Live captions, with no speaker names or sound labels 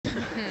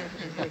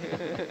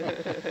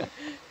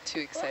too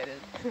excited.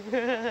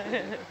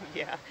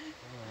 Yeah.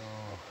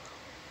 Oh.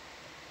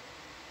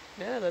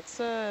 Yeah,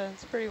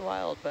 that's pretty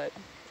wild, but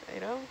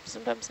you know,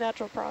 sometimes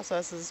natural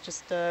processes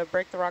just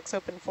break the rocks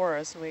open for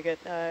us, and we get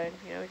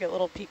you know, we get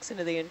little peeks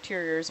into the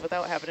interiors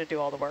without having to do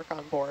all the work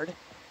on board.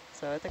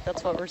 So I think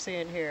that's what we're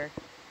seeing here.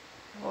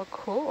 Well,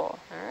 cool.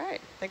 All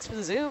right, thanks for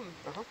the zoom.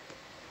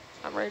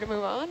 I'm ready to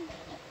move on.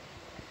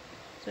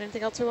 Is there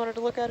anything else we wanted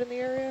to look at in the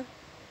area?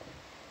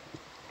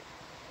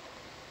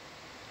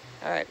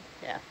 All right,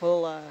 yeah,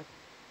 we'll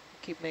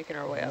keep making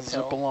our way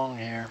uphill. Zip along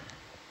here.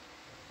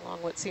 Along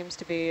what seems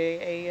to be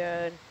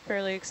a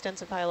fairly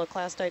extensive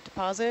hyaloclastite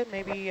deposit,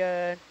 maybe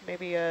a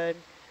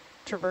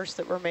traverse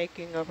that we're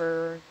making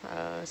over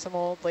some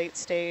old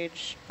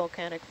late-stage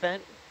volcanic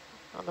vent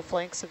on the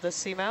flanks of this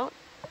seamount.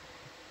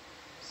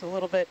 It's a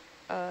little bit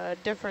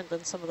different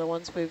than some of the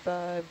ones we've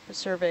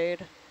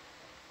surveyed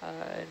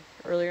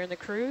earlier in the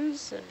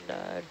cruise,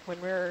 and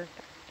when we were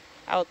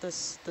out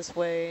this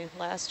way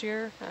last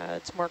year,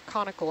 it's more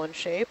conical in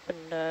shape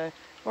and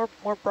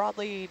more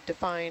broadly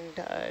defined,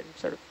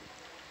 sort of,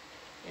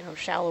 you know,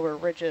 shallower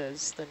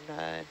ridges than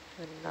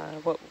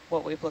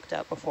what we've looked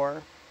at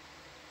before.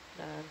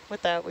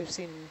 With that, we've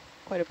seen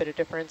quite a bit of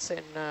difference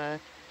in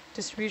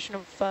distribution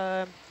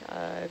of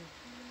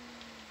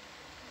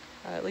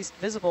at least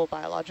visible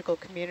biological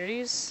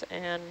communities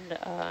and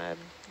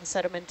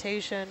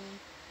sedimentation,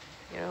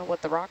 you know,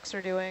 what the rocks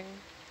are doing.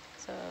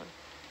 So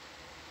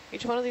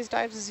each one of these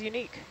dives is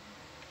unique.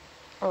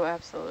 Oh,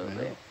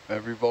 absolutely. Yeah.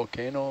 Every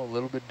volcano a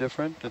little bit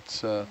different.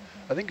 It's I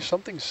think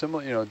something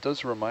similar, you know, it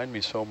does remind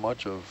me so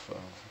much of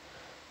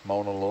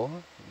Mauna Loa,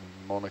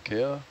 Mauna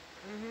Kea,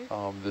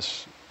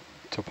 this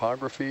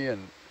topography,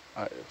 and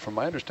from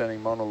my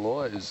understanding, Mauna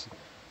Loa is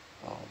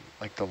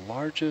like the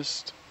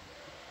largest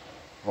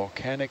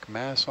volcanic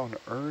mass on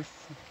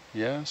Earth.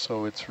 Yeah,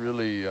 so it's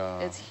really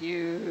It's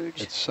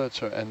huge. it's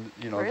such a, and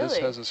you know, this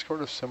has a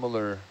sort of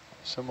similar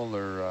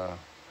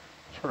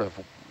sort of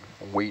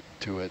weight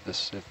to it.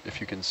 This,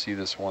 if you can see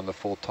this one, the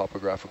full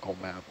topographical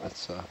map,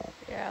 it's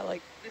yeah,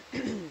 like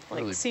like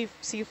really sea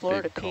floor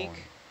to big peak. cone.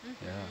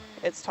 Yeah,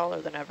 It's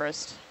taller than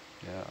Everest.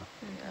 yeah.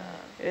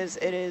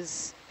 It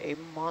is a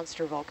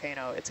monster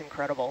volcano. It's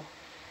incredible.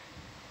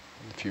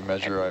 If you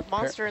measure, And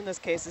monster in this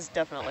case is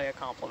definitely a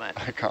compliment.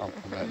 I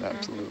compliment,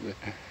 absolutely.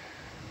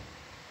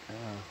 Yeah.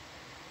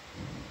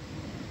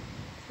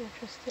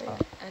 Interesting.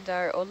 And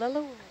our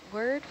Olelo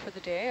word for the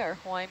day, our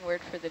Hawaiian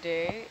word for the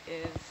day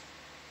is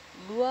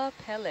Lua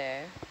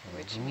Pele,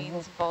 which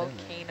means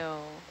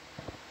volcano.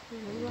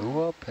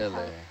 Lua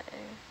Pele.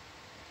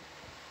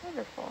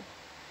 Wonderful.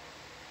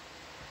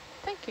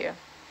 Thank you.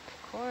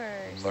 Of course.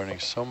 I'm learning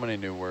so many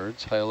new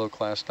words.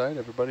 Hyaloclastite,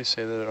 everybody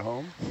say that at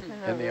home,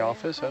 in the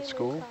office, at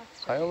school.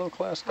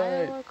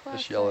 Hyaloclastite.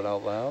 Just yell it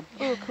out loud.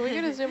 Ooh, can we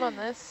get a zoom on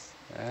this?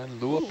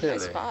 And Lua Pele.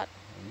 Nice spot.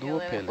 Lua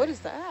Pele. What is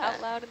that?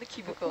 Out loud in the We're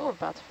cubicle.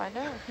 about to find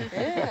out.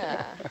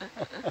 Yeah.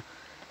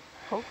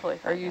 Hopefully.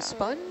 Are you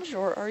sponge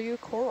or are you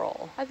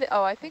coral? I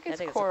think it's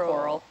it's a coral.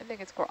 coral. I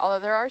think it's coral. Although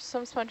there are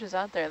some sponges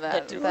out there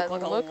that do look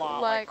like a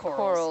lot like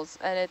corals.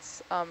 and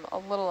it's a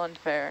little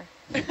unfair.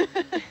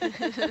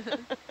 It's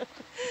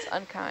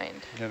unkind.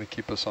 You gotta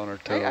keep us on our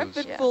toes. I've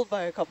been fooled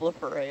by a couple of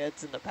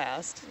farreids in the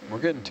past. We're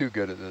getting too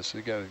good at this.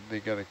 They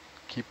gotta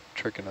keep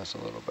tricking us a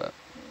little bit.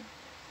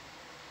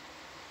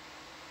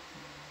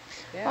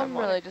 Yeah, I'm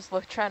really just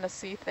trying to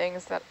see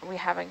things that we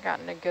haven't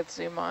gotten a good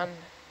zoom on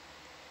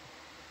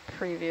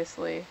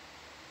previously.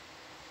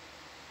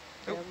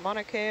 Yeah,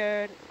 Mauna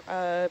Kea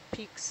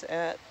peaks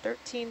at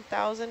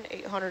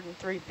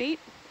 13,803 feet,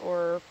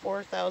 or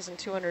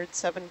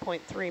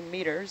 4,207.3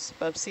 meters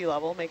above sea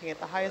level, making it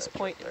the highest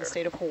point in the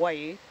state of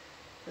Hawaii,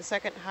 the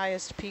second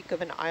highest peak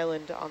of an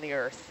island on the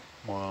Earth.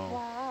 Wow.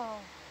 Wow.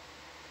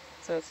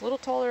 So it's a little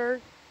taller,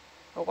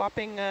 a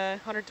whopping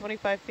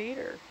 125 feet,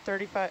 or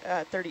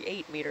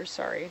 38 meters,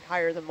 sorry,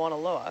 higher than Mauna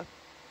Loa.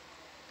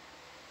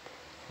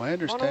 My Mauna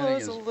understanding Loa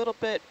is is a little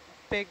bit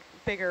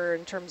bigger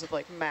in terms of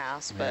like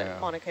mass, but Yeah.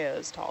 Mauna Kea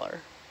is taller.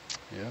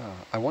 yeah.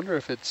 I wonder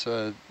if it's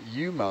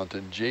Yu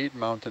Mountain, Jade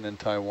Mountain in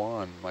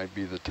Taiwan might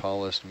be the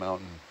tallest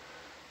mountain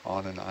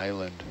on an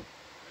island.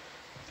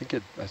 I think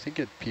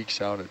it peaks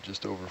out at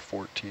just over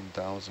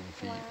 14,000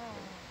 feet. Wow.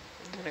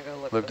 I'm gonna go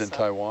look Lived this in up.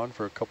 Taiwan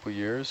for a couple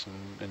years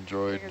and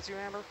enjoyed Big as you,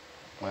 Amber?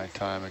 my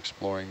time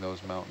exploring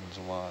those mountains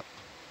a lot.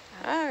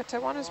 Ah,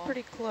 Taiwan is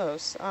pretty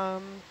close.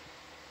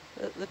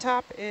 The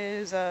top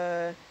is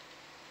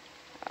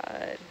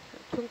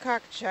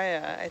Puncak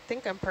Jaya. I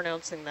think I'm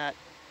pronouncing that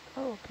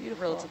Oh,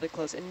 beautiful. relatively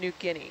close, in New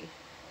Guinea.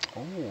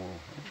 Oh,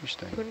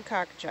 interesting.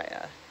 Puncak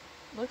Jaya.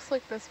 Looks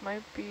like this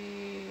might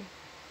be...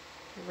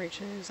 It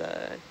reaches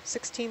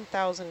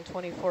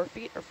 16,024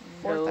 feet, or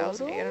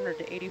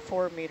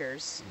 4,884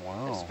 meters.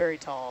 Wow. It's very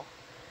tall.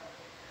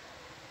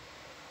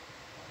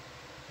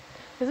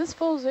 Is this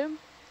full zoom?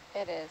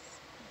 It is.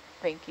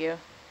 Thank you.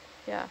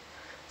 Yeah.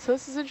 So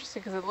this is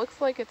interesting because it looks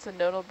like it's a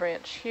nodal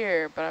branch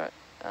here, but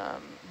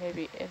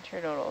maybe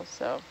internodal.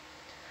 So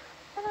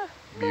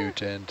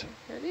Mutant.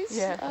 Are these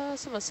Yeah.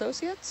 some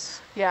associates?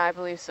 yeah, I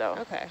believe so.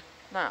 Okay.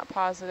 not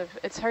positive.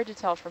 It's hard to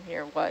tell from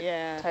here what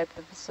type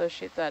of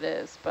associate that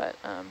is, but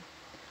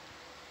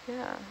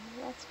yeah,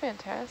 that's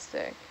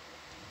fantastic.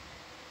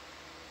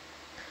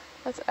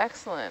 That's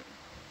excellent.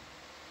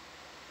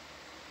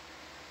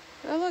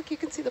 Oh, look, you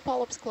can see the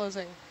polyps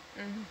closing.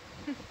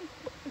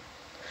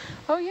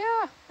 Oh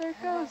yeah, there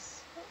it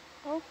goes.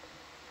 Oh.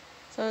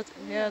 So it's,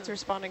 yeah, it's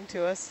responding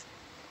to us.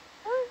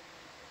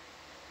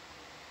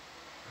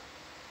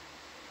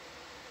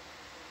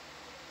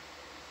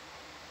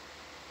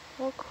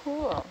 Oh,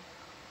 cool.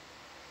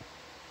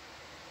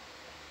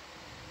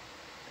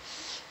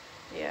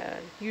 Yeah,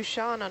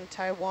 Yushan on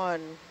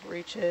Taiwan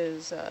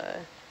reaches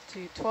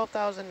to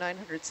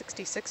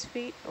 12,966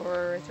 feet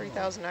or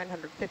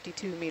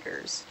 3,952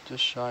 meters.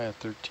 Just shy of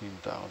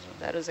 13,000.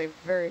 That is a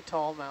very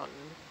tall mountain.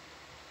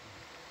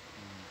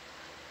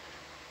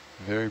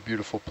 Very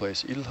beautiful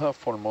place. Ilha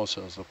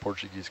Formosa, as the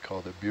Portuguese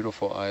called it.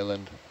 Beautiful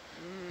island.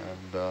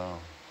 And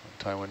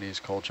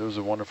Taiwanese culture. It was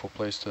a wonderful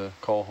place to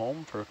call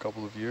home for a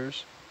couple of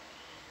years.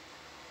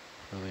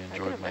 Really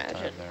enjoyed my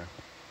time there.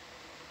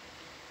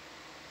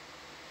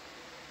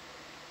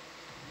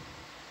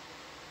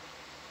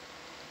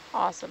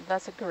 Awesome.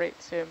 That's a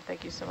great zoom.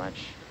 Thank you so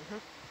much.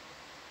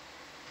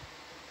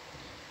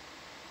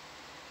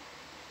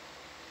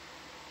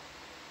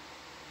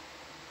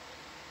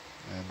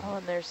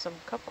 And there's some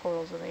cup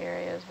corals in the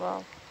area as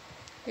well.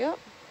 Yep.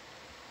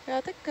 Yeah,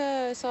 I think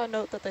I saw a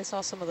note that they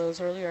saw some of those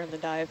earlier in the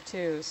dive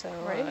too. So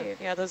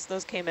yeah,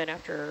 those came in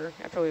after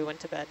we went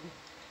to bed.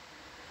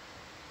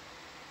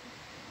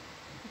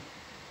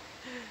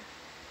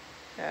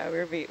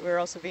 We're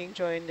also being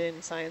joined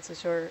in Science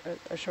Ashore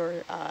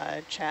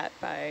chat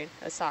by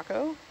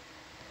Asako.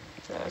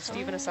 So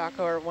Steve and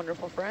Asako are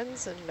wonderful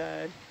friends, and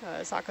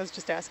Asako's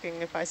just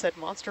asking if I said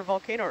monster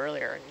volcano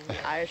earlier, and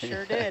I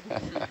sure did.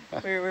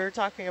 We were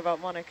talking about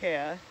Mauna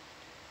Kea.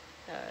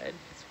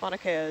 Mauna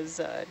Kea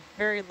is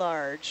very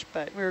large,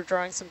 but we were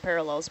drawing some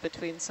parallels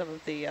between some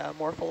of the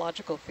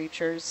morphological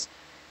features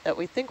that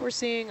we think we're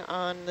seeing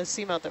on the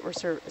seamount that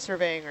we're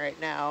surveying right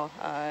now.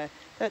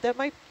 That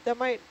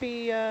might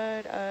be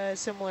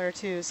similar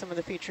to some of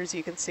the features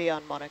you can see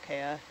on Mauna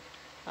Kea.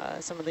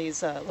 Some of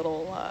these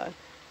little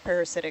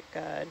parasitic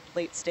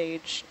late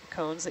stage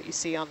cones that you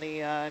see on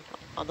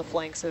the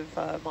flanks of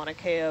Mauna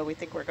Kea. We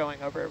think we're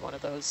going over one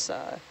of those,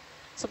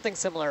 something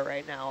similar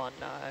right now on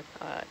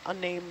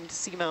unnamed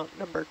seamount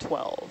number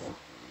 12.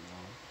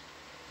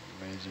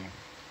 Amazing.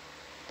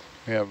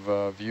 We have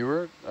a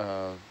viewer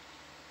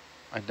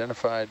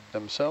identified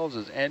themselves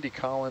as Andy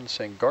Collins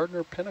saying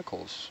Gardner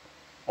Pinnacles,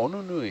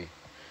 Onunui,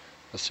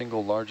 the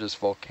single largest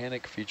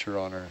volcanic feature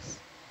on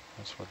Earth.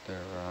 That's what they're.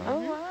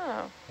 Oh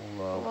wow!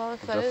 We'll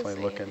definitely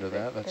look into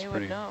that. That's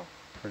pretty cool.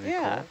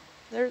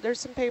 There's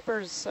some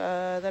papers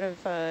that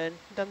have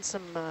done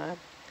some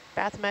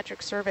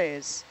bathymetric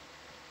surveys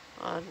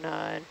on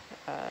that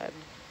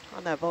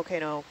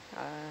volcano.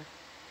 I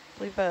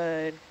believe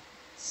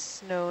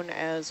it's known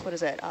as, what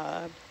is it?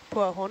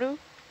 Puahonu.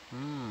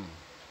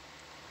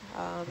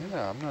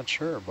 Yeah, I'm not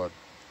sure, but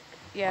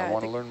yeah, I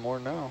want to learn more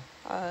now.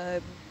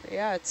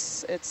 Yeah,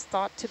 it's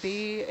thought to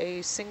be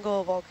a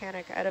single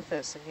volcanic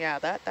edifice, and yeah,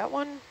 that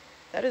one,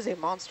 that is a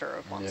monster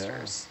of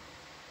monsters.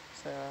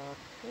 Yeah. So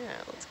yeah,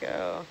 let's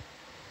go.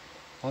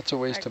 Lots of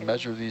ways to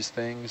measure these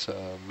things.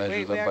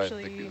 Measure them by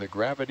the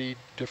gravity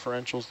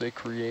differentials they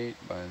create,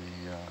 by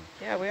the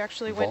yeah, we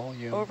actually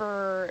volume. Went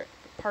over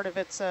part of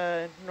its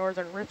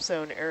northern rip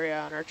zone area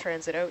on our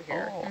transit out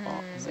here. Oh,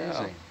 amazing.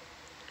 So,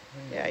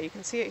 yeah, you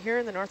can see it here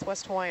in the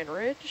Northwest Hawaiian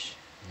Ridge.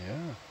 Yeah.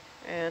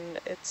 And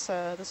it's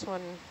this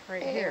one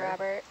right here. here.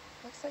 Robert,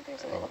 looks like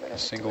there's a little bit of a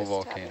single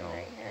volcano.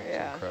 Right here.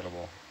 It's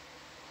incredible.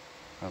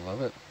 I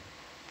love it.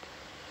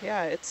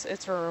 Yeah, it's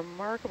a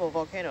remarkable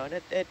volcano, and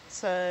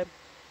it's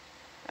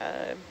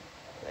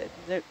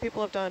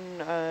people have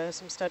done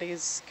some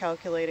studies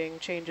calculating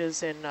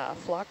changes in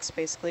flux,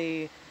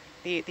 basically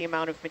the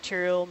amount of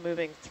material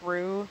moving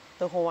through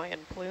the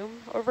Hawaiian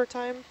plume over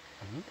time,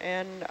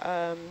 and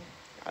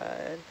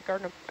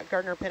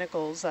Gardner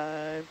Pinnacles,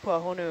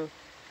 Puahonu.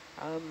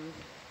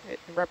 It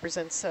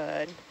represents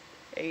a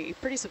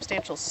pretty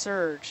substantial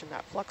surge in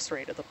that flux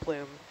rate of the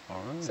plume.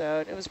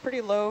 So it was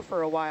pretty low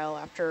for a while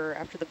after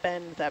the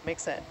bend that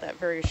makes that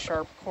very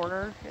sharp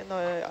corner in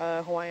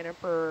the Hawaiian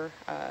Emperor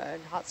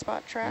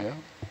hotspot track. Yeah.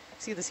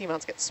 See the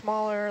seamounts get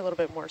smaller, a little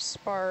bit more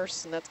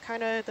sparse, and that's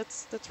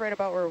right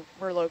about where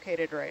we're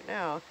located right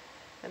now.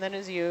 And then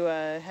as you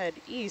head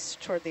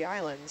east toward the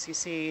islands, you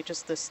see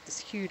just this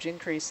huge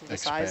increase in the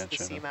size of the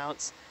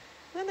seamounts.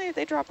 And then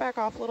they drop back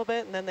off a little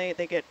bit, and then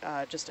they get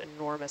just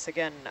enormous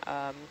again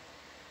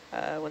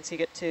once you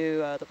get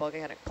to the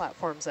volcanic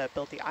platforms that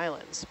built the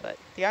islands. But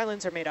the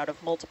islands are made out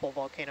of multiple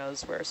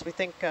volcanoes, whereas we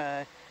think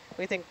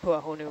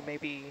Puahonu may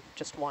be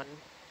just one.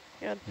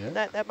 You know,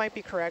 that might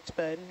be correct,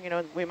 but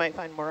we might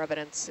find more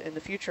evidence in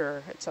the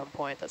future at some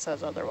point that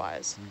says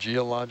otherwise.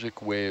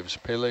 Geologic waves,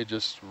 Pele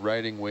just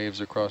riding waves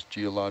across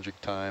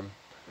geologic time.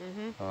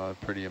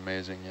 Pretty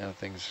amazing. Yeah,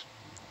 things.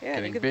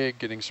 Getting big,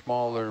 getting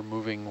smaller,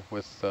 moving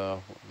with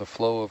the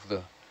flow of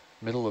the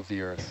middle of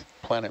the Earth.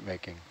 planet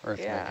making, Earth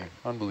Yeah. making.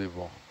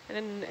 Unbelievable.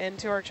 And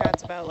into our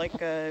chats about like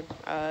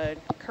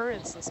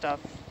currents and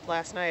stuff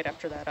last night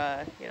after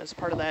that, as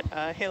part of that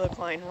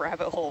halocline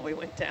rabbit hole we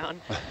went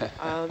down.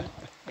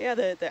 Yeah,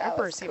 the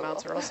emperor was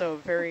seamounts cool. are also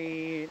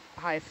very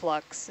high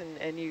flux,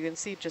 and you can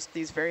see just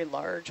these very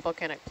large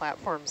volcanic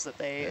platforms that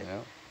they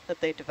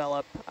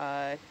develop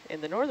in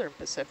the northern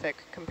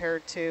Pacific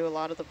compared to a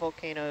lot of the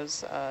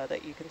volcanoes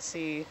that you can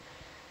see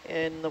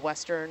in the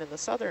western and the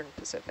southern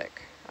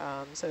Pacific.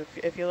 So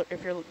if you're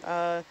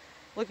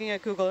looking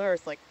at Google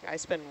Earth, like I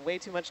spend way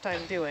too much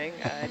time doing,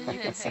 you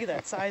can see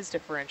that size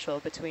differential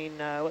between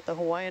what the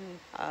Hawaiian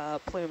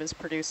plume is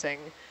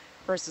producing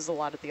versus a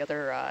lot of the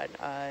other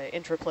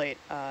intraplate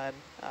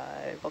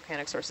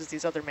volcanic sources,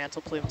 these other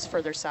mantle plumes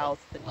further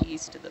south and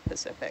east in the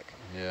Pacific.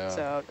 Yeah.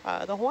 So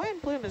the Hawaiian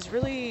plume is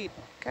really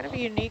kind of a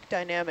unique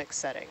dynamic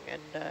setting,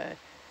 and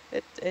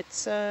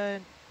it's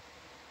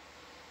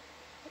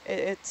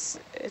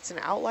an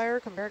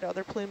outlier compared to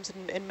other plumes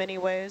in many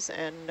ways,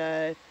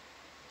 and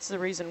it's the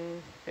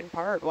reason, in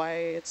part, why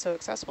it's so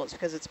accessible. It's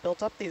because it's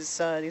built up these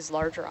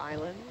larger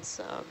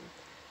islands.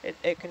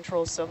 It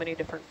controls so many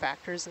different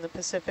factors in the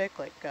Pacific,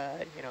 like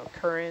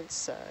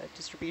currents,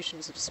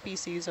 distributions of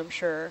species, I'm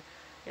sure,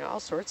 all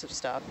sorts of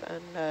stuff.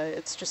 And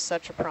it's just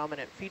such a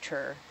prominent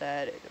feature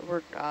that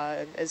we're,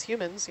 as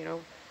humans,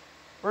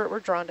 we're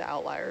drawn to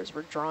outliers.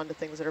 We're drawn to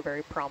things that are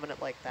very prominent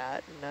like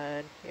that,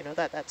 and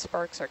that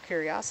sparks our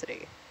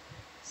curiosity.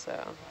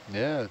 So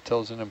yeah, it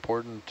tells an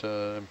important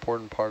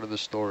part of the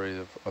story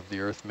of the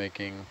Earth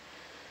making,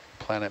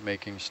 planet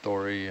making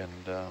story,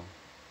 and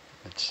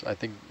I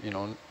think you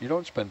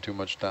don't spend too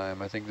much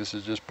time. I think this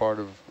is just part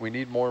of. We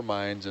need more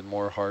minds and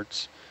more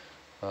hearts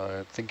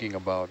thinking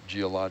about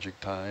geologic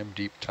time,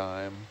 deep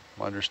time,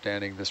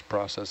 understanding this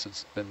process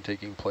that's been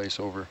taking place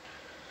over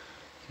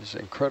these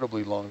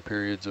incredibly long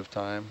periods of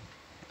time,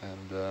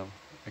 and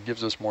it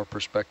gives us more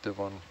perspective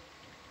on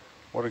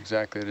what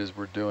exactly it is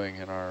we're doing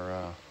in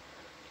our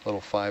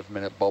little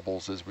 5-minute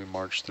bubbles as we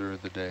march through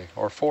the day,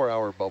 or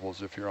 4-hour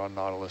bubbles if you're on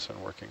Nautilus and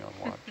working on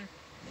watch.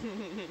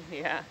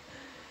 Yeah.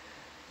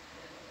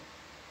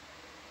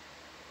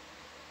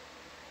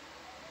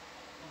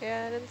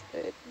 Yeah, and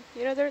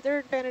there are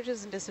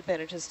advantages and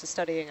disadvantages to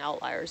studying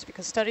outliers,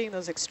 because studying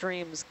those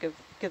extremes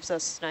gives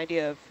us an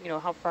idea of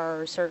how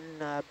far certain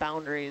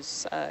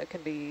boundaries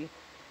can be,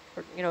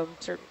 or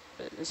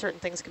certain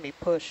things can be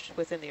pushed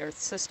within the Earth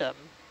system.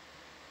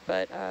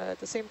 But at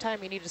the same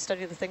time, you need to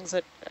study the things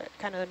that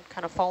kind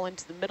of fall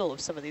into the middle of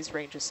some of these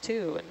ranges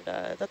too, and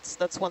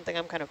that's one thing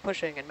I'm kind of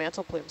pushing in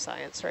mantle plume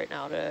science right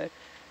now to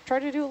try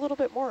to do a little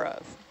bit more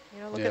of.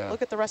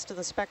 Look at the rest of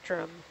the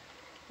spectrum.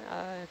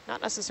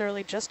 Not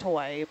necessarily just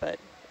Hawaii, but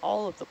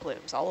all of the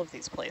plumes, all of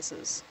these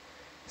places.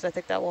 Because I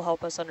think that will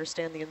help us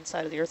understand the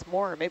inside of the Earth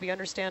more, maybe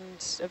understand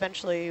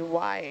eventually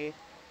why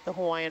the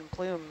Hawaiian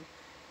plume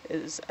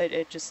is,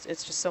 it's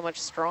just so much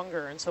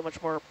stronger and so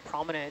much more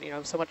prominent,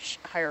 so much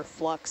higher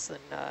flux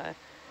than,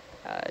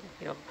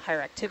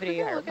 higher activity,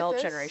 higher melt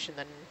generation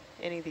than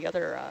any of the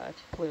other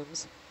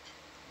plumes.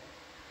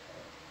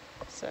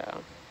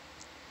 So,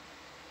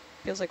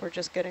 feels like we're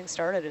just getting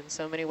started in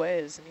so many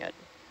ways, and yet,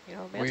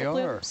 mantle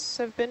plumes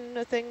have been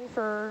a thing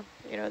for,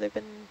 they've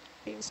been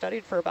being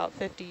studied for about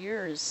 50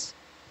 years.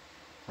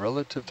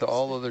 Relative to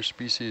all other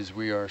species,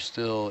 we are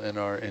still in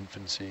our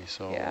infancy,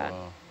 so yeah.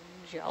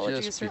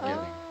 Geology is beginning.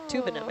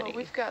 Tube anemone.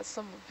 We've got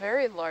some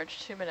very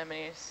large tube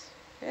anemones.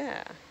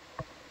 Yeah.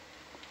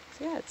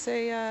 So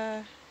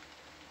yeah,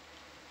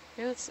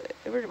 it's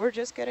we're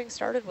just getting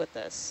started with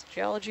this.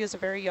 Geology is a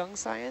very young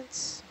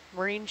science.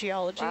 Marine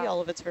geology,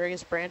 all of its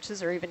various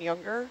branches are even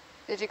younger.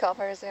 Did you call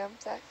for a zoom,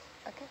 Zach?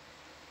 Okay.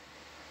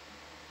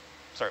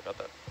 Sorry about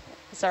that.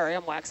 Sorry,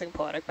 I'm waxing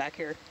poetic back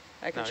here.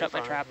 I can shut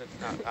my trap.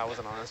 No, I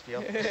wasn't on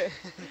SPL.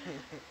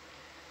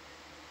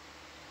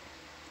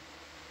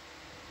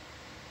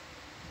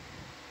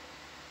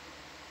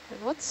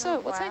 And what's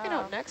hanging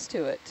out next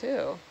to it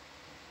too?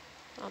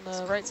 On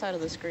the right side of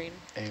the screen.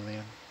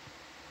 Alien.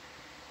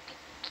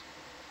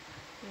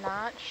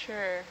 Not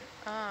sure.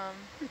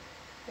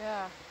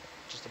 Yeah.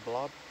 Just a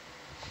blob.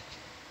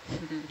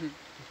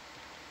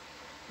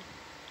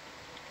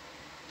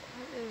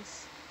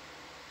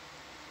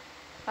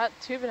 That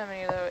tube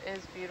anemone though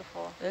is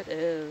beautiful. It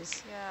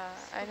is. Yeah,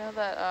 I know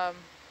that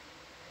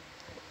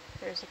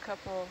there's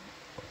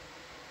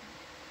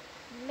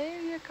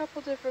maybe a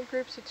couple different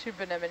groups of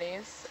tube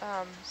anemones.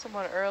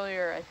 Someone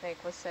earlier I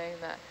think was saying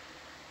that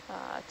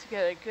to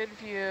get a good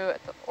view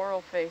at the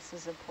oral face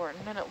is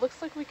important, and it looks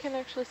like we can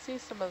actually see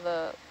some of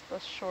the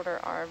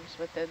shorter arms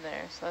within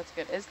there, so that's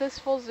good. Is this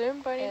full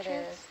zoom by any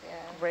chance? It is,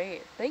 yeah.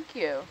 Great, thank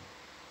you.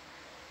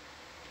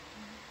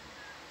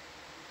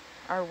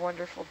 Our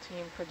wonderful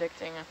team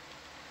predicting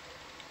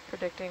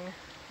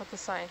what the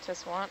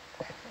scientists want.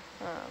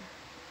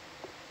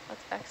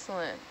 That's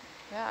excellent.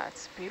 Yeah,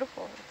 it's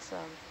beautiful. It's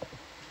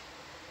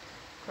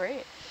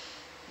great.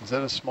 Is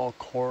that a small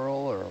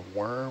coral or a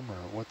worm,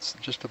 or what's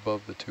just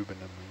above the tube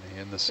anemone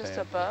in the sand? Just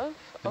above?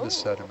 In the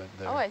sediment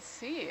there. Oh, I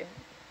see.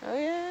 Oh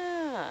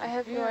yeah. I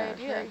have no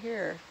idea. Right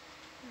here.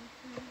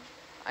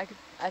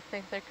 I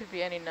think there could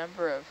be any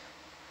number of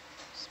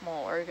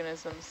small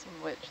organisms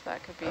in which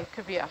that could be. It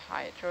could be a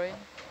hydroid.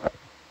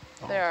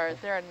 There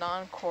are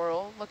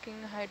non-coral looking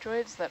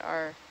hydroids that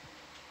are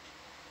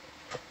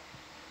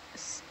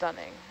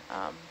stunning,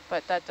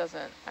 but that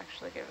doesn't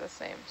actually give the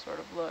same sort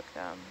of look.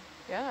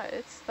 Yeah,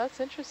 that's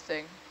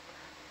interesting.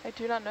 I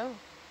do not know.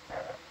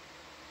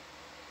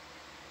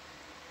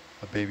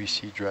 A baby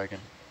sea dragon.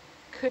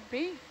 Could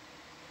be.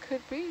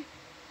 Could be.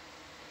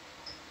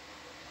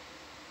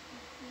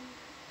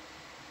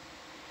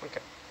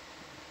 Okay.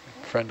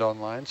 Friend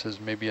online says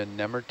maybe a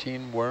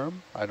nemertine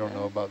worm. I don't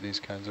know about these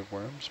kinds of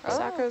worms. But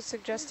Sako's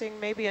suggesting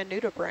maybe a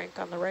nudibranch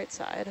on the right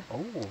side.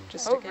 oh,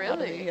 Just sticking out of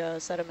really? the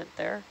sediment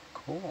there.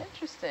 cool.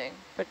 Interesting.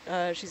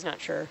 But she's not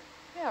sure.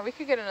 Yeah, we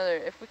could get another,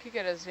 if we could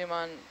get a zoom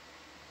on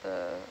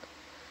the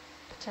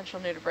potential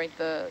nudibranch,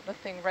 the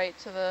thing right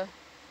to the,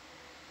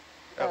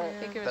 Oh, I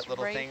think it was that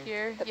little right thing?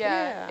 here.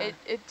 Yeah. Yeah,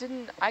 it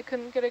didn't, I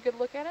couldn't get a good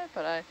look at it,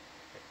 but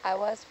I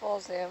was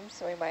full zoom,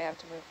 so we might have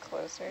to move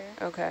closer.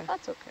 Okay.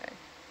 that's okay.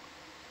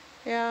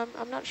 Yeah,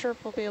 I'm not sure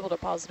if we'll be able to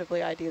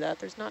positively ID that.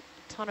 There's not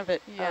a ton of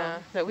it Yeah.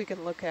 that we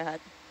can look at.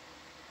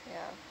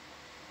 Yeah.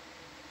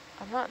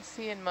 I'm not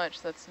seeing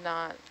much that's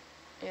not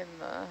in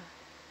the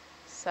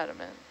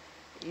sediment.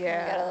 We got a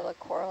Yeah. little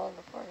coral in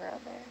the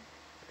foreground there.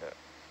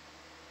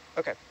 Yeah.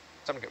 Okay.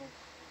 Sounds good.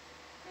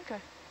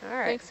 Okay, All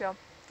right. thanks y'all.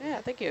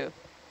 Yeah, thank you.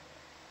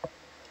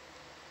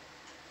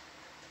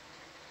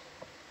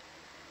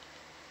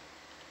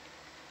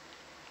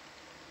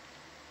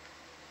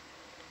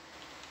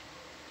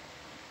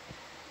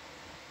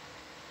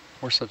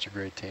 We're such a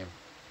great team.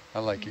 I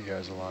like you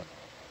guys a lot.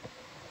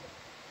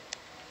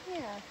 Yeah.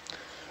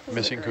 This is a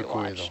Missing great Kukui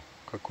watch.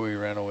 though. Kukui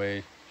ran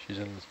away. She's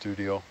in the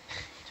studio.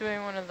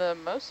 Doing one of the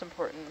most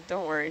important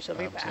Don't worry, she'll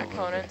be Absolutely. back.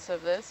 components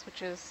of this,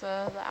 which is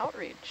the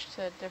outreach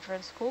to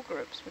different school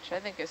groups, which I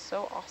think is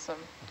so awesome.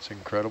 It's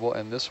incredible.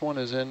 And this one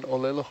is in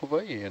Olelo,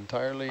 Hawaii,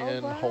 entirely Oh,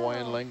 in wow.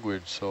 Hawaiian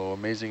language. So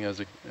amazing as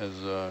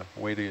a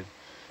way to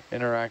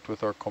interact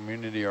with our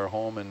community, our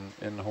home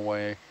in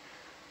Hawaii.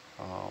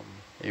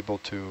 Able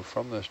to,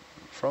 from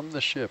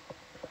the ship,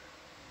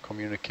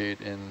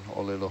 communicate in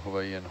Olelo,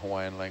 Hawaii in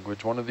Hawaiian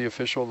language. One of the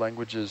official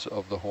languages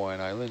of the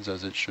Hawaiian Islands,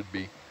 as it should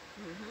be.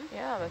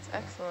 Yeah, that's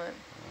excellent.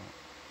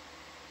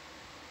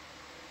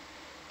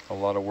 A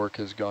lot of work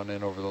has gone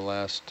in over the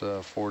last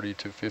 40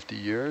 to 50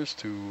 years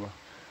to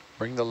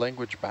bring the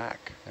language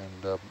back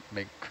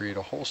and create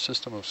a whole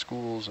system of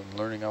schools and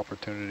learning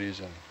opportunities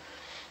and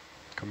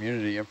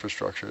community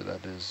infrastructure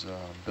that is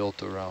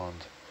built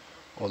around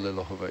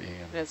Olelo, Hawaii.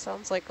 And it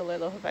sounds like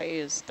Olelo, Hawaii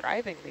is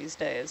thriving these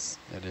days.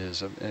 It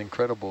is an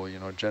incredible,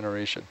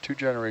 generation. 2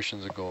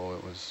 generations ago,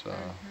 it was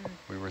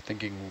we were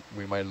thinking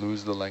we might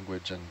lose the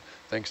language, and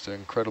thanks to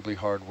incredibly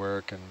hard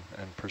work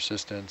and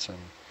persistence and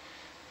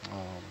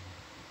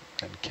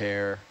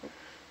care,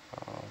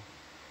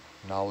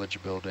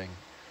 knowledge building,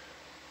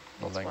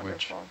 the That's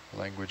wonderful.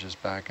 language is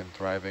back and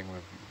thriving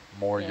with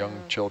more young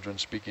Yeah. children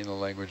speaking the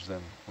language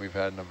than we've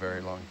had in a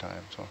very long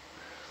time. So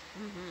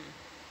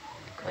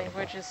incredible.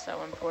 Language is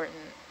so important.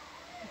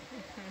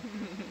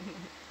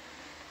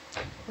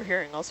 We're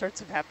hearing all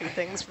sorts of happy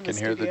things from Can the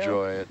hear studio.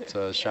 the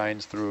joy. It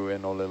shines through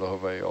in Olelo,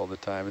 Hawaii all the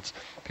time. It's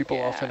people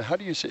Yeah. often. How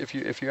do you say if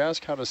you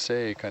ask how to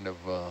say kind of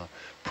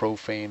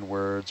profane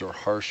words or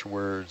harsh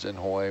words in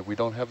Hawaii? We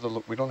don't have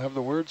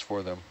the words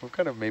for them. We've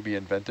kind of maybe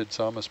invented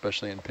some,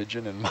 especially in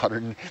Pidgin in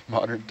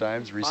modern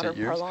times, recent Modern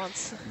years.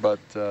 parlance.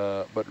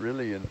 But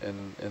really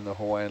in the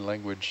Hawaiian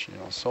language,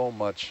 so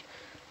much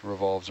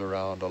revolves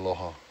around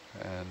aloha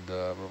and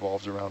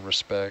revolves around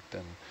respect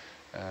and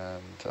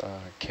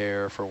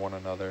care for one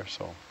another.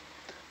 So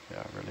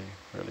yeah,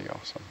 really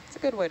awesome. It's a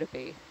good way to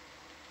be.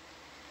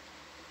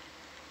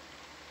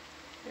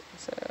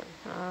 So,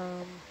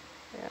 yeah,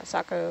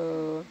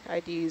 Sako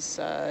IDs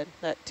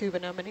that tube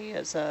anemone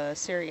is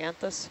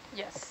Cereanthus.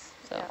 Yes,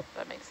 So- yeah,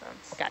 that makes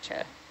sense.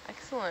 Gotcha.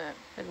 Excellent.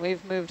 And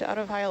we've moved out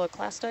of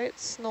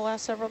hyaloclastites in the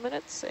last several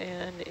minutes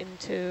and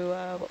into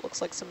what looks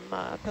like some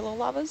pillow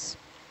lavas.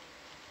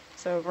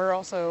 So we're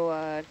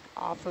also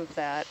off of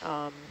that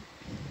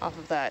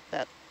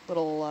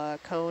little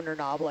cone or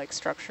knob-like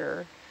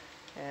structure,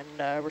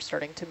 and we're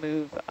starting to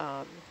move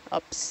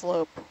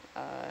upslope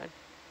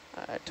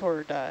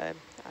toward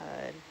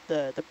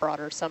the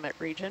broader summit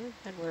region,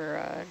 and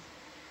we're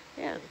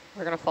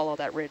going to follow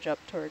that ridge up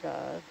toward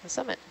the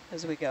summit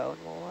as we go, and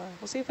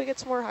we'll see if we get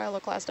some more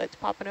hyaloclastites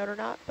popping out or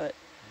not. But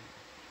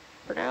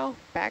for now,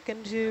 back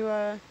into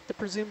the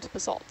presumed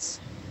basalts.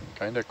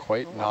 Kind of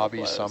quite A lot of knobby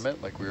blows.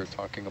 summit, like we were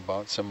talking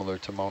about, similar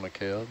to Mauna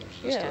Kea. There's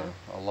just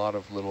a lot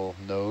of little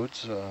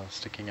nodes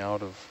sticking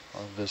out of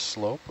this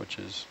slope, which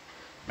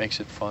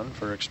makes it fun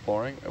for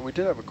exploring. And we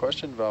did have a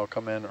question, Val,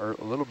 come in a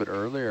little bit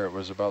earlier. It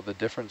was about the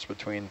difference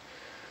between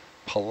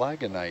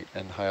palagonite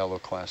and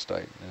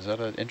hyaloclastite. Is that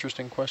an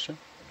interesting question?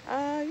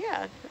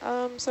 Yeah.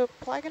 So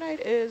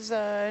palagonite is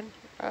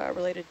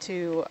related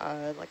to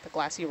like the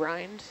glassy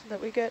rind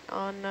that we get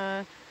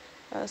on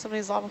some of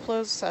these lava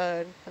flows.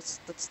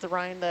 That's the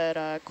rind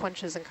that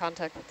quenches in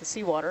contact with the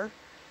seawater.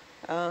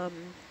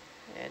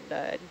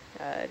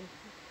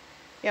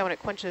 yeah, when it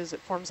quenches, it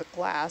forms a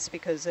glass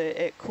because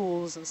it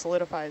cools and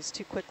solidifies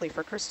too quickly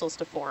for crystals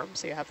to form.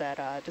 So you have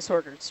that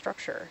disordered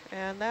structure,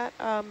 and that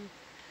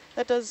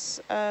that does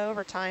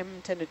over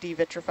time tend to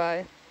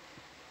devitrify.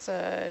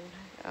 So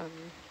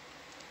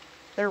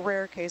there are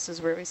rare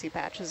cases where we see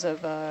patches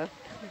of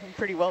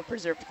pretty well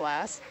preserved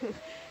glass.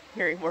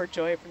 Hearing more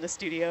joy from the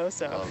studio,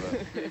 so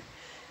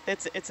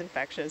it's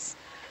infectious.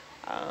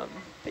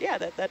 But yeah,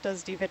 that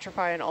does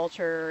devitrify and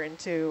alter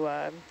into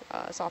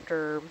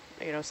softer,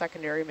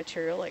 secondary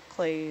material like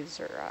clays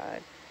or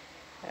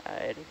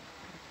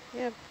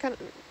yeah, kind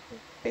of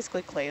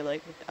basically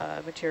clay-like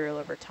material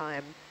over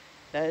time.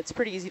 It's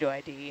pretty easy to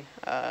ID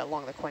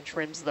along the quench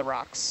rims of the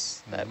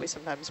rocks that we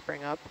sometimes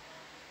bring up.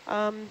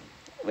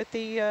 With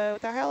the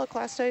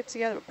hyaloclastites,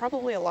 yeah,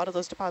 probably a lot of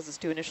those deposits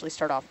do initially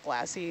start off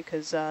glassy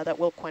because that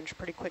will quench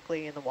pretty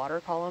quickly in the water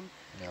column.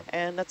 Yep.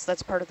 And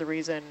that's part of the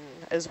reason,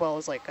 as well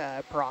as like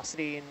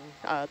porosity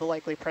and the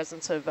likely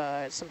presence of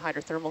some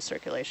hydrothermal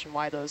circulation,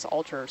 why those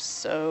alter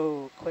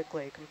so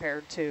quickly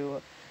compared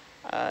to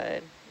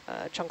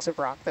chunks of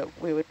rock that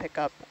we would pick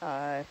up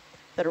that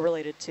are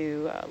related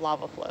to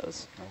lava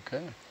flows.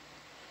 Okay.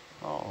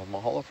 Oh,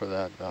 mahalo for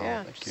that.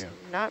 Yeah, thank you.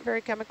 Not very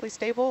chemically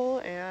stable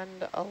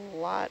and a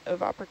lot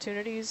of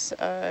opportunities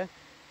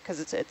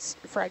because it's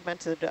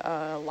fragmented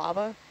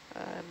lava.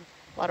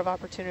 A lot of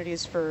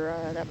opportunities for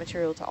that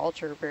material to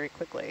alter very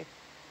quickly.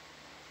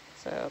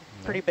 So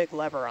pretty big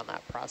lever on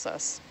that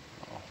process.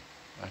 Oh,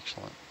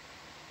 excellent.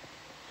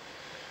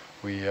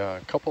 We a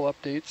couple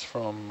updates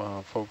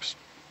from folks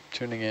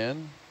tuning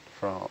in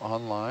from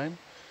online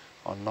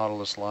on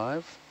Nautilus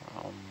Live,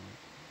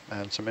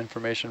 and some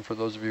information for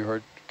those of you who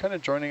are kind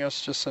of joining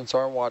us just since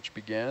our watch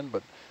began,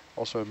 but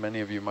also many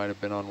of you might have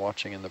been on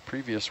watching in the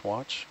previous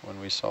watch when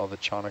we saw the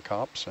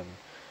chaunacops, and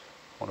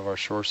one of our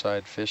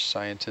shoreside fish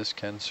scientists,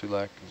 Ken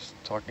Sulak, is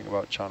talking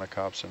about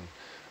chaunacops, and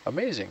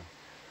amazing.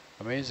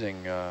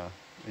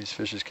 These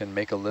fishes can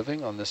make a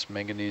living on this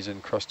manganese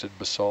encrusted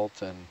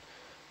basalt, and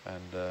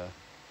a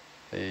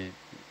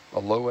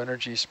low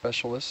energy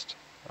specialist.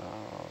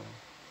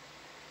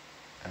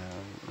 And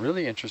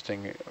really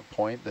interesting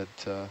point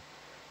that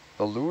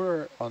the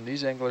lure on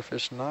these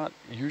anglerfish not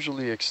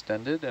usually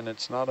extended, and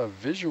it's not a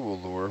visual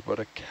lure, but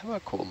a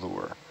chemical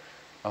lure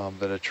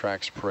that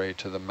attracts prey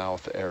to the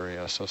mouth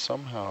area. So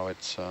somehow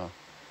it's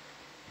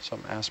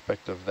some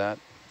aspect of that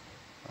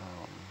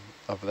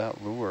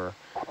lure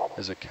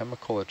is a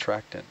chemical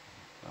attractant.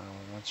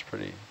 That's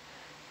pretty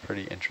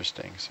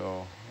interesting.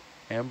 So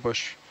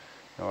ambush.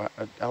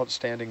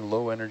 Outstanding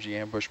low energy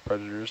ambush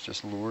predators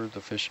just lure the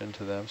fish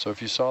into them. So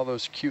if you saw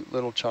those cute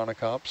little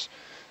chaunacops,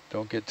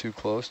 don't get too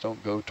close.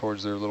 Don't go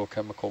towards their little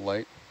chemical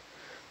light.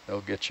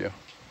 They'll get you.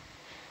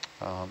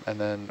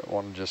 And then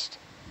want to just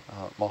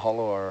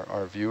mahalo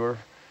our viewer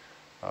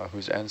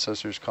whose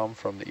ancestors come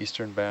from the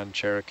Eastern Band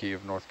Cherokee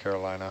of North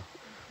Carolina.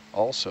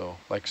 Also,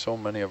 like so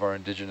many of our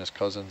indigenous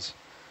cousins,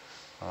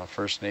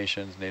 First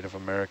Nations, Native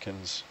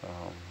Americans,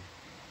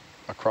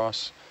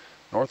 across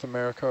North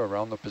America,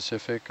 around the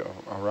Pacific,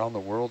 around the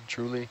world,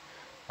 truly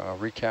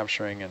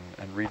recapturing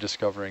and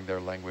rediscovering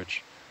their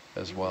language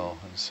as well.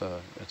 And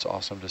so it's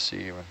awesome to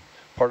see. And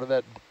part of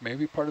that,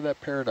 maybe part of that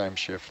paradigm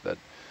shift that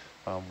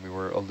we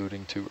were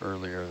alluding to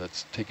earlier,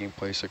 that's taking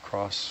place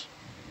across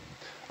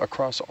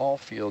all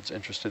fields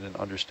interested in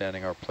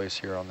understanding our place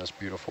here on this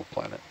beautiful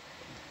planet.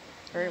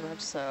 Very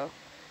much so.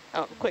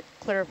 Oh, quick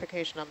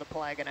clarification on the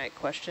pelagonite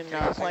question.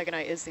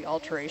 Pelagonite is the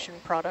alteration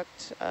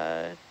product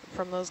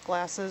from those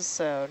glasses.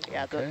 So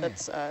yeah,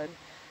 that's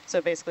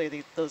so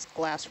basically those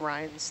glass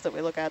rinds that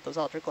we look at, those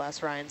altered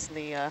glass rinds, and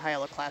the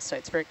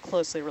hyaloclastites, very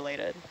closely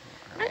related.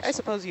 Awesome. I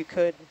suppose you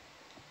could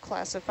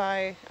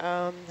classify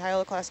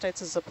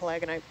hyaloclastites as a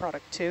pelagonite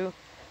product too.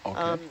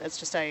 Okay. It's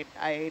just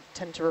I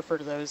tend to refer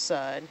to those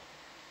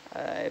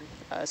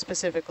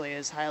specifically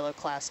as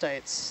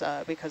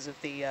hyaloclastites because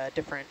of the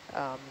different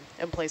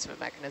emplacement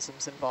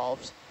mechanisms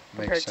involved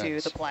compared to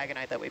the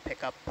pelagonite that we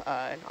pick up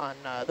on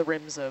the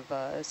rims of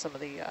some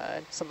of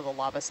the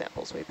lava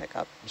samples we pick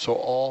up. So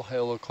all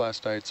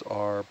hyaloclastites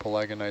are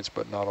pelagonites,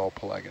 but not all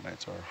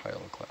pelagonites are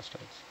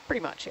hyaloclastites?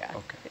 Pretty much, yeah.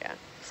 Okay. Yeah.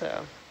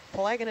 So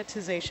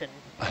pelagonitization.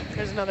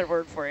 There's another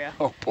word for you.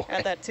 Oh boy.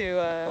 Add that to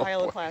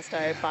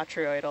hyaloclastite,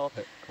 botryoidal.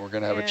 We're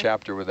going to have a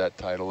chapter with that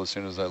title as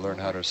soon as I learn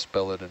how to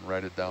spell it and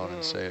write it down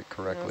and say it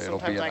correctly. It'll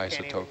be an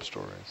isotope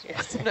story. So.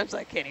 Yeah, sometimes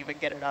I can't even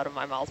get it out of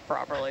my mouth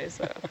properly.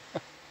 So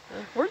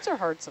words are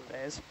hard some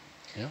days.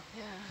 Yeah.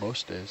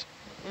 Most days.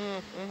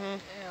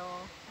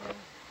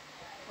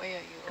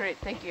 Great,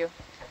 thank you.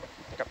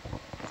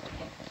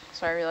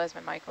 So I realized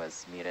my mic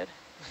was muted.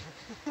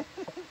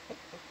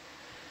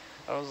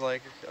 I was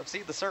like, I'm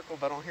seeing the circle,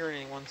 but I don't hear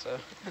anyone, so.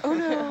 Oh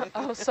no,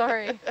 oh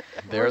sorry.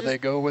 There they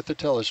go with the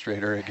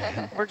telestrator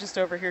again. We're just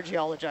over here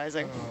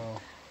geologizing.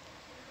 Oh.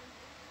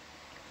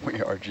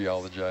 We are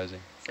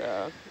geologizing.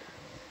 So.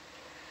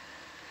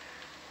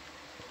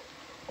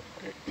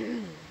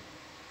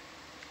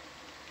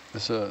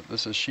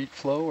 This is sheet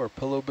flow or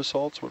pillow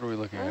basalts? What are we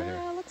looking at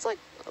here?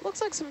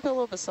 Looks like some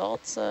pillow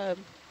basalts,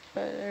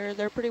 but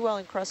they're pretty well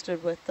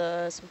encrusted with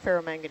some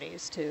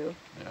ferromanganese too.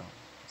 Yeah.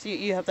 So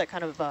you have that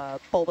kind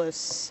of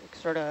bulbous,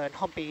 sort of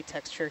humpy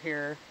texture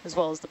here, as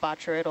well as the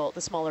botryoidal,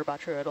 the smaller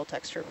botryoidal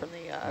texture from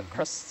the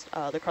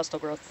the crustal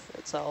growth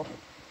itself.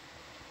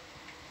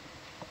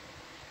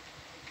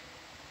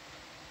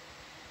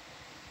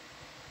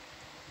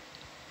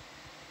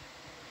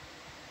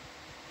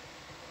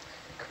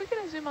 Could we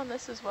get a zoom on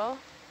this as well?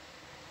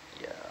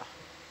 Yeah.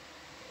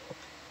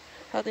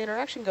 How'd the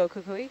interaction go,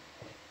 Kukui?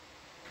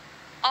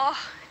 Oh,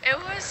 it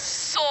was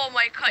so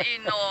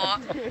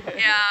maikaino.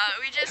 Yeah,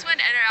 we just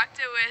went and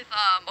interacted with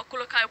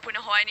Okulukai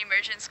Puna Hawaiian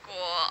Immersion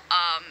School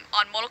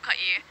on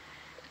Molokai,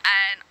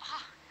 and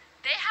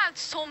they had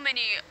so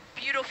many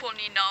beautiful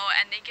nino,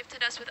 and they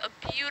gifted us with a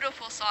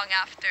beautiful song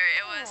after.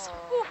 It was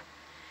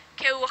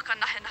Keu waka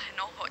nahe nahe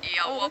no ho'i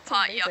a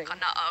wapa ia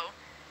kana'au.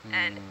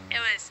 And it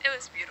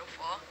was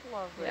beautiful.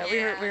 Lovely.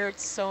 Yeah, we heard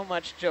so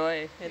much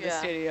joy in the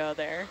studio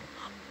there.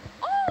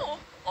 No.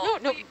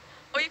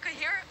 Oh, you could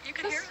hear it? You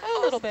could hear it?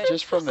 A little bit.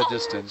 Just from the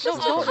distance. No,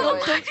 just from the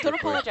distance. don't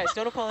apologize.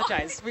 Don't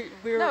apologize. We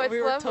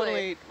were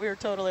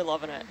totally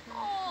loving it.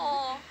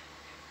 Oh.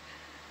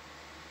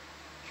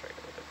 Try to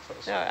get a bit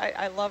closer. No,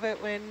 I love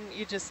it when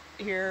you just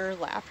hear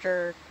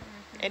laughter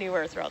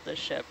anywhere throughout this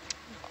ship.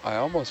 I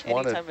almost Any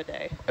wanted, time of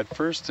day. at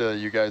first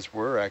you guys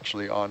were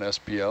actually on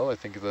SPL. I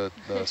think the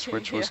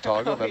switch was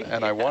toggled,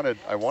 and I wanted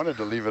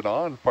to leave it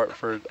on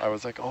I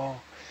was like,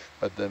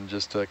 but then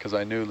just because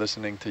I knew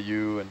listening to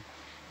you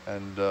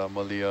and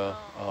Malia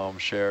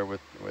share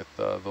with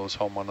those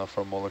haumana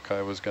from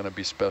Molokai was going to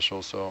be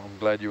special. So I'm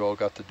glad you all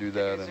got to do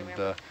that,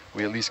 and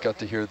we at least got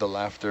to hear the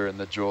laughter and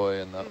the joy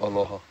and the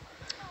aloha.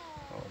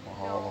 Oh,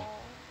 mahalo.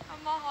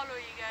 Mahalo,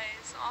 you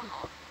guys.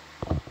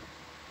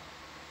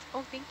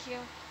 Oh, thank you.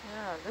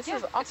 Yeah, this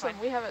is awesome.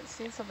 We haven't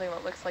seen something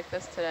that looks like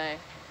this today.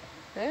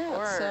 Yeah,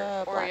 it's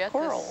black yet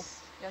coral.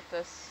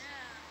 This.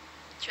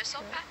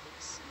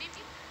 Trisopathes,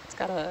 maybe? It's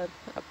got a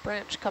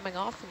branch coming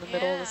off in the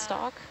middle of the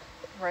stalk.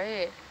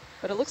 Right.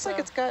 But it looks like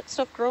it's got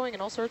stuff growing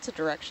in all sorts of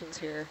directions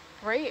here.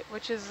 Right,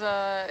 which is,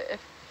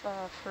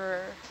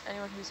 for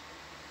anyone who's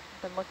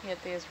been looking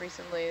at these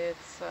recently,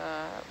 it's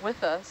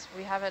with us.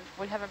 We haven't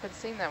been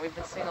seeing that. We've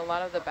been seeing a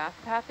lot of the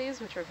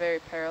bathypathes, which are very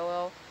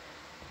parallel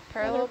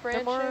branching.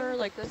 They're more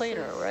like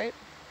planar, right?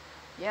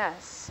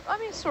 Yes, I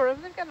mean sort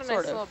of. They've got a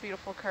nice little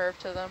beautiful curve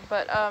to them,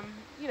 but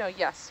you know,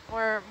 yes,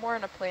 more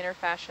in a planar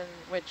fashion.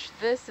 Which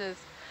this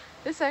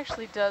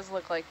actually does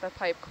look like the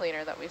pipe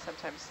cleaner that we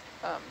sometimes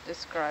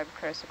describe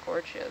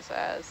chrysocorchias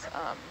as,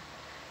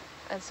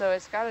 and so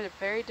it's got a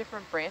very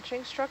different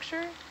branching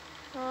structure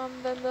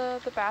than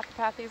the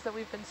bathypathes that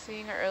we've been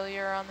seeing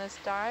earlier on this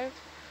dive.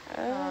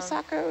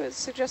 Sako is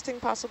suggesting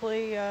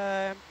possibly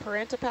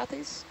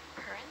parantipathes.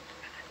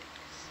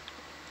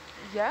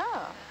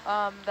 Yeah,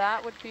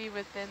 that would be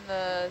within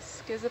the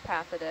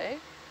Schizopathidae.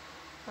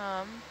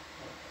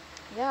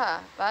 Yeah,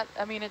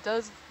 I mean, it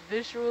does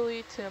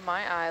visually to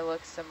my eye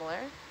look similar,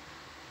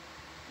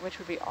 which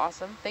would be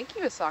awesome. Thank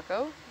you,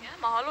 Asako. Yeah,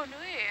 mahalo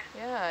nui.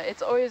 Yeah,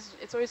 it's always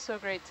so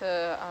great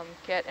to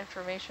get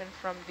information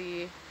from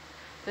the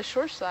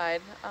shore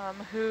side,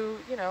 who,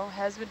 you know,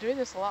 has been doing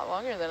this a lot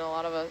longer than a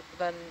lot of us,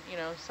 than, you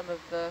know, some of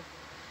the,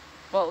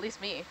 well, at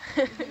least me.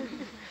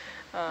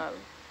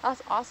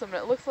 That's awesome.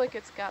 It looks like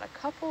it's got a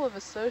couple of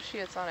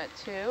associates on it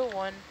too.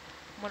 One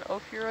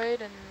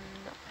ophiuroid and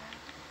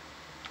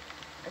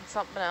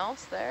something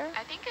else there.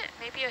 I think it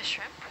may be a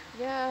shrimp.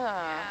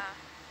 Yeah.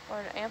 Or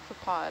an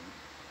amphipod.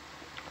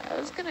 I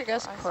was gonna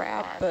guess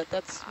crab, but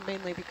that's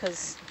mainly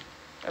because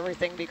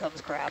everything becomes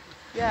crab.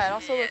 Yeah, it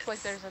also looks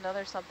like there's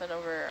another something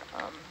over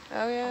on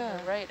the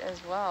right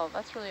as well.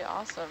 That's really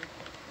awesome.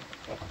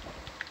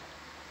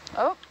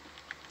 Oh,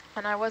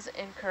 and I was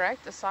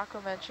incorrect.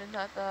 Asako mentioned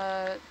that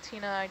the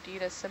Tina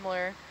ID'd a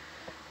similar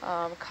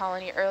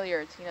colony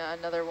earlier. Tina,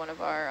 another one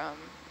of our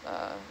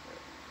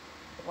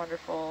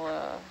wonderful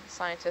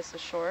scientists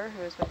ashore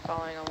who has been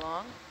following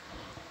along.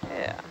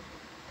 Yeah.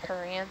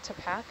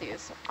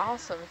 Parantipathes.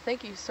 Awesome.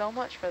 Thank you so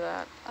much for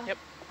that. Yep.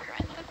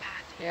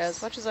 Parantipathes. Yeah,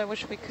 as much as I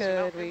wish we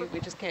could,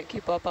 we just can't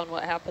keep up on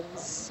what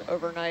happens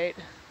overnight.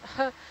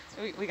 So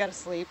we gotta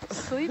sleep.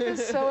 Sleep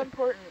is so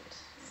important.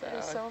 It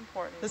is So so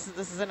important. this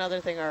is another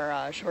thing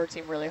our shore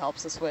team really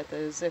helps us with,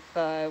 is if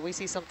we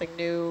see something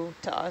new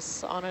to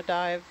us on a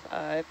dive,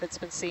 if it's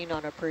been seen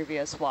on a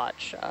previous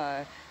watch,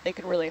 they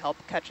can really help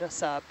catch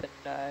us up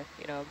and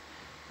you know,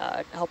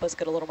 help us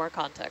get a little more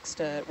context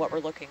to what we're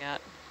looking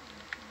at.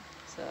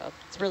 So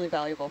it's really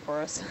valuable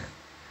for us.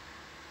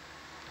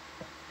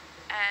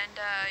 And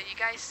you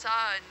guys saw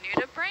a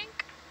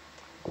nudibranch?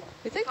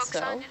 We think Folks so.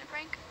 saw a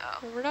nudibranch?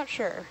 Oh. We're not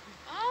sure.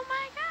 Oh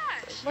my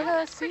gosh. Look Yeah, at that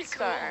that's sea pretty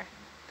star.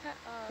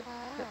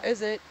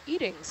 Is it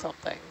eating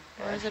something,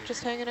 or is it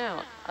just hanging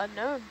out?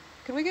 Unknown.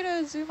 Can we get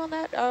a zoom on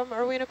that?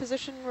 Are we in a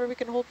position where we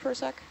can hold for a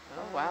sec?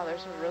 Oh wow,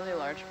 there's a really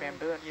large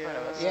bamboo in front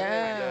of us.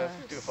 Yeah.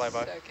 Do a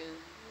flyby.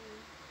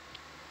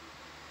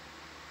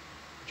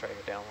 Try to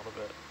go down a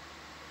little bit.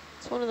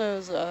 It's one of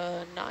those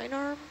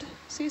 9-armed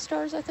sea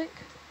stars, I think.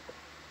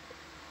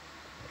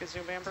 Good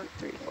zoom, Amber.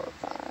 3, 4,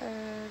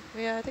 5.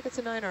 Yeah, I think it's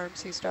a 9-armed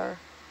sea star.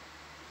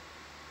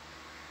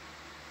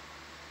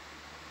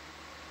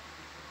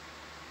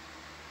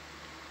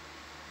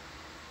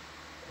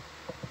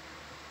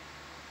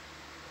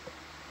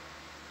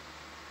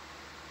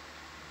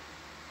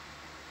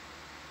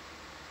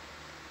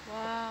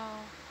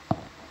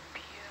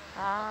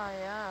 Ah,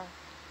 yeah.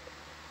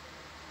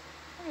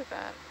 Look at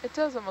that. It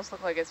does almost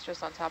look like it's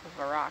just on top of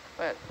a rock,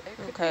 but it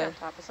could be on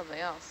top of something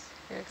else.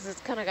 Yeah, because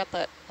it's kind of got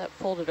that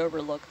folded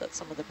over look that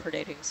some of the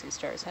predating sea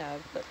stars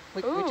have, but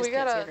we Ooh, just we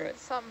can't got see under it.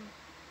 something.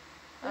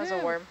 That was a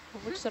Yeah, worm.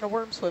 We just had a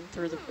worm swim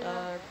through the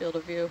our field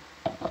of view.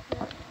 Yeah.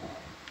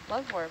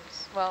 Love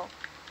worms. Well,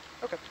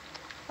 Okay.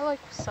 I like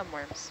some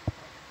worms.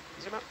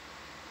 Zoom out.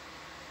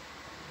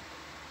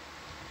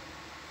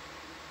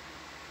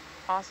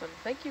 Awesome.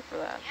 Thank you for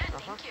that. Yeah,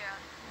 thank you.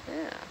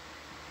 Yeah.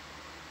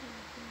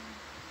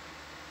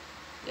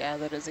 Yeah,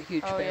 that is a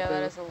huge Oh bamboo. yeah,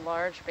 that is a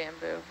large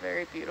bamboo.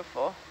 Very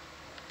beautiful.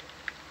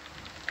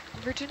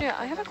 Virginia,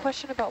 I have a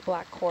question about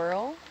black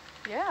coral.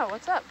 Yeah,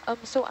 what's up?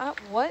 So at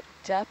what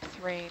depth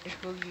range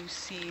will you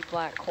see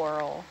black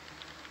coral?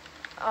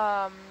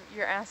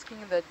 You're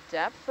asking the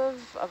depth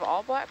of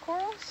all black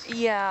corals?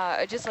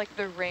 Yeah, just like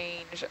the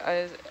range,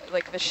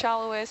 like the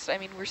shallowest. I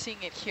mean, we're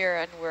seeing it here,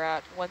 and we're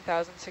at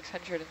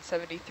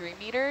 1,673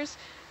 meters,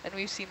 and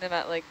we've seen them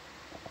at like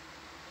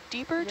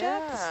deeper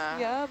depths.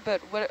 Yeah,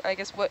 but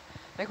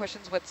my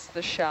question is, what's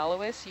the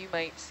shallowest you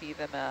might see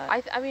them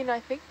at? I mean, I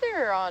think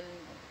they're on.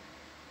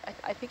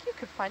 I think you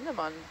could find them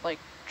on like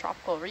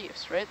tropical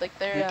reefs, right? Like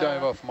they're. You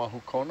dive off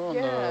Mahukona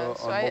Yeah,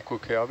 so on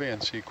Mokukeawe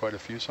and see quite a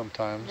few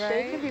sometimes.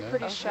 They can be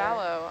pretty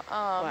shallow.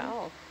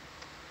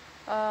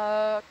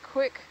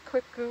 Quick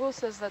Google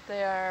says that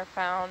they are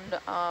found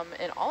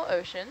in all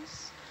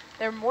oceans.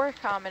 They're more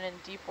common in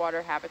deep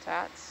water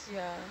habitats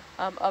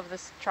of the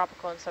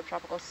tropical and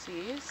subtropical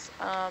seas,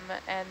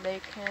 and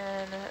they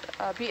can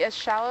be as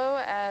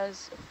shallow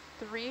as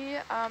 3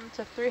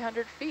 to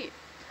 300 feet.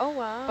 Oh,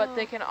 wow. But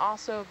they can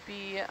also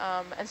be,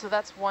 and so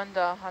that's 1 to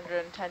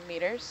 110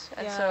 meters.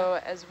 And so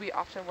as we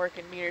often work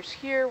in meters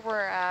here,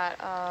 we're at,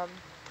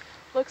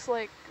 looks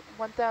like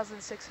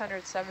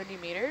 1,670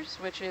 meters,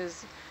 which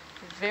is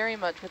very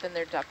much within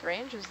their depth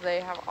range, as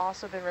they have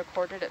also been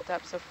recorded at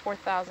depths of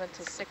 4,000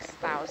 to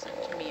 6,000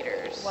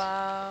 meters.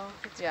 Wow,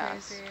 that's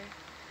crazy.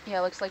 Yeah,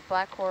 it looks like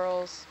black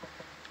corals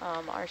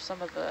are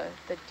some of the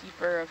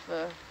deeper of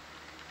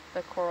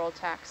the coral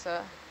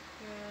taxa.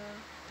 Yeah.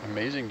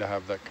 Amazing to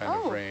have that kind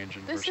of range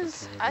and this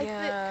versatility.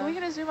 can we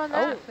get a zoom on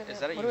that? Is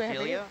that a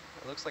euphilia?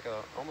 It looks like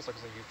almost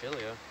looks like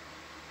euphilia.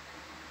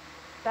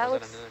 That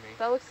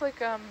looks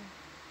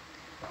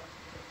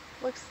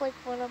like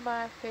one of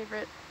my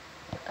favorite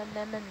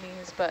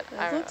anemones, but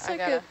it looks like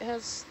it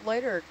has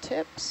lighter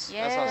tips.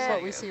 Yeah, that's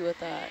what we see with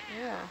that.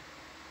 Yeah.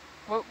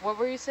 What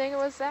were you saying it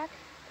was, Zach?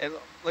 It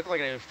looked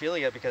like an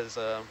euphilia because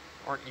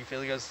aren't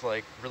euphilias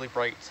like really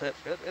bright tips?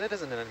 It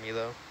is an anemone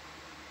though.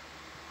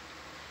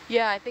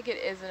 Yeah, I think it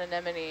is an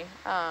anemone.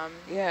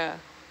 Yeah.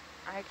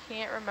 I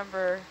can't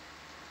remember.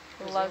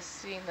 I love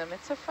seeing them.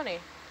 It's so funny.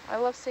 I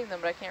love seeing them,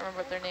 but I can't remember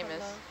what their name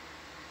is.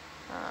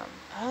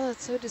 Oh,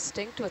 that's so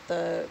distinct with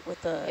the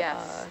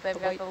yes,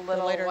 they've got the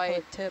little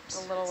white tips,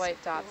 the little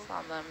white dots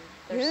on them.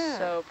 They're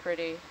so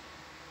pretty.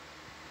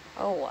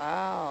 Oh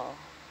wow.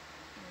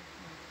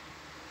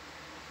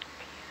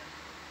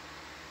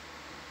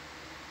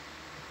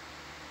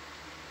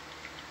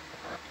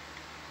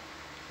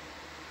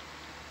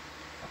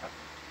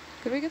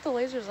 Could we get the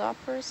lasers off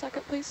for a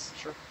second, please?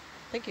 Sure.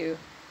 Thank you.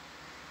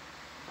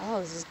 Oh,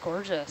 this is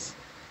gorgeous.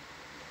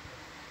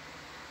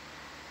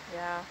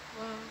 Yeah.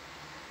 Wow.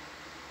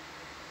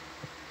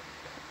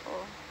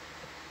 Cool.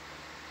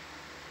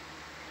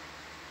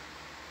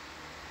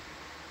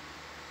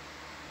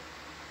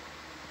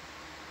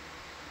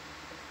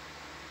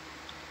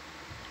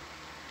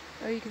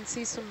 Oh, you can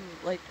see some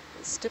like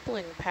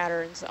stippling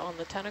patterns on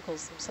the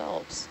tentacles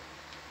themselves.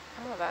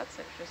 Oh, that's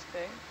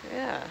interesting.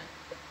 Yeah.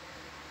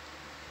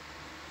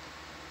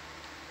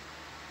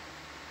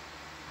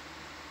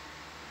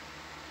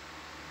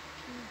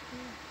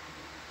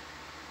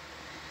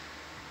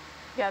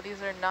 Yeah,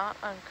 these are not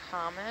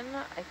uncommon.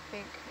 I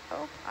think,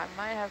 I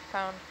might have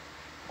found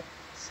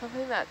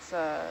something that's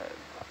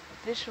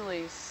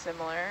visually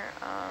similar.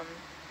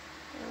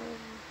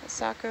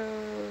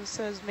 Sako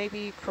says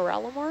maybe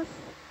corallomorph?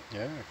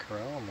 Yeah,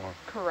 corallomorph.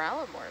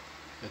 Corallomorph.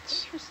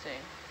 It's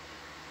interesting.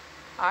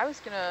 I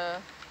was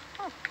gonna,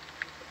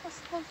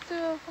 let's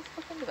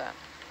look into that.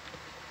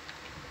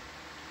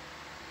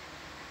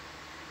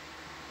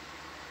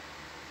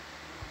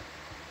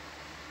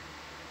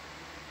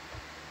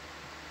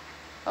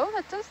 Oh,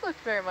 that does look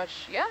very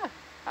much, yeah,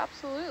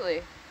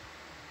 absolutely.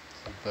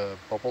 the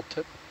bubble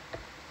tip.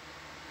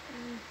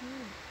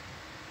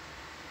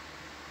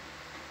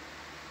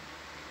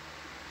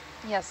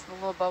 Yes, the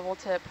little bubble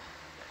tip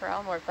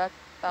corallomorph. That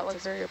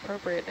looks a very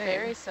appropriate name.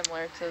 Very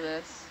similar to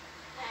this.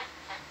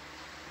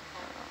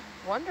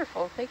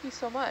 Wonderful. Thank you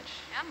so much.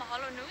 Yeah,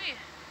 mahalo nui.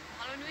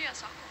 Mahalo nui,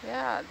 Asako.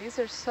 Yeah, these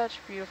are such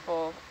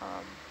beautiful,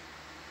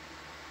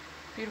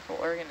 beautiful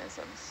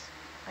organisms.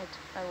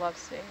 I love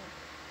seeing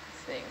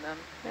them.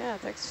 Yeah,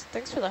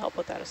 thanks for the help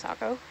with that,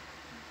 Asako.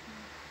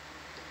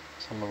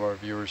 Some of our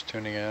viewers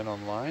tuning in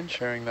online,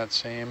 sharing that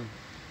same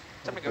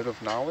bit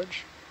of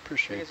knowledge.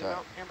 Appreciate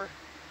that. Amber?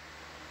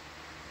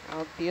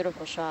 Oh,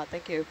 beautiful shot.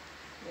 Thank you.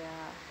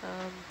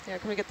 Yeah. Yeah,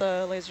 can we get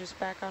the lasers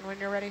back on when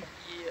you're ready?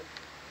 Yep.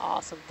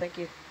 Awesome, thank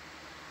you.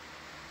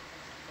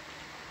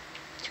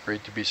 It's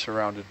great to be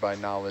surrounded by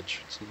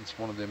knowledge. It's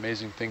one of the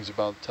amazing things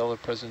about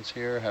telepresence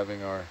here,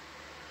 having our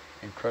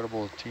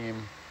incredible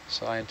team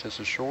scientists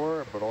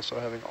ashore, but also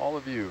having all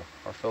of you,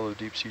 our fellow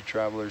deep sea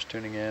travelers,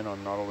 tuning in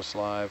on Nautilus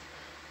Live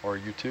or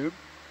YouTube.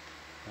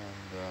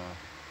 And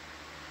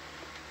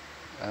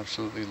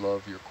absolutely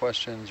love your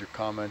questions, your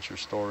comments, your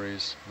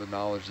stories, the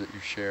knowledge that you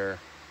share.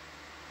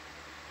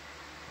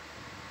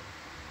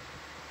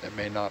 It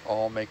may not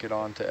all make it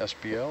on to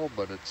SBL,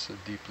 but it's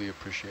deeply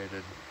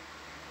appreciated.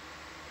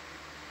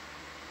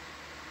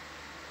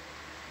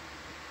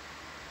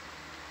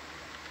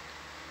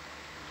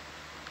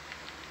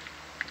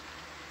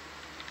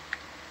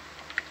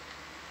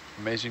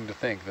 Amazing to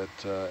think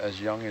that as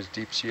young as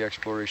deep sea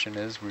exploration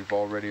is, we've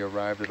already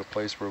arrived at a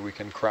place where we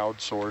can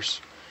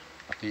crowdsource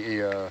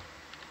the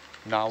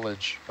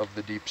knowledge of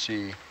the deep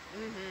sea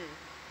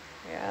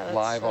Yeah,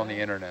 live on the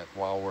internet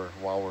while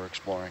we're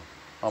exploring.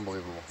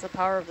 Unbelievable. It's the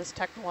power of this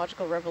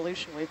technological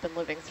revolution we've been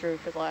living through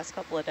for the last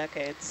couple of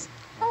decades.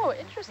 Oh,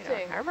 interesting. You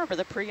know, I remember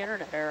the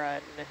pre-internet era,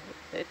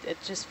 and it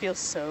just feels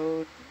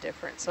so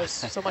different, so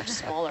much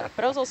smaller.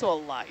 But I was also a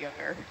lot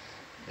younger.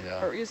 Yeah.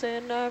 What were you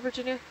saying,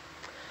 Virginia?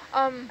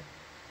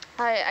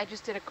 I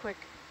just did a quick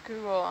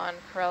Google on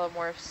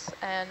corallimorphs,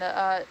 and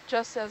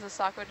just as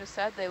Asako just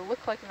said, they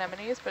look like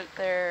anemones, but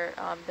they're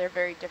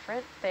very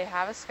different. They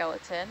have a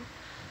skeleton.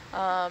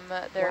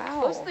 They're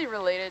closely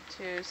related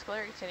to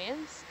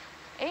scleractinians.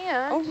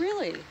 And oh,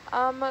 really?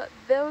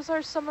 Those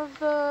are some of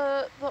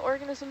the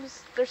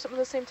organisms. They're some of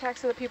the same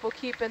taxa that people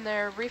keep in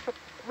their reef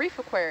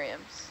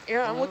aquariums.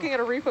 Yeah, I'm looking at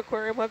a reef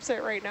aquarium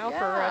website right now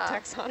for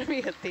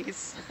taxonomy of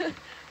these.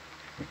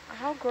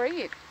 How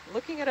great!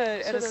 Looking at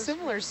a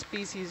similar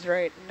species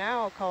right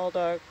now called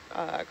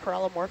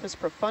Corallimorphus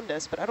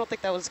profundus, but I don't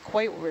think that was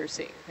quite what we were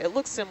seeing. It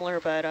looks similar,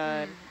 but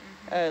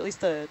at least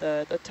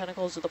the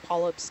tentacles of the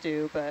polyps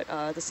do, but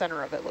the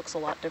center of it looks a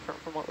lot different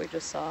from what we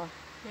just saw.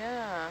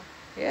 Yeah.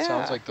 Yeah. It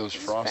sounds like those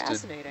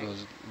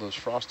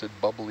frosted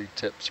bubbly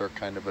tips are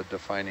kind of a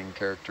defining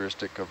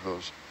characteristic of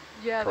those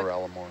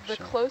corallimorphs. The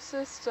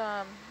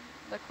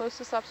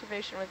closest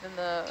observation within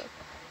the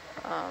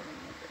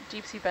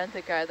deep sea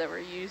benthic guide that we're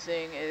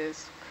using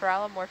is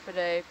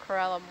Corallimorphidae,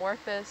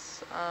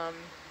 Corallimorphus,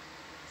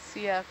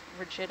 CF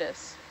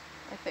rigidus.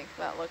 I think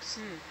that looks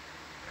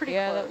pretty close.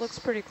 Yeah, that looks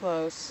pretty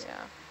close.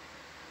 Yeah.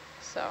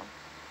 So,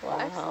 wow.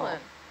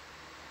 Excellent.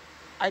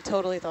 I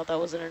totally thought that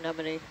was an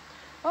anemone.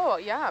 Oh,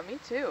 yeah, me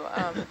too.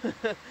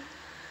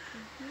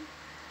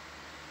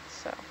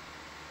 So,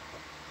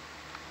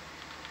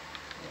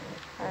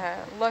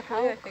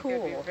 luckily, I think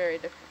it would be very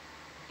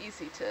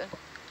easy to...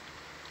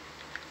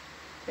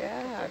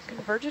 Yeah,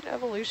 convergent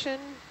evolution,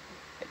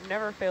 it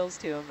never fails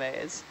to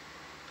amaze.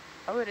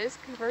 Oh, it is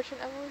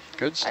convergent evolution?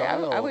 Good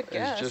style. I would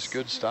guess. It's just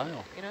good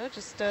style. You know,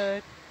 just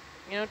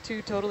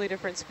two totally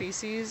different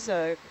species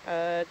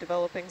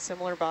developing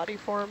similar body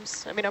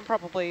forms. I mean, I'm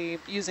probably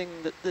using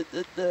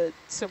the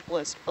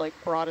simplest, like,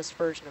 broadest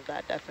version of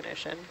that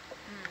definition.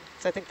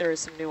 So I think there is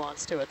some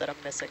nuance to it that I'm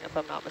missing, if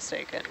I'm not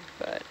mistaken.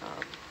 But,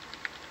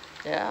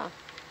 yeah.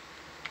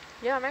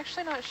 Yeah, I'm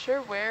actually not sure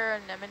where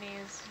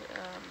anemones,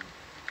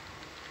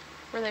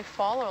 where they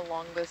fall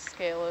along this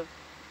scale of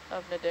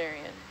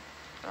Cnidarian.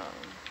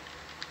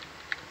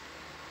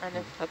 And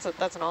if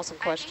that's an awesome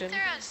question. I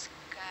think they're a sky.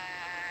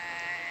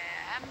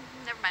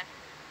 Never mind.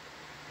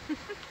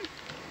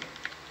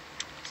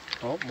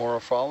 Well,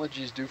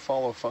 morphologies do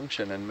follow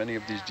function, and many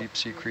of these deep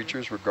sea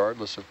creatures,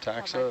 regardless of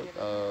taxa,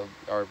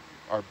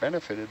 are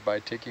benefited by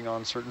taking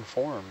on certain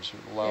forms.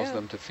 It allows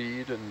them to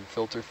feed and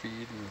filter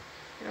feed, and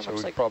so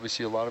we probably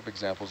see a lot of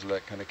examples of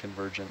that kind of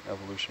convergent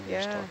evolution you're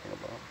just talking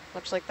about.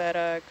 Much like that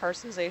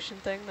carcinization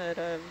thing that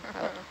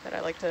that I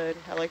like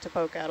to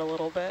poke at a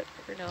little bit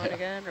every now and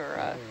again,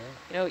 or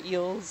you know,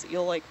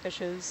 eel-like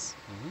fishes.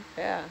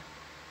 Yeah.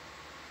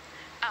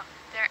 Oh,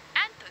 they're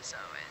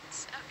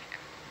anthozoans.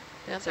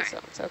 Okay.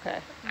 Anthozoans.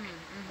 Okay.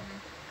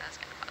 That's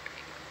gonna bother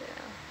me.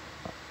 Yeah.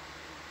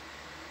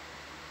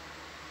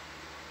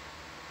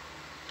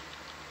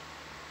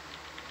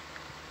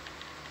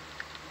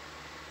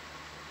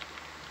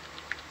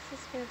 This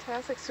is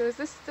fantastic. So is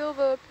this still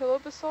the pillow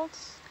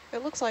basalts?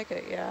 It looks like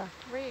it, yeah.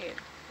 Great.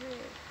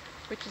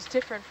 Which is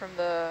different from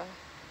the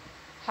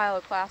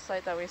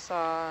hyaloclastite that we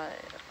saw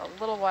a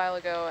little while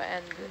ago.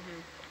 And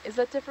is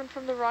that different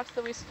from the rocks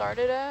that we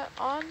started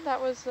on?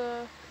 That was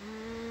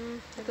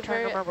I'm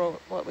trying to remember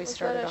what we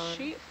started on. Was that a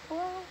sheet flow?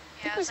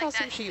 I think we saw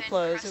some sheet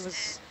flows. It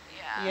was,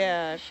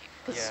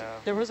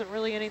 there wasn't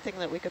really anything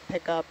that we could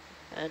pick up,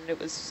 and it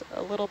was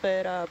a little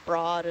bit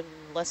broad and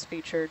less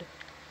featured.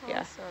 Awesome.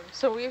 Yeah.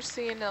 So we've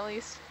seen at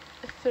least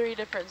 3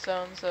 different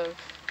zones of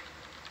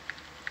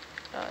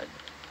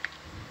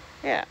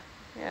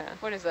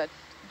what is that?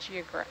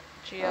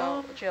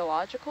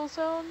 Geological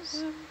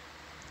zones?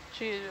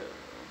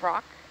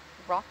 Rock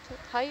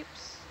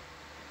types?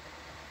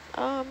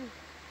 I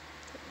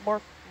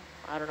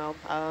don't know,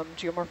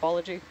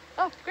 geomorphology.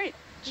 Oh, great.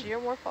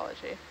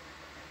 Geomorphology.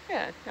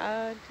 Yeah.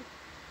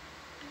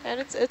 And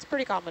it's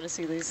pretty common to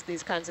see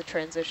these kinds of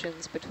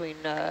transitions between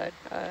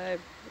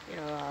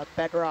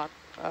bedrock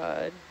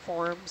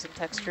forms and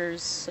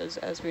textures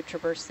as we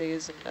traverse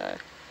these, and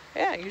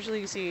yeah, usually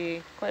you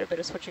see quite a bit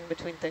of switching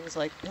between things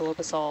like pillow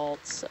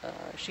basalts,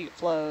 sheet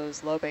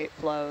flows, lobate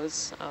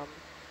flows,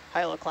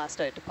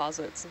 hyaloclastite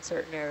deposits in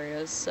certain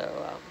areas.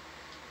 So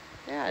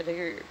yeah,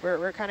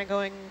 we're kind of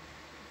going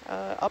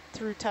up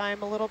through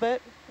time a little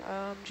bit,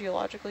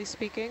 geologically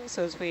speaking.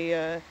 So as we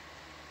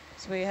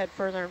head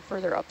further and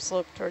further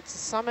upslope towards the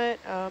summit,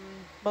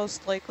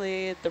 most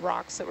likely the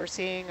rocks that we're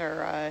seeing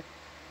are,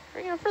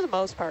 for the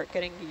most part,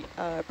 getting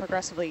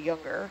progressively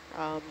younger.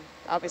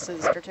 Obviously,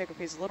 the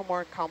stratigraphy is a little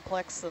more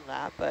complex than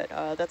that, but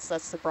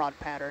that's the broad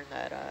pattern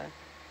that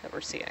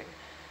we're seeing.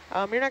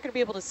 You're not going to be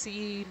able to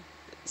see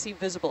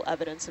visible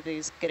evidence of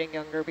these getting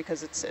younger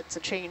because it's a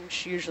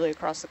change usually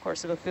across the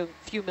course of a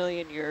few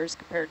million years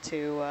compared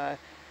to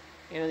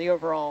the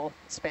overall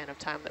span of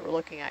time that we're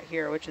looking at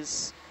here, which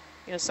is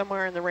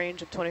somewhere in the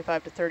range of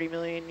 25 to 30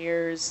 million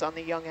years on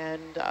the young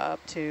end,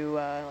 up to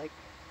like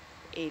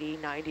 80,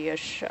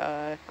 90-ish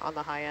on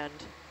the high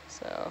end.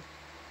 So,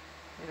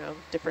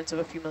 difference of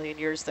a few million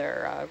years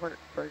there.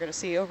 We're going to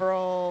see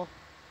overall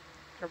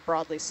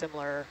broadly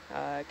similar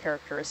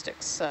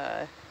characteristics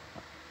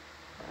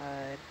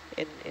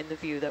in the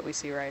view that we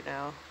see right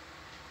now.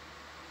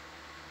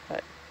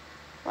 But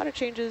a lot of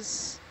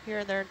changes here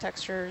and there in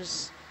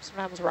textures,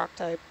 sometimes rock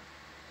type.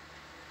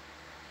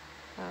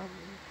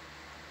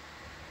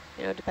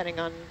 Depending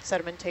on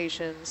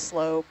sedimentation,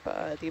 slope,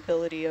 the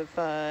ability of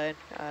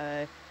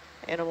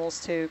animals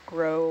to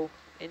grow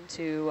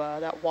into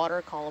that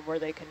water column where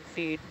they can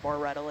feed more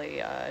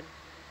readily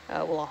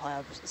will all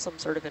have some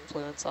sort of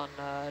influence on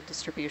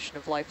distribution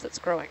of life that's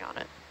growing on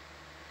it.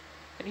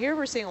 And here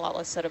we're seeing a lot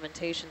less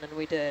sedimentation than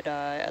we did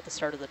at the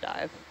start of the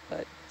dive,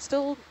 but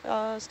still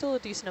a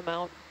decent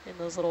amount in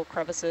those little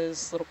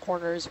crevices, little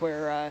corners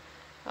where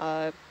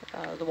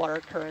the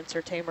water currents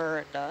are tamer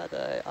and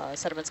the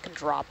sediments can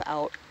drop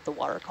out the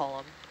water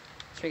column.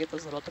 So we get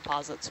those little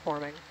deposits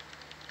forming.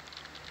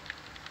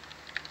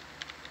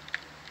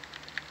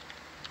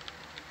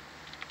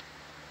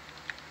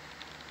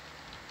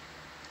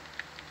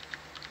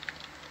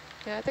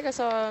 Yeah, I think I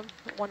saw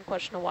one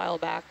question a while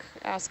back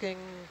asking,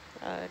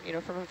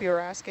 from a viewer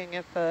asking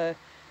if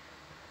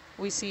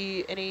we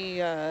see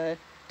any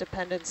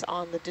dependence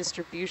on the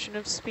distribution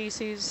of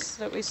species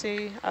that we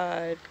see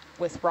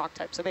with rock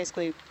type. So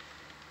basically,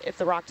 if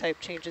the rock type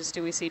changes,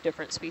 do we see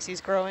different species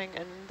growing?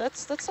 And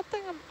that's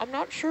something I'm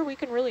not sure we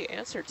can really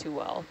answer too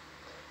well.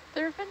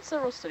 There have been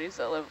several studies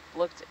that have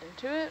looked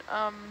into it.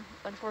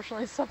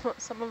 Unfortunately,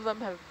 some of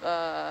them have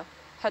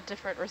had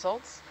different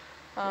results.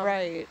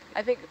 Right.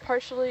 I think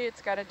partially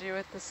it's got to do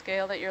with the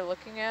scale that you're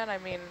looking at. I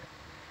mean,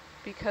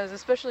 because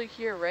especially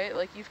here, right?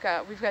 Like we've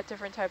got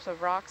different types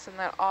of rocks, and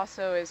that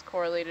also is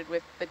correlated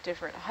with the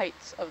different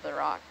heights of the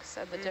rocks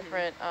and the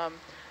different,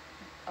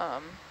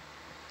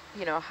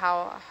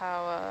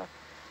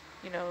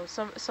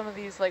 some of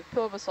these like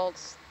pillow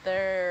basalts,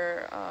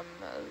 they're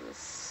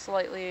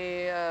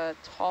slightly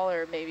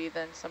taller maybe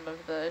than some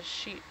of the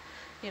sheet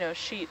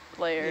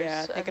layers.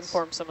 Yeah, they can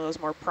form some of those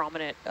more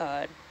prominent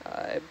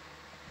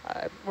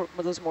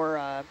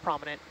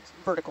prominent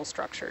vertical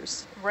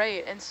structures.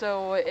 Right, and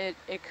so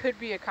it could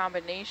be a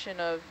combination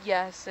of,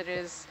 yes, it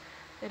is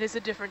a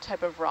different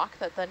type of rock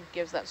that then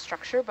gives that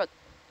structure, but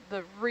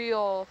the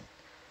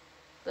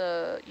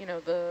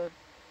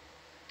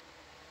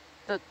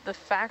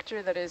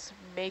factor that is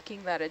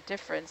making that a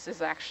difference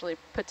is actually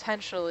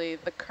potentially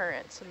the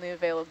currents and the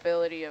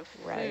availability of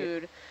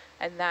food,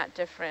 and that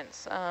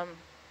difference. Yeah,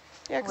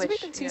 because we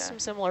can see some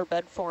similar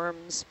bed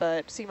forms,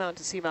 but seamount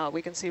to seamount,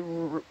 we can see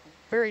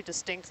very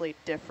distinctly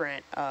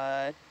different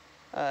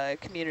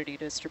community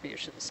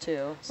distributions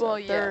too. So well,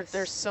 yes.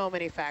 There's so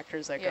many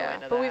factors that go into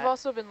that. But we've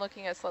also been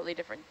looking at slightly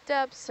different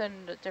depths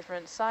and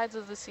different sides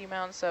of the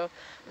seamount. So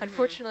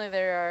unfortunately,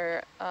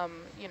 there are,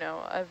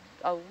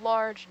 a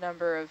large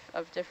number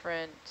of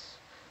different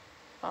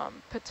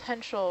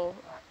potential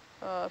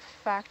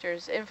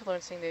factors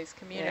influencing these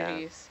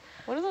communities.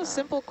 One of those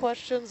simple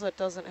questions that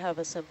doesn't have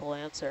a simple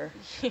answer.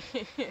 I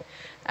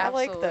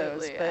Absolutely, like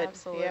those, but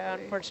absolutely. yeah,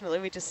 unfortunately,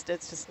 it's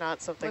just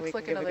not something we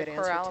can give a good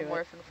answer to. Looks like another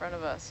corallimorph in front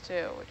of us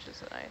too, which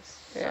is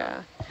nice.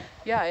 Yeah. So,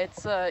 yeah,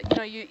 it's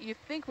you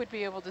think we'd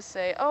be able to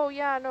say, oh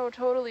yeah, no,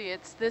 totally,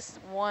 it's this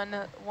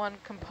one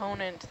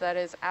component that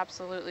is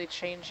absolutely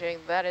changing,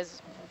 that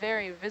is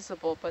very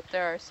visible, but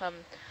there are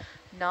some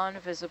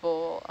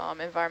non-visible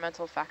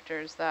environmental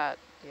factors that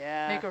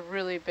make a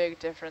really big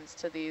difference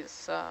to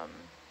these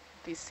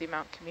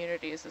seamount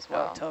communities as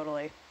well. Oh,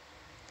 totally.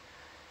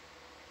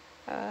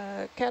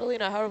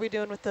 Catalina, how are we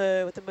doing with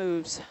the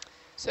moves?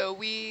 So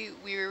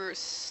we're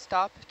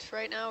stopped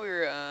right now.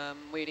 We're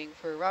waiting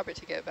for Robert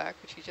to get back,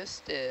 which he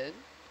just did.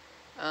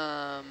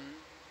 And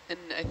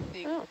I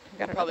think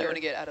we probably want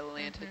to get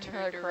Atalanta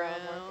turned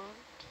around.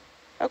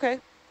 Okay.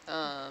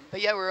 But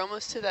yeah, we're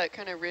almost to that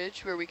kind of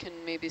ridge where we can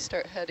maybe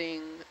start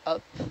heading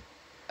up.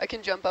 I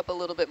can jump up a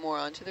little bit more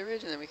onto the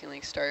ridge, and then we can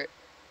like start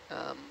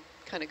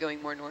kind of going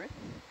more north.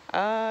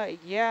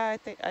 Yeah,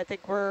 I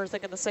think we're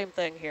thinking the same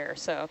thing here.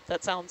 So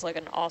that sounds like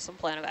an awesome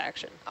plan of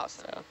action.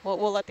 Awesome. So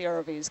we'll let the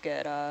ROVs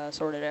get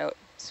sorted out.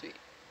 Sweet.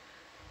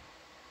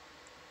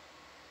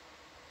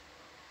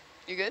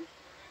 You good?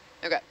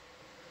 Okay.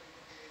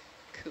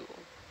 Cool.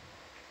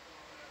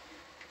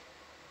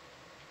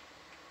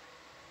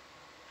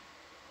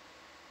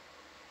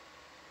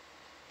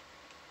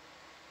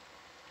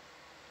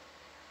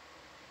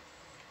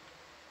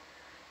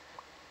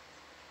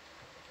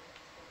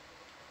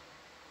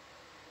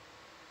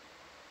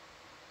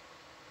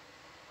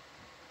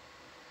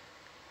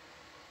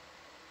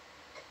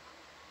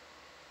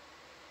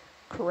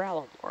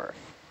 Corallomorph.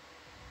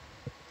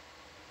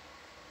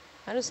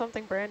 That is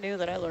something brand new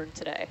that I learned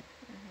today.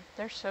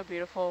 They're so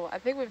beautiful. I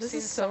think we've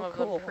seen some of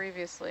cool. them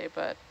previously,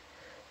 but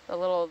the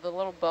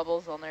little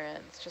bubbles on their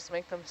ends just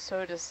make them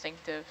so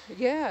distinctive.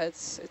 Yeah, it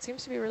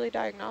seems to be really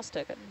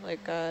diagnostic,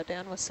 like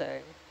Dan was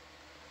saying.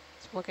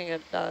 I'm looking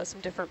at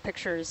some different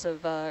pictures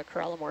of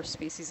Corallomorph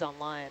species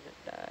online,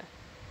 and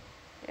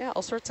yeah,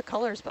 all sorts of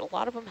colors, but a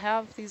lot of them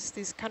have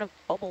these kind of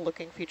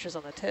bubble-looking features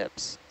on the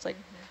tips. It's like,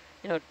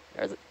 you know,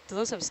 do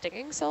those have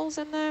stinging cells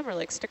in them, or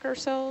like sticker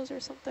cells or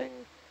something?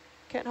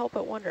 Can't help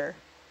but wonder.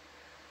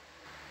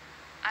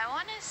 I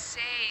want to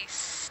say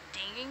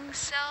stinging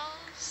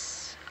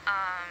cells,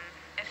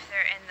 if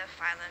they're in the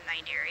phylum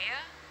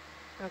Nidaria.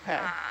 Okay.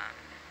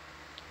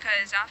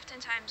 Because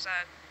oftentimes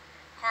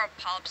coral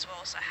polyps will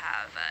also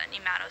have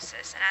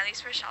nematocysts, and at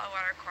least for shallow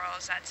water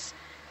corals,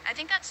 I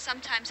think that's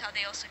sometimes how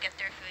they also get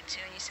their food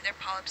too. And you see their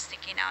polyps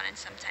sticking out, and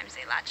sometimes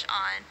they latch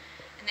on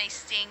and they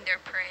sting their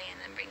prey and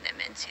then bring them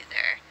into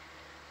their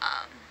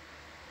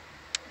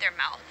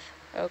mouth.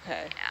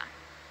 Okay. Yeah.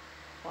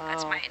 Wow.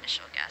 That's my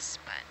initial guess,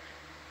 but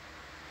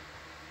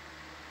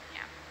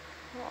yeah.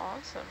 Oh,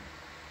 awesome.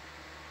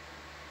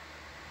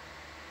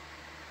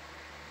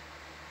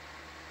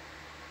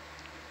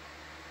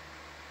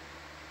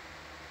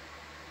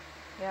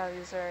 Yeah,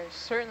 these are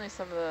certainly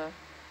some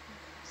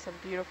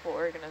beautiful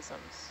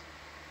organisms.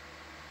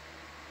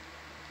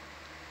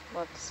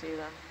 Love to see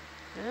them.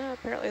 Yeah,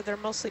 apparently they're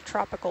mostly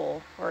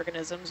tropical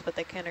organisms, but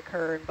they can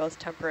occur in both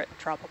temperate and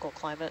tropical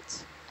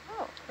climates.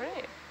 Oh,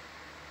 great.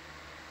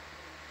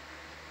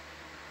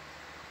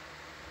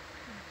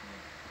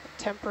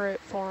 Temperate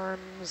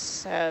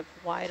forms have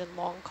wide and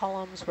long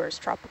columns, whereas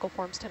tropical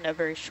forms tend to have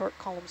very short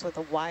columns with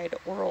a wide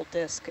oral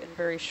disc and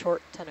very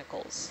short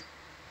tentacles.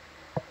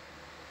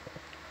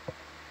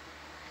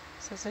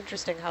 So it's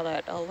interesting how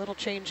that a little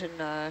change in,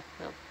 well,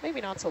 maybe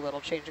not so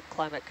little change in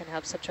climate can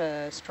have such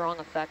a strong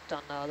effect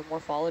on the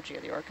morphology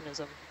of the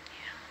organism.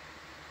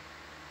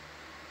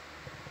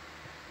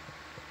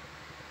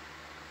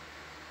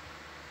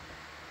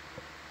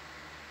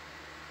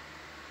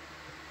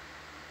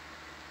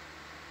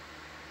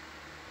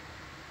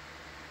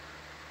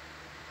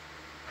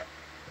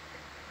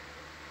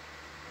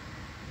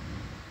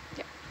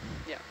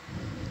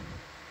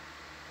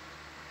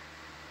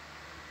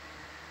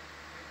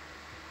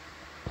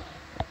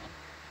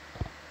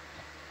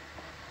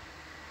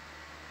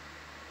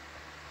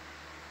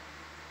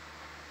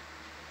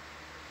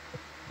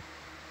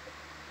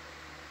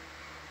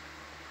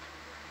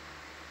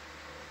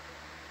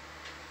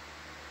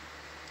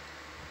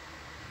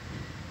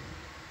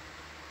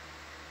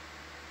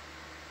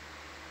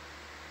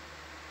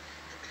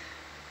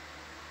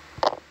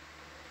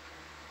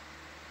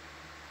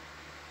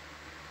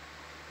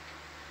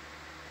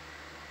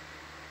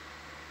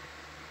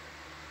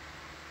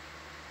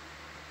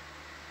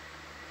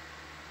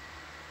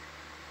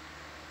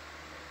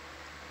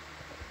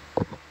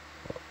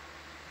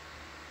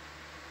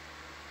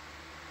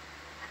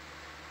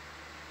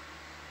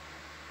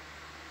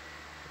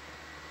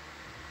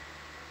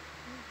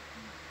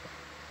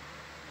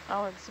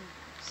 Oh, and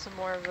some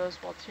more of those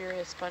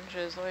walteria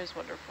sponges. Always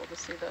wonderful to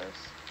see those.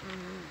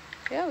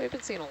 Yeah, we've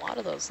been seeing a lot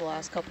of those the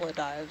last couple of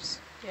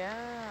dives.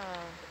 Yeah.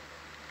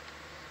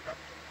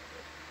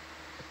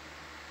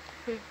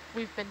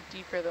 We've been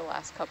deeper the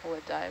last couple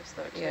of dives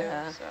though too.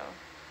 Yeah. So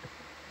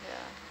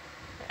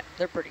Yeah,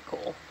 they're pretty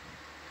cool.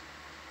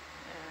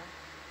 yeah.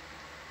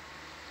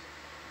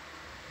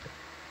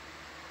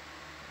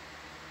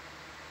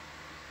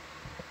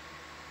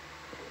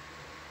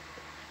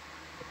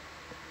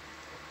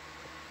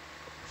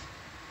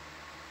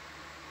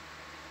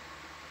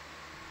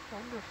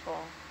 Wonderful,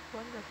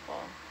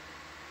 wonderful.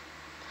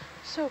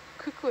 So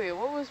Kukui,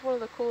 what was one of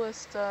the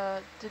coolest?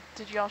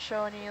 Did y'all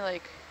show any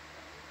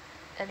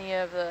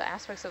of the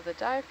aspects of the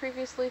dive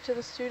previously to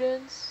the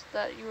students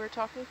that you were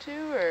talking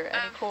to, or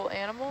any cool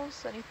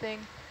animals?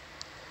 Anything?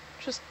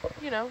 Just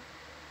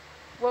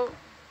what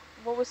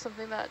was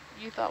something that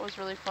you thought was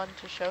really fun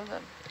to show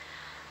them?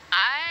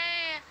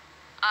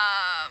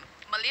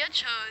 Malia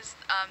chose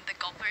the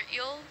gulper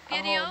eel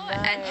video, Oh,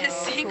 nice. and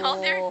just seeing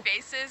all their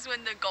faces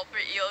when the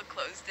gulper eel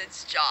closed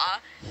its jaw,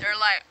 they're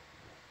like,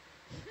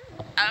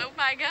 oh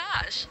my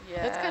gosh.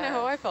 Yeah. That's kind of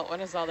how I felt when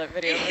I saw that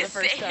video for the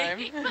first time.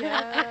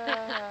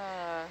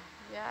 Yeah,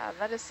 yeah,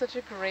 that is such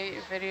a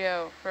great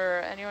video.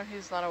 For anyone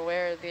who's not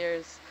aware,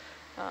 there's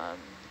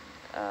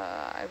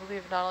I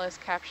believe Nautilus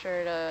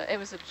captured, it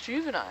was a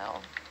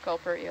juvenile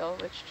gulper eel,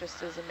 which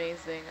just is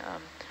amazing.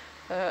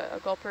 A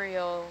gulper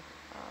eel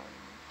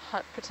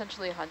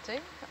potentially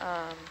hunting,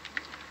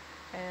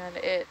 and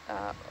it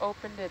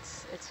opened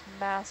its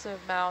massive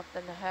mouth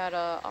and had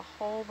a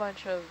whole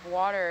bunch of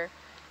water,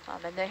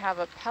 and they have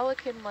a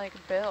pelican-like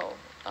bill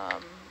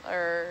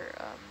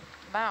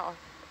mouth,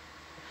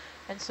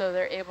 and so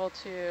they're able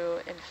to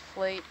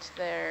inflate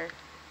they're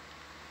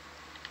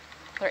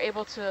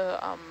able to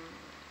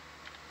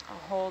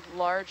hold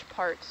large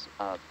parts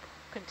of,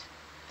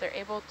 they're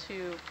able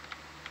to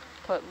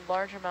put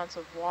large amounts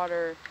of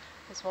water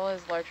as well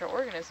as larger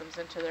organisms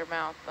into their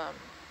mouth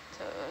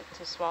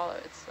to swallow.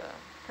 It's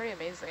pretty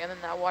amazing. And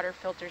then that water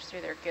filters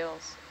through their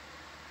gills.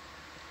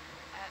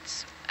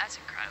 That's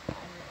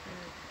incredible.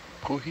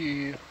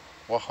 Puhi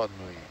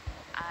Wahanui.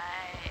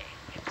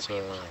 It's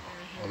a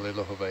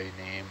little Hawaii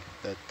name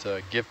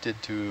that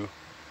gifted to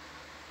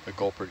the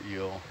gulper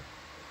eel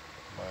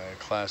by a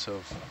class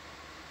of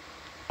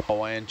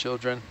Hawaiian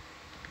children.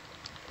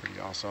 Pretty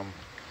awesome.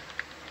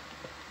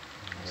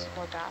 There's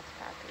more bath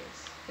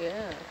patties.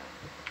 Yeah.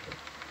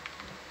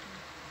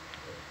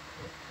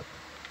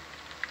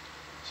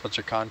 Such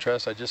a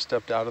contrast. I just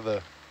stepped outside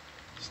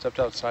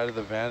of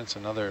the van. It's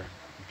another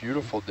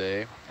beautiful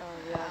day.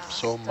 Oh yes.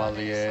 So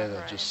malie,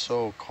 just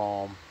so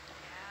calm.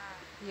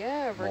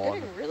 Yeah, we're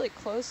getting really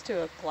close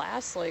to a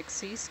glass-like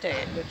sea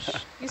state, which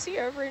you see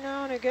every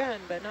now and again,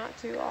 but not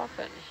too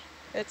often.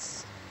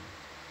 It's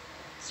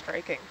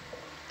striking.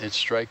 It's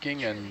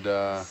striking, and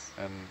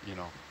you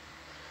know,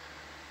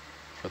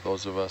 for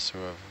those of us who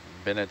have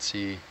been at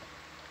sea,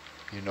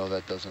 you know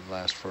that doesn't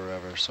last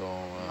forever. So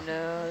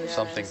no,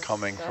 something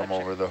coming from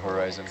over the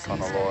horizon.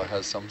 Kanaloa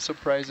has some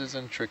surprises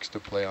and tricks to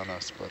play on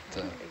us, but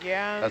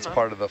yeah, that's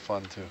part of the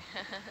fun too.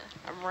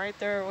 I'm right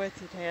there with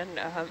you, Dan.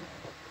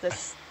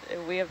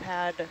 We have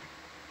had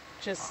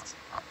just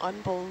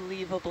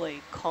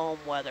unbelievably calm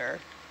weather.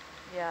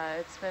 Yeah,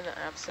 it's been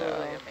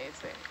absolutely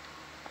amazing.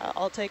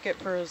 I'll take it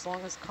for as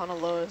long as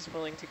Kanaloa is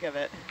willing to give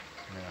it.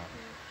 Yeah.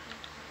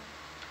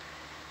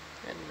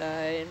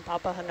 And in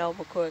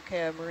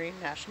Papahanaumokuakea Marine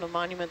National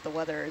Monument, the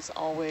weather is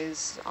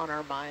always on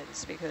our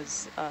minds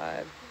because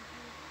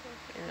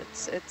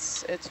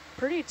it's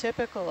pretty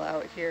typical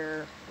out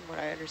here, from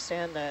what I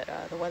understand,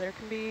 that the weather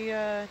can be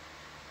a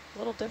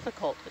little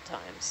difficult at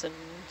times. And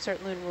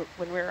certainly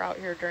when we were out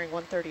here during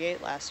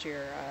 138 last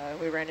year,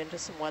 we ran into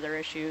some weather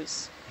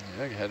issues.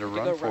 Yeah, you had to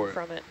run for it.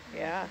 From it.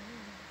 Yeah.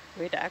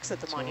 We had to exit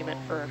the monument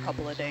for a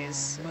couple of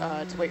days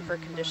to wait for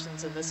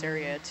conditions in this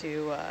area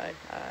to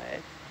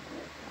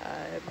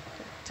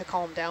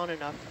calm down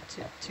enough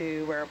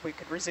to where we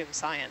could resume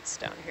science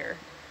down here.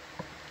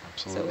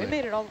 Absolutely. So we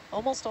made it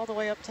almost all the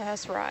way up to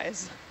Hess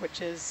Rise,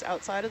 which is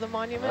outside of the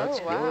monument. Let's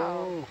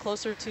go.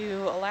 Closer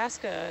to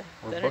Alaska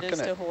than it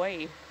is to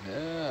Hawaii.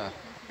 Yeah.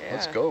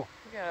 Let's go.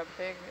 We got a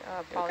big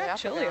It got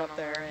chilly up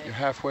there. You're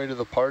halfway to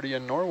the party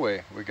in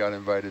Norway we got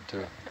invited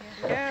to.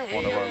 Yeah,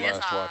 one of our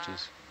last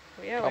watches.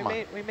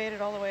 Yeah, we made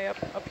it all the way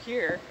up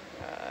here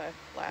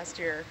last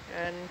year,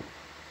 and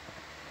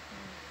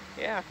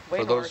yeah,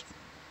 way north.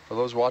 For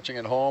those watching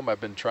at home, I've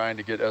been trying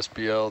to get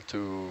SBL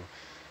to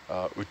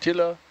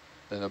Utila,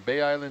 then the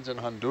Bay Islands in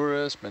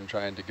Honduras, been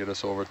trying to get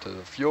us over to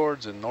the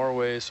fjords in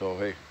Norway, so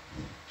hey,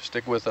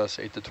 stick with us,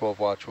 8 to 12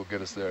 watch will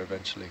get us there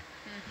eventually.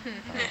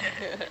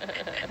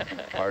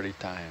 Party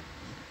time.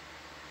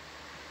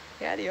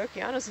 Yeah, the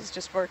Okeanos is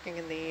just working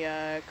in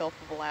the Gulf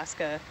of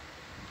Alaska.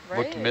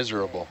 Looked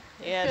miserable.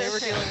 Yeah, they were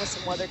dealing with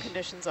some weather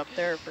conditions up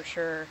there for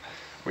sure.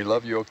 We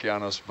love you,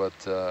 Okeanos, but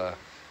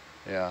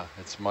yeah,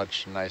 it's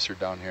much nicer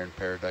down here in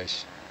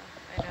paradise.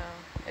 I know.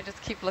 I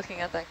just keep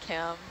looking at that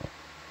cam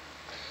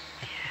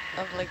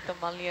of like the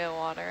Malia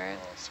water.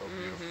 Oh, so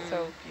beautiful.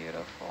 So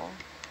beautiful.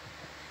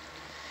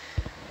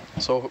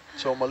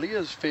 So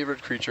Malia's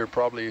favorite creature,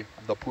 probably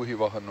the Puhi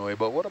Wahanui,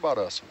 but what about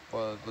us?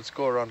 Well, let's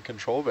go around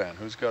control van.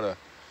 Who's got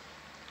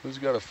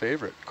a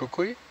favorite?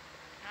 Kukui?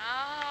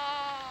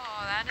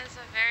 Oh, that is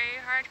a very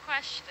hard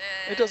question.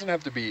 It doesn't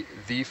have to be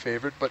the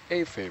favorite, but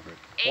a favorite.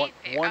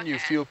 One you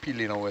feel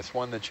pilino with,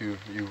 one that you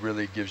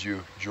really gives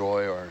you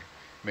joy or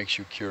makes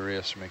you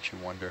curious, makes you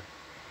wonder.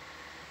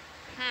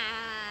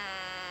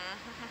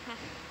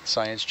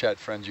 Science chat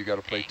friends, you got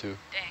to play too.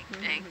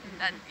 Dang.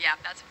 Yeah,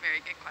 that's a very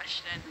good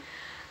question.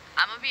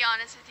 I'm going to be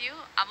honest with you.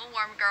 I'm a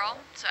worm girl,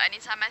 so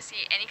anytime I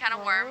see any kind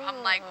of worm,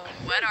 I'm like,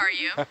 what are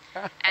you? And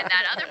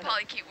that other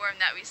polychaete worm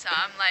that we saw,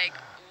 I'm like,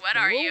 what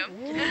are you?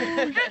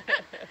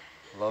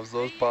 Loves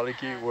those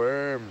polychaete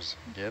worms.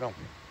 Get them.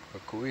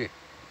 Kukui.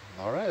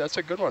 All right, that's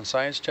a good one.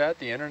 Science chat,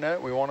 the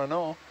internet, we want to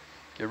know.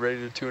 Get ready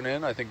to tune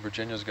in. I think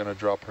Virginia's going to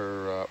drop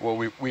her. Well,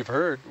 we've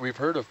heard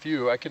a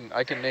few. I can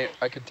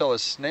tell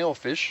us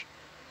snailfish.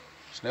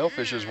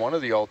 Snailfish is one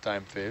of the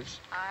all-time faves.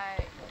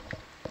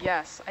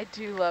 Yes, I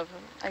do love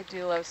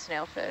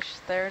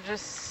snailfish. They're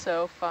just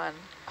so fun,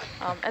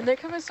 and they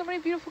come in so many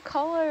beautiful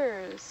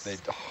colors.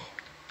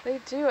 They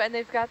do, and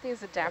they've got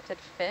these adapted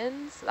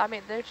fins. I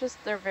mean,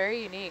 they're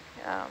very unique.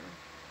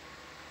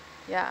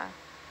 Yeah,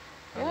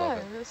 I love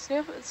it. the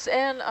snails,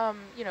 and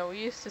you know, we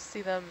used to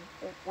see them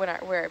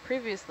where I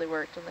previously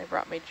worked, and they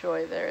brought me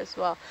joy there as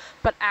well.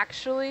 But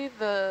actually,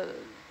 the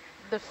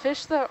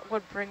fish that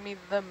would bring me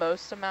the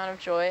most amount of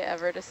joy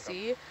ever to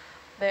see,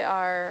 they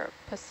are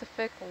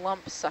Pacific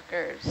lump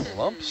suckers.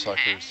 Lump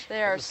suckers.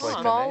 They are Just like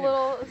the small name.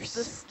 little, but the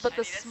I need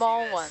to see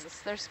small this.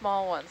 ones. They're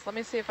small ones. Let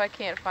me see if I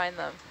can't find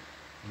them.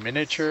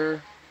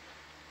 Miniature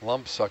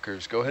lump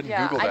suckers. Go ahead and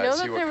Yeah, Google that I know and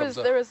see that what comes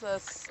there up. was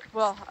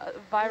a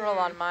viral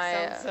on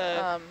my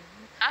sounds,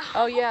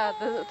 oh yeah,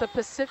 the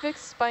Pacific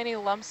spiny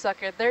lump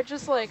sucker. They're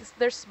just like,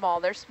 they're small.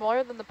 They're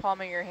smaller than the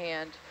palm of your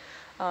hand.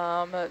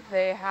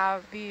 They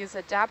have these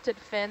adapted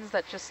fins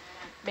that just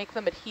make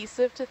them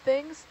adhesive to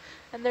things,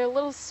 and they're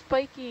little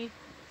spiky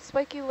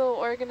little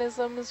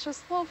organisms,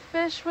 just little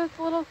fish with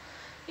little,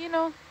 you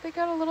know, they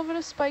got a little bit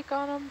of spike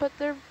on them, but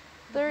they're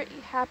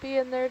happy,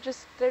 and they're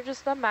just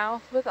a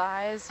mouth with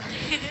eyes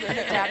and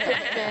adapted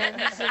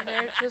fins, and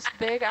they're just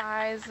big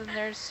eyes, and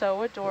they're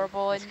so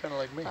adorable. It's And kind of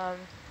like me.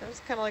 That was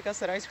kind of like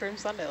us at Ice Cream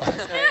Sunday last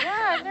night.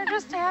 yeah, and they're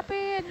just happy,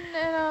 and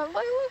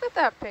look at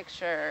that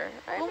picture.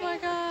 I Oh my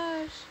mean,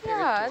 gosh.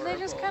 yeah, and they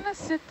just kind of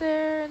sit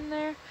there, and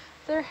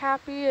they're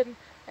happy, and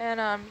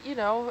you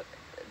know,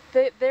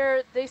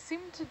 they seem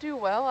to do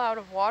well out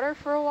of water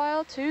for a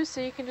while too, so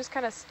you can just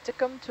kind of stick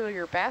them to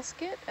your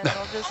basket, and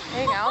they'll just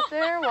hang out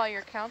there while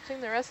you're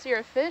counting the rest of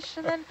your fish,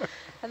 and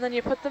then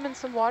you put them in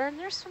some water, and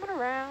they're swimming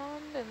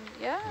around, and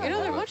yeah. You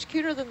know, they're much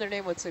cuter than their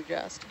name would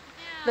suggest.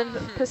 Then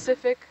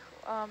Pacific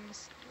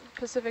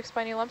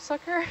spiny lump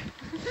sucker.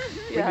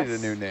 We need a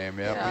new name,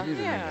 yeah. We need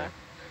a new name.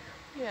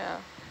 Yeah.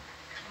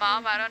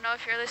 Mom, I don't know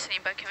if you're listening,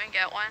 but can we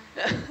get one?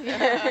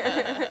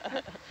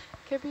 Yeah.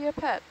 Could be a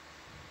pet.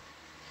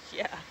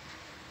 Yeah.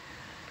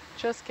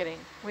 Just kidding.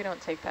 We don't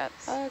take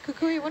pets.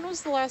 Kukui, when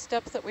was the last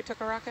depth that we took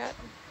a rock at?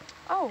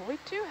 Oh, we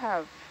do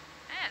have.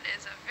 That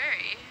is a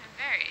very,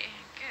 very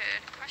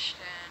good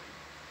question.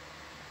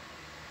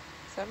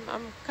 So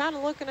I'm kind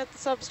of looking at the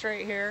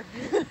substrate here.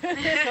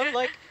 I'm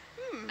like,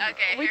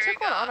 Okay, We here took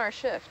we one go. on our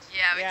shift.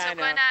 Yeah, we Yeah, I took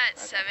know. one at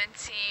Okay.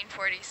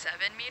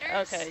 1747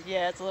 meters. okay,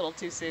 yeah, it's a little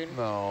too soon.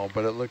 No,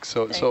 but it looks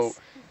so. Thanks. So,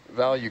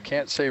 Val, you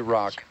can't say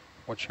rock.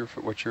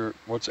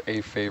 What's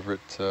a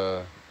favorite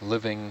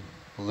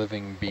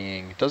living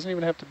being? It doesn't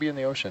even have to be in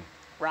the ocean.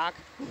 Rock.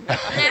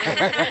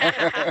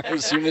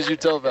 As soon as you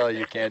tell Val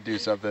you can't do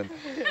something,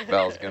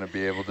 Val's gonna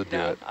be able to do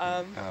it. I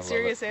love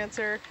Serious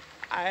answer.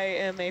 I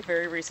am a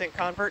very recent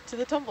convert to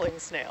the tumbling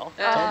snail.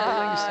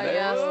 Tumbling snail.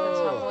 Yes,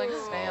 the tumbling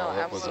Oh, snail,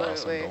 that was awesome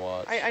absolutely. to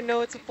watch. I know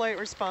it's a flight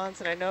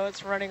response, and I know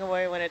it's running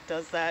away when it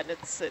does that, and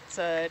it's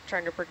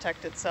trying to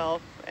protect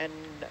itself,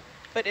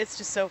 but it's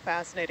just so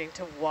fascinating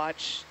to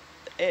watch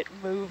it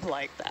move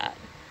like that.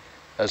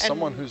 As And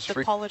someone who's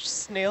the polished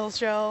snail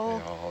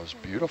shell. oh, it's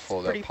beautiful,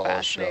 It's that pretty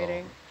polished shell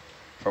fascinating.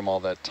 from all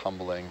that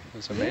tumbling.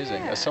 It's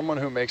amazing. Yeah. As someone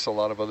who makes a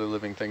lot of other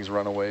living things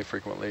run away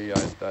frequently,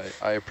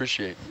 I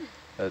appreciate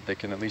that they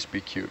can at least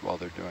be cute while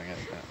they're doing it.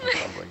 The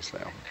tumbling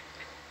snail.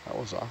 That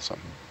was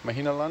awesome.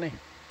 Mahina Lani.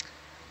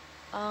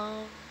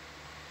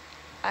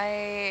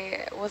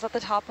 I was at the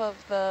top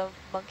of the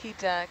monkey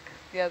deck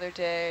the other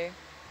day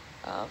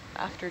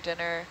after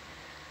dinner,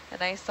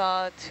 and I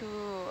saw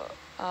two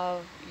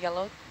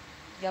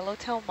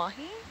yellowtail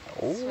mahi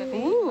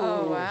swimming.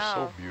 Oh, wow.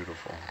 So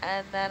beautiful.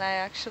 And then I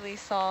actually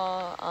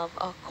saw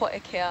a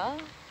ko'ekea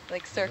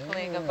like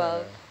circling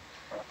above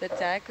the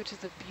deck, which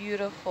is a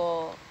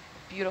beautiful,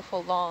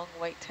 beautiful long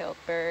white-tailed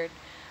bird.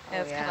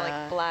 And it's kind of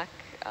like black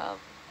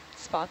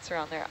spots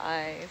around their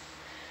eyes.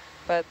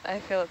 But I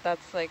feel that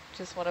that's like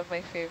just one of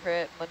my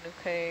favorite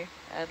manukai.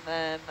 And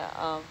then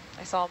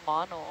I saw a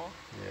mono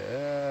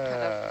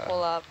kind of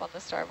pull up on the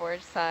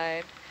starboard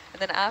side.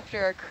 And then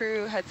after our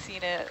crew had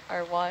seen it,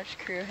 our watch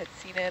crew had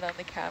seen it on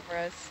the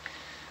cameras.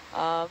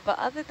 But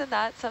other than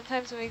that,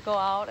 sometimes when we go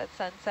out at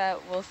sunset,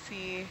 we'll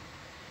see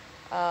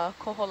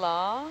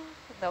kohola.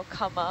 They'll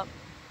come up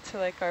to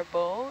like our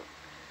boat.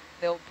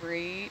 They'll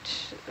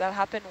breach. That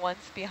happened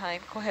once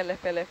behind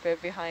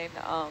Kohelepelepe, behind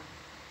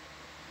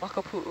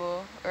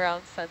Makapu'u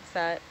around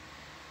sunset.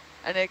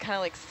 And it kind of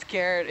like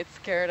scared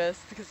us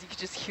because you could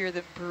just hear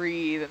them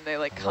breathe and they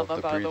like come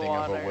up out of the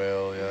water. Of a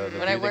whale, yeah, the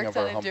When I breathing worked of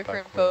our on a humpback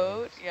different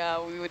whales. boat,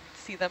 yeah, we would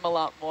see them a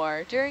lot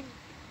more during,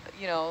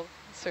 you know,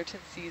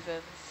 certain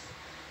seasons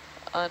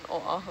on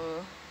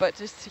Oahu. But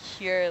just to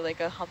hear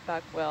like a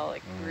humpback whale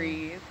like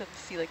breathe and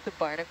see like the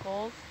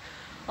barnacles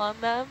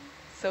on them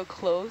so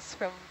close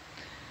from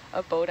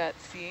a boat at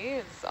sea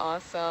is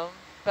awesome.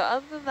 But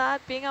other than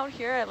that, being out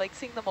here, I like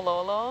seeing the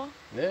malolo.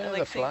 Yeah, I like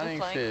the seeing flying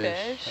the flying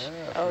fish.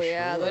 Yeah, Oh for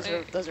yeah,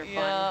 sure. those are fun.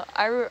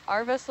 Yeah,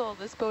 our vessel,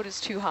 this boat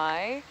is too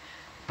high,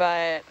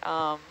 but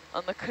on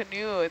the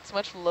canoe, it's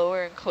much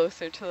lower and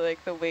closer to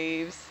like the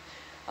waves,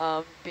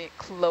 being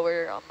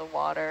lower on the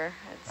water,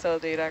 and so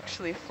they'd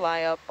actually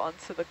fly up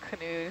onto the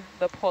canoe,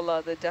 the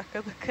pola, the deck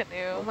of the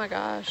canoe. Oh my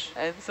gosh.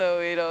 And so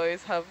we'd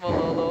always have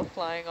malolo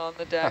flying on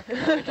the deck,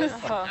 and we'd just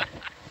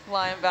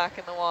fly them back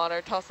in the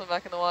water, toss them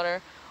back in the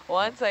water.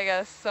 once, I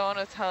guess, someone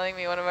was telling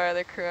me, one of our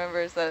other crew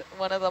members, that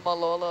one of the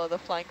malolo, the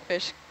flying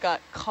fish,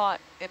 got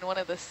caught in one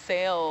of the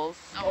sails.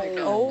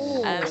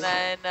 Oh. And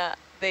then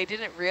they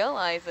didn't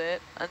realize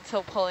it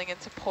until pulling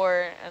into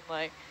port, and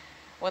like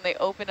when they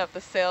opened up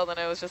the sail, then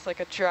it was just like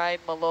a dried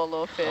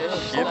malolo fish.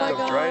 Gift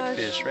of dried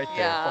fish right there.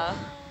 Yeah.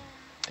 Oh,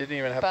 didn't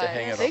even have to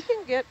hang it They up.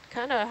 can get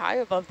kind of high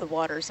above the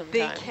water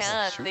sometimes.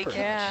 They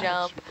can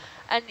jump.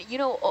 And you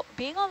know,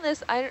 being on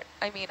this, I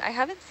mean, I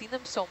haven't seen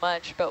them so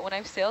much, but when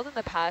I've sailed in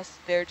the past,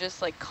 they're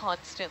just like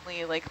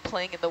constantly like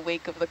playing in the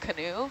wake of the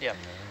canoe. Yeah.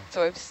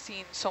 So I've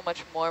seen so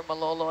much more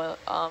malolo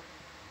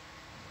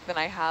than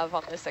I have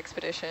on this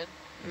expedition.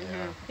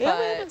 Yeah, we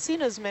haven't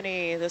seen as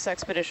many this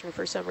expedition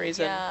for some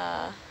reason.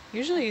 Yeah.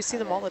 Usually you see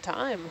them all the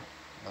time.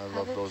 I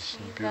love those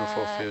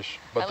beautiful fish.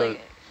 But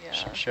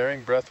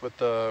sharing breath with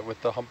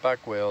the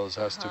humpback whales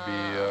has to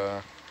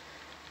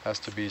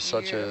be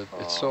such a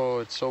it's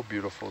so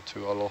beautiful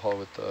to aloha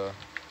with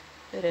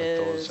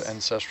those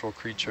ancestral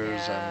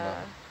creatures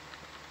and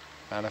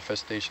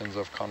manifestations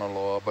of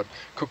Kanaloa. But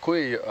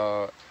Kukui,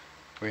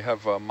 we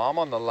have Mom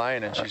on the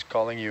line and she's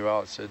calling you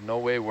out. Said no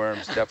way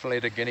worms, definitely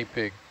the guinea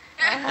pig.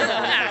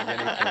 Definitely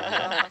the guinea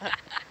pig.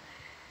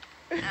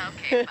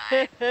 Okay,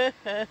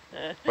 fine.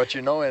 But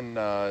you know, in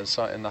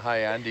the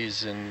high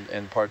Andes,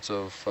 in parts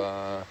of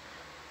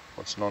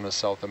what's known as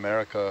South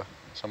America,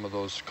 some of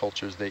those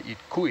cultures, they eat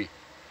cuy,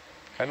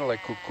 kind of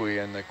like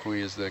kukui, and the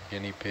cuy is the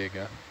guinea pig.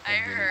 I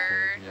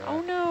heard. Yeah. Oh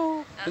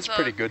no. It's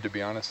pretty good, to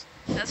be honest.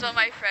 That's what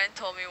my friend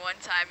told me one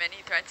time, and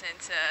he threatened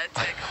to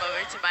come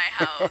over to my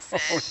house.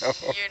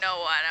 And you know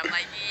what? I'm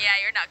like, yeah,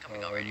 you're not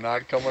coming over anymore.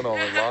 Not coming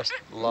over.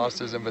 Lost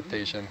his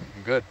invitation.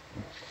 Good.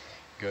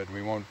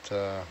 We won't.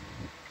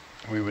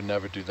 We would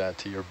never do that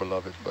to your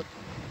beloved, but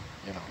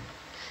you know.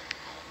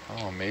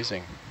 Oh,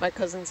 amazing. My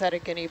cousins had a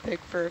guinea pig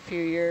for a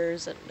few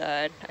years, and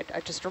I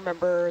just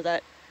remember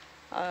that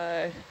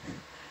the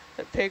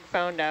pig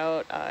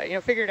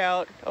figured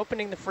out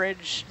opening the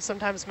fridge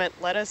sometimes meant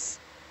lettuce.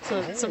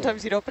 So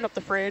sometimes you'd open up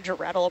the fridge or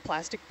rattle a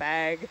plastic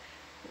bag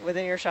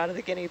within earshot of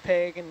the guinea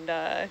pig, and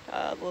the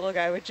little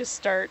guy would just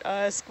start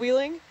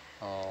squealing.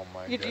 Oh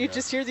my goodness. You'd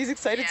just hear these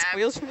excited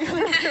squeals from the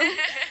other room.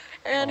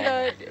 And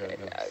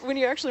when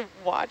you actually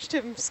watched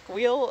him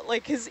squeal,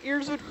 like his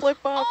ears would flip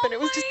up, and it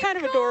was just kind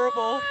of adorable.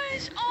 Oh,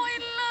 I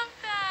love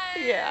that.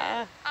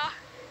 Yeah.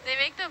 They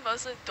make the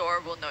most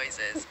adorable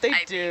noises. They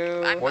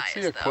do. What's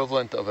the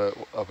equivalent of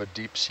a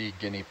deep sea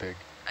guinea pig?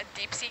 A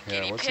deep sea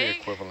guinea pig? What's the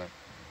equivalent?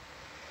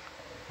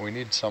 We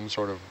need some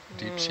sort of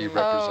deep sea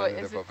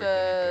representative of a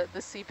guinea pig.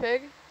 The sea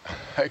pig?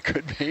 It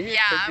could be. Yeah,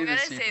 I'm gonna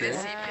say the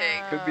sea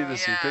pig. Could be the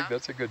sea pig.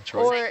 That's a good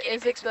choice. Or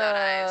is it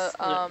the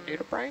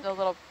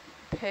little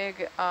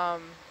pig,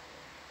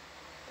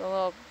 the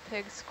little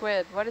pig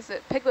squid? What is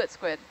it? Piglet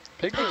squid.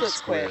 Piglet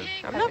squid.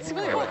 I'm not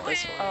familiar with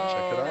this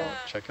one.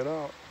 Check it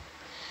out.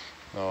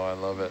 Oh, I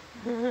love it.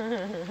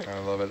 I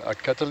love it.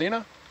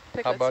 Catalina,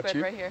 Piglet how about squid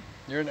you? Right here.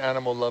 You're an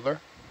animal lover.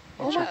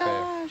 What's your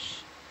favorite?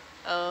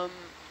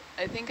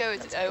 I think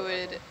I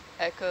would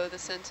echo the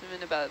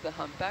sentiment about the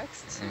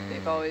humpbacks.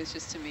 They've always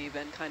just to me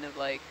been kind of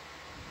like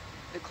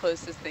the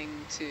closest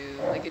thing to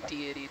like a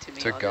deity to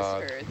me on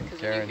God. this earth.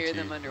 Because when you hear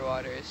them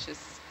underwater, it's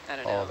just, I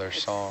don't know. Oh, their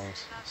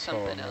songs.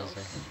 Something so amazing.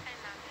 else.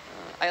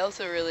 I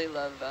also really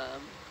love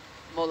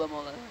mola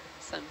mola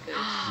sunfish.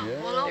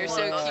 Yeah. They're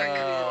so cute.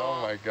 Oh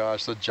my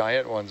gosh, the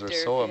giant ones are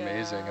so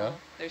amazing, huh?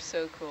 They're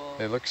so cool.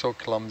 They look so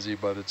clumsy,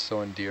 but it's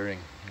so endearing.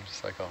 You're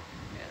just like, oh.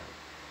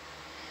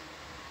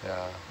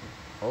 Yeah.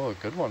 Oh,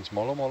 good ones.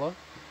 Mola mola.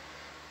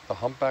 The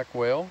humpback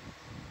whale.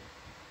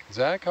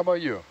 Zach, how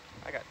about you?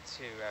 I got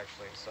two,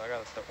 actually. So I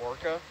got the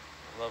orca.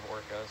 I love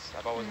orcas.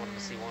 I've always wanted to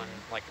see one,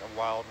 like a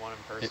wild one in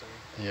person.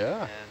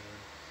 Yeah. And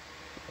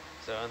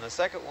so, and the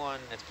second one,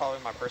 it's probably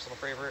my personal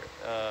favorite.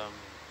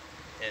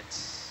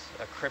 It's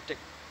a cryptic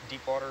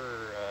deep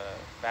water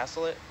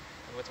bacillate.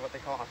 What's what they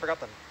call it? I forgot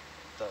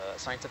the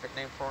scientific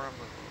name for them.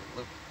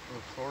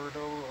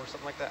 Luflorido or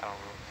something like that. I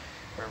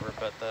don't remember,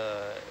 but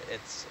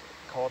it's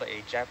called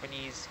a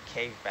Japanese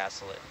cave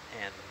bacillate,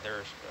 and they're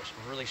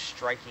a really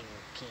striking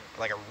pink,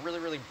 like a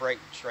really bright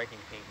striking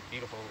pink,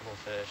 beautiful little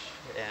fish.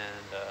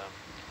 And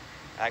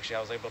actually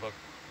I was able to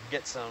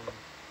get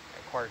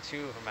acquire two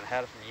of them, and I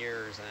had them for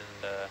years,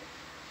 and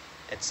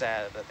it's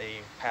sad that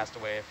they passed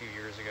away a few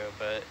years ago,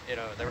 but you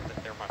know,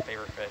 they're my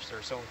favorite fish.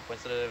 They're so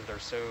inquisitive, they're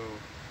so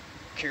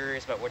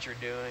curious about what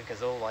you're doing, because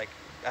they'll like,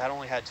 I had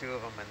only had two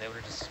of them, and they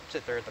would just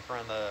sit there at the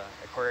front of the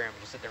aquarium and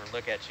just sit there and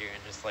look at you,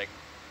 and just like,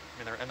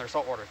 I mean, they're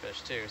saltwater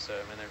fish too, so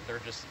I mean, they're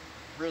just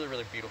really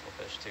beautiful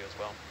fish too as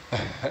well.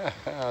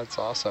 That's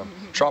awesome.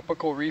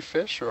 Tropical reef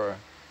fish, or?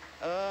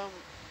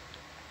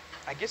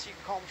 I guess you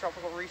can call them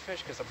tropical reef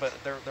fish, but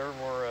they're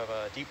more of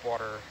a deep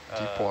water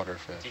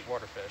fish. Deep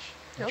water fish.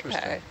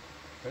 Interesting. Okay.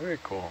 Very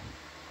cool.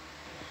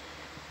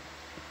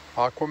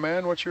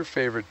 Aquaman, what's your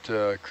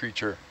favorite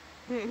creature?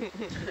 I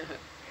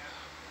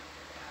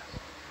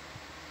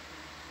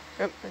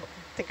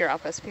think you're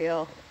off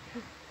SPL.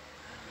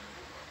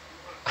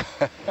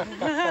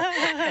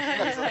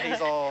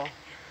 He's all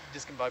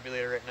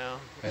discombobulated right now.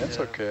 That's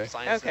okay.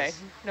 Okay,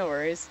 no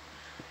worries.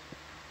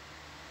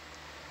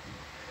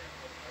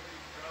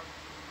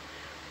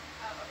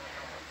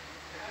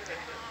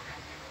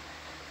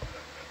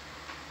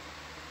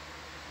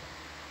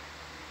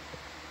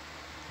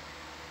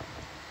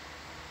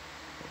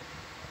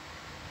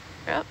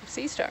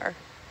 sea star.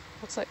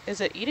 Looks like,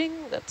 is it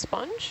eating that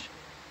sponge?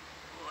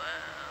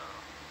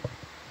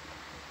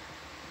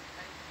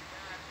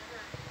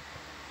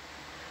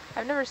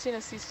 I've never seen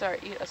a sea star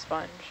eat a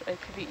sponge. It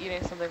could be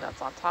eating something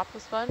that's on top of the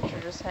sponge or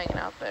just hanging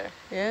out there.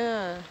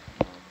 Yeah.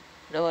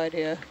 No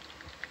idea.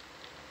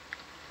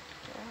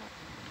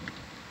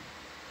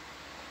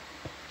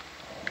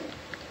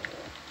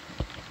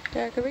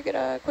 Yeah, could we get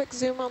a quick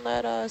zoom on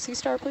that sea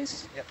star,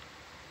 please? Yep.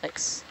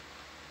 Thanks.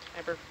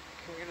 Amber,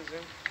 can we get a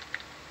zoom?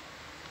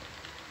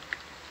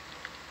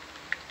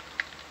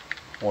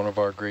 One of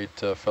our great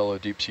fellow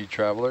deep sea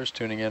travelers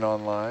tuning in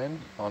online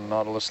on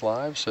Nautilus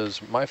Live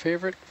says, my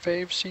favorite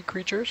fave sea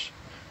creatures,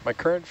 my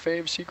current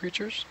fave sea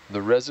creatures,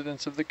 the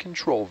residents of the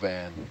control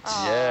van.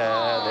 Aww.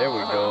 Yeah, there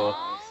we go.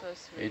 So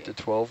sweet. 8 to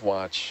 12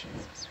 watch,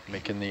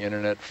 making the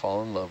internet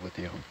fall in love with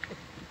you.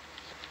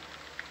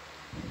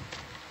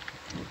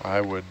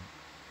 I would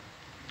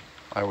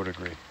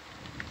agree.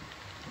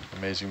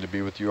 Amazing to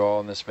be with you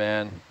all in this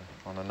van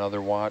on another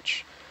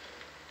watch.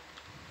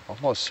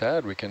 Almost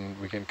sad we can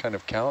kind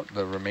of count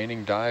the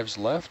remaining dives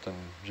left and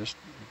just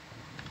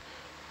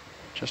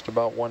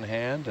about one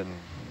hand, and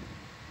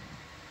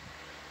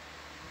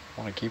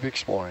want to keep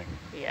exploring.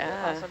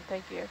 Yeah. Awesome,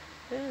 thank you.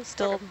 Yeah,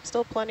 still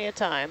plenty of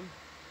time.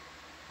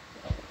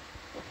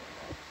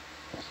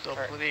 Still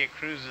plenty of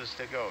cruises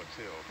to go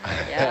too.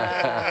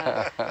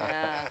 Yeah.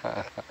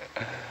 Yeah.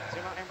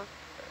 Zoom out, Amber.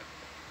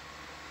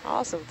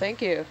 Awesome,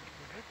 thank you.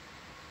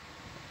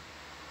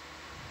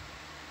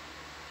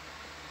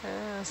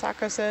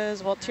 Sako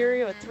says,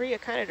 Walteria with 3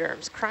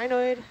 echinoderms,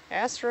 crinoid,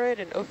 asteroid,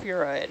 and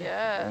ophiuroid.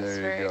 Yes, There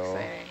you very go.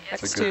 exciting.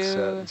 It's Next a good to-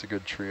 set. It's a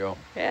good trio.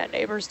 Yeah,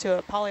 neighbors to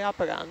a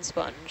poliopogon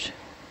sponge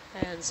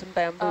and some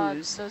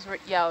bamboos. Those were,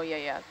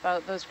 yeah.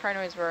 Those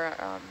crinoids were,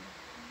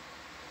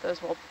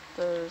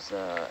 those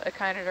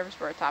echinoderms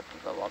were atop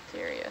of the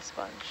walteria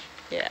sponge.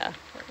 Yeah.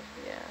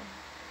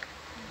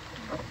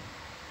 Yeah.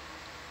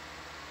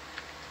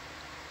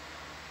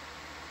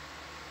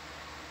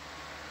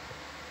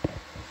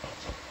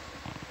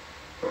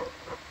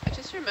 I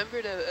just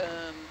remembered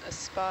a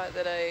spot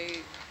that I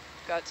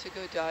got to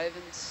go dive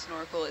and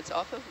snorkel. It's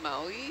off of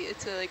Maui.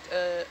 It's like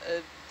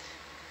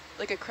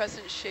a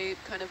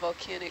crescent-shaped kind of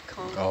volcanic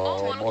cone.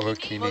 Oh,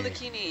 Molokini?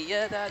 Molokini,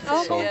 yeah, that's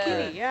Oh, it. So yeah.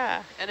 good. Molokini,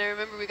 yeah. And I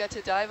remember we got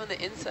to dive on the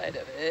inside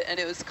of it, and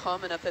it was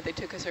calm enough that they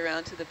took us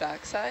around to the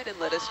backside and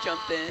let us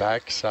jump in.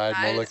 Backside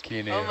Nice.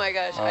 Molokini. Oh my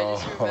gosh, I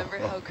just Oh. remember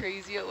how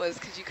crazy it was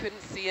because you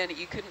couldn't see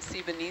you couldn't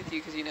see beneath you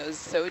because it was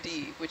so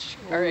deep, which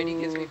already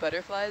gives me Ooh.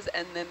 butterflies.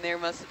 And then there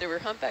were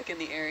humpback in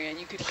the area, and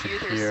you could hear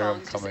their hear 'em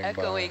songs just coming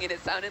echoing, by. and it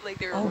sounded like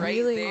they were Oh, right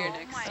really? there Oh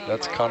next my to you.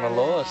 That's Oh my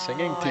Kanaloa gosh.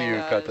 singing Oh to my you,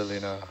 gosh.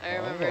 Catalina. I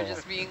remember Oh.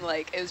 just being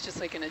like, it was just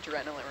like an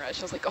adrenaline rush.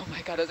 I was like, oh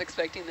my God, I was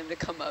expecting them to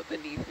come up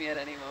beneath me at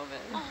any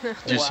moment.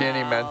 Did you see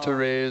any Wow. manta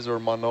rays or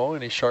mano,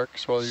 any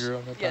sharks while you were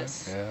on the dive?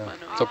 Yes, Yeah.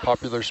 mano. It's a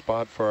popular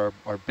spot for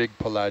our big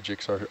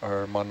pelagics,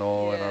 our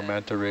mano and our Yeah.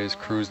 manta rays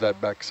cruise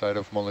that backside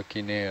of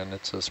Molokini, and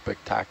it's a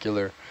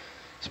spectacular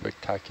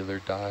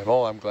dive.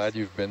 Oh, I'm glad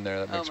you've been there.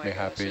 That makes oh me my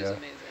gosh, happy. it was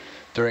amazing.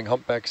 During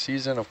humpback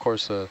season, of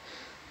course, the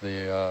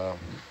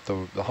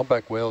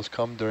humpback whales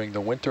come during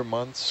the winter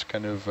months,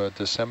 kind of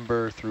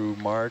December through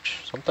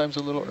March, sometimes a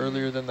little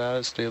earlier than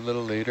that, stay a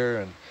little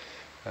later,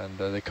 and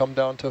they come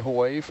down to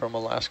Hawaii from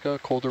Alaska,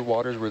 colder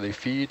waters where they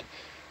feed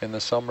in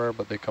the summer,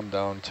 but they come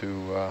down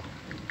to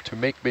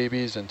make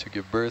babies and to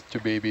give birth to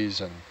babies,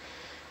 and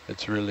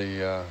it's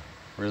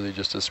really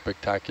just a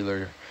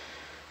spectacular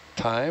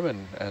time,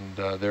 and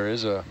there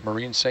is a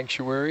marine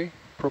sanctuary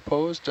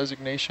proposed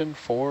designation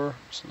for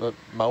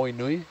Maui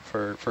Nui,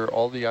 for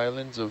all the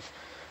islands of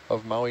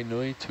Maui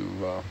Nui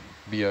to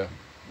be a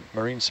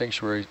marine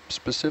sanctuary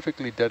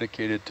specifically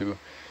dedicated to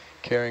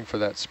caring for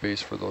that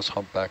space for those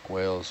humpback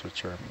whales,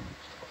 which are,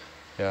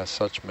 yeah,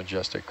 such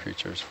majestic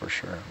creatures for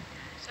sure.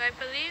 So I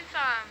believe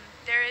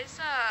there is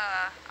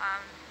a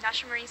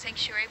National Marine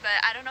Sanctuary, but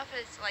I don't know if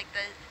it's like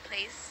the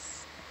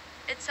place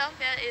itself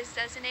that is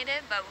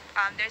designated, but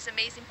there's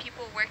amazing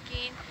people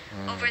working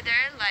over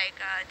there, like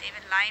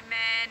David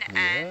Lyman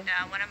and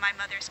one of my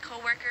mother's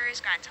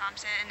co-workers, Grant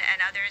Thompson,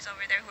 and others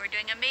over there who are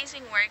doing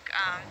amazing work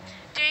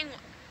during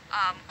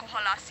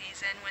kohala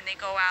season when they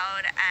go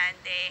out and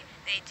they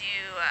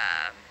do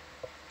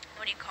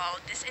what do you call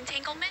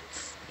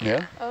disentanglements?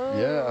 Yeah, Oh.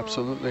 yeah,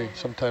 absolutely.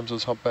 Sometimes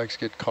those humpbacks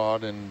get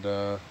caught in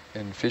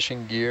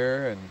fishing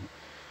gear and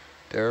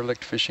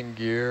derelict fishing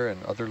gear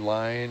and other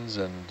lines,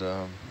 and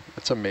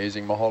it's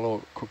amazing.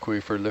 Mahalo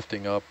Kukui for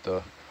lifting up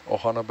the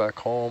ohana back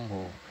home,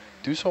 who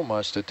do so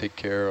much to take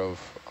care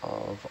of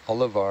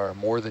all of our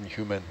more than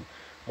human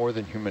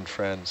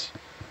friends.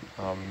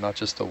 Not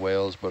just the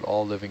whales, but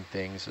all living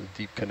things, a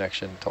deep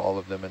connection to all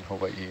of them in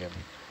Hawaii, and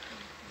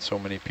so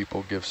many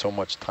people give so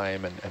much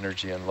time and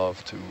energy and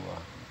love to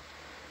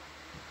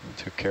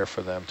care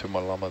for them, to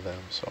malama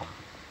them. So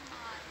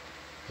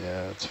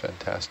yeah, it's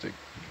fantastic.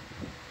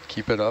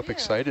 Keep it up. Yeah.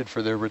 Excited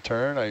for their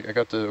return. I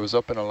was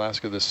up in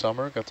Alaska this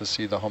summer, got to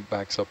see the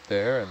humpbacks up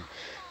there,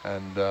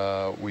 and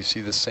we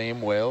see the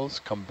same whales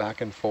come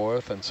back and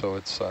forth, and so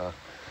it's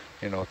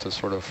you know, to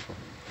sort of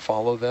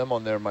follow them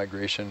on their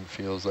migration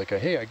feels like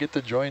hey, I get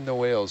to join the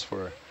whales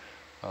for,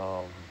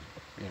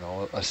 you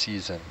know, a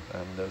season,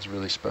 and that's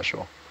really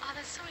special. Oh,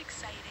 that's so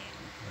exciting.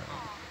 Yeah.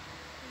 Aw.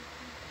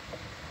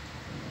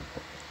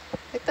 I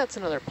think that's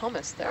another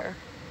pumice there.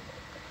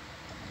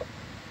 Do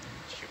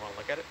you want to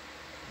look at it?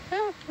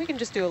 Yeah, we can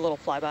just do a little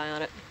flyby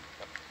on it.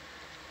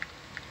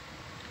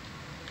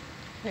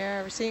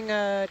 Yeah, we're seeing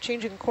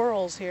changing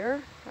corals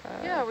here.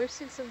 Yeah, we've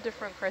seen some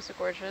different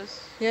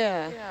chrysogorges.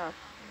 Yeah. Yeah.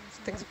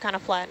 Things have kind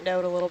of flattened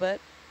out a little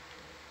bit.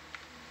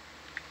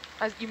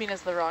 You mean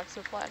as the rocks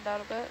have flattened out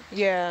a bit?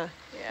 Yeah.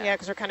 Yeah. Yeah,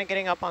 because we're kind of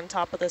getting up on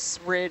top of this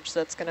ridge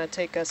that's going to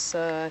take us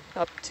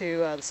up to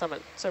the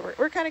summit. So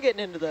we're kind of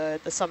getting into the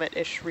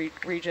summit-ish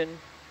region,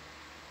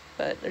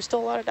 but there's still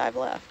a lot of dive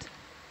left.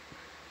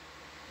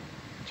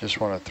 Just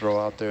want to throw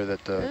out there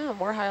that Yeah,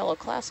 more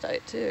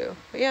hyaloclastite too.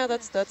 But yeah,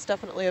 that's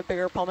definitely a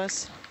bigger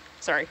pumice.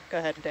 Sorry, go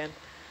ahead, Dan.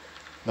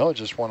 no,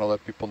 just want to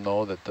let people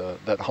know that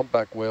that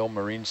humpback whale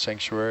marine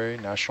sanctuary,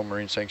 National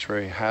Marine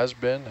Sanctuary, has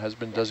been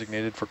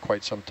designated for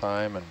quite some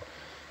time, and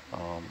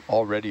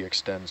already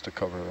extends to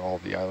cover all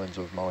the islands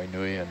of Maui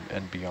Nui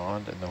and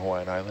beyond in the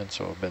Hawaiian Islands.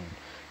 So been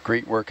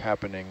great work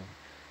happening.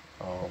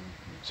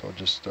 So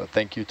just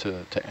thank you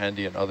to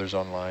Andy and others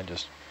online,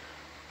 just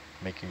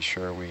making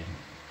sure we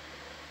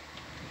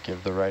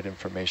give the right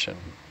information.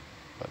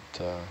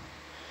 But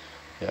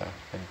yeah,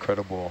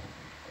 incredible.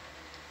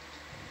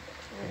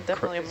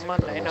 Definitely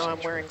Monday. Now I'm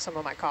wearing some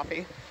of my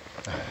coffee.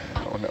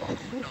 Oh no.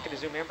 Can you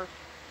zoom Amber?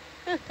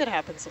 It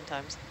happens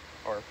sometimes.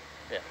 Or,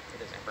 yeah,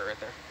 it is Amber right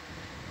there.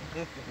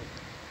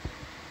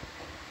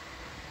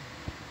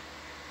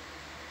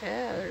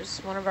 Yeah, there's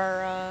one of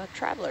our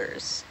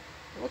travelers.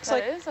 Looks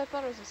That like is? I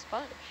thought it was a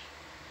sponge.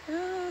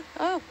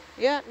 oh,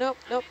 yeah, nope,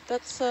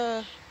 that's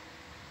oh,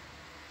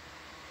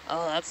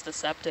 that's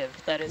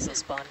deceptive. That is a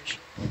sponge.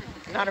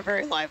 Not a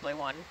very lively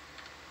one.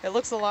 It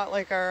looks a lot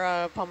like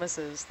our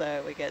pumices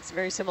that we get. It's a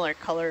very similar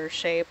color,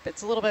 shape.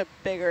 It's a little bit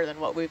bigger than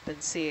what we've been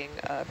seeing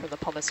from the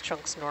pumice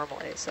chunks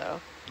normally, so.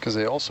 Because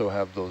they also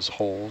have those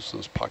holes,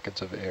 those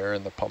pockets of air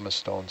in the pumice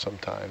stone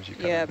sometimes. You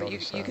Yeah, but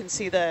you can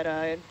see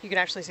that, you can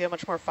actually see a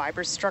much more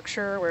fibrous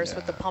structure, whereas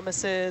with the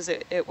pumices,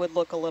 it would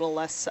look a little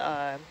less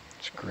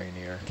it's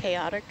grainier.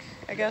 chaotic,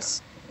 I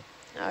guess.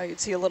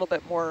 You'd see a little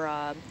bit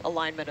more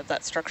alignment of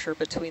that structure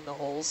between the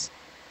holes.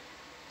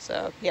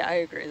 So yeah, I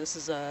agree. This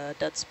is a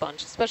dead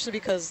sponge, especially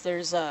because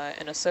there's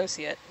an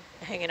associate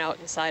hanging out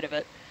inside of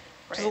it,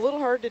 which is a little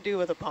hard to do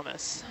with a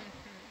pumice.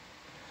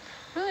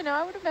 Really? No,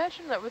 I would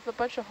imagine that with a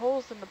bunch of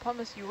holes in the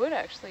pumice, you would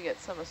actually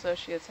get some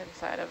associates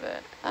inside of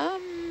it.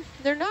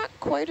 They're not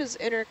quite as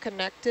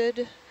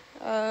interconnected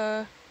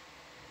in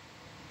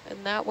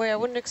that way. I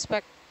wouldn't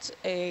expect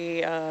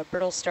a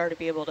brittle star to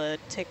be able to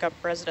take up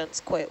residence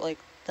quite like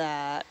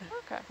that.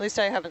 Okay. At least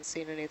I haven't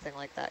seen anything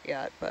like that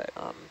yet, but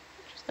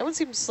that one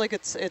seems like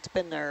it's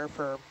been there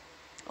for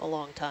a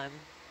long time.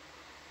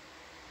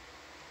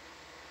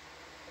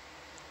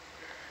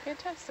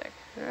 Fantastic.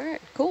 All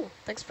right, cool.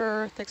 Thanks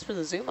for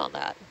the zoom on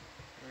that.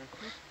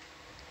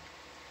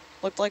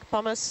 Looked like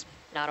pumice,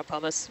 not a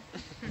pumice.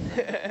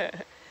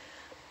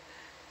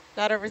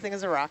 Not everything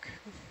is a rock.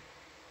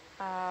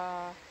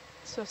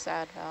 So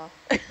sad, Val.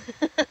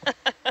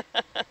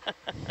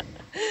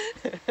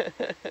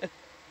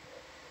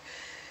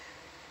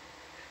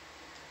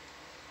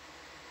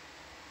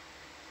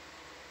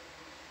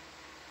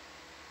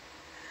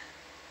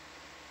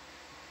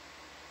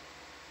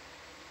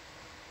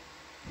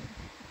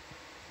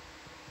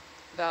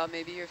 Val,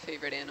 maybe your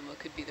favorite animal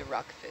could be the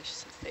rockfish,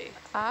 since they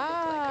look like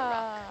a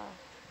rock.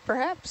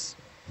 Perhaps.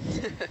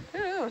 I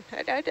don't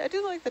know. I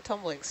do like the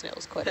tumbling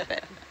snails quite a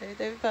bit.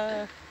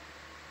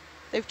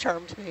 They've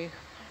charmed me.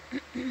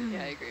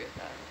 Yeah, I agree with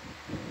that.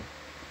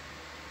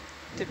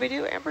 Did we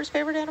do Amber's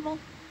favorite animal?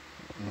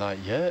 Not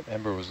yet.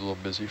 Amber was a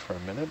little busy for a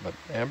minute, but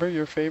Amber,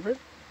 your favorite?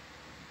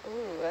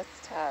 Ooh,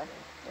 that's tough.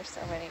 There's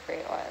so many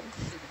great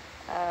ones.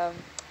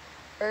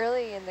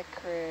 Early in the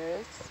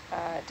cruise,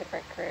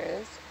 different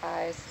cruise,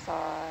 I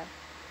saw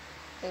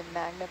a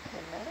magna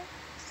pinna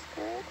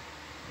squid.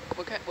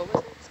 What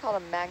was it? It's called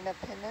a magna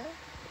pinna.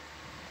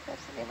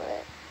 That's the name of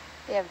it.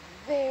 They have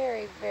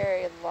very,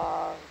 very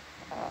long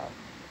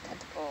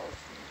tentacles.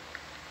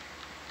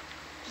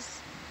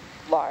 Just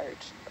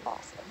large,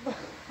 awesome.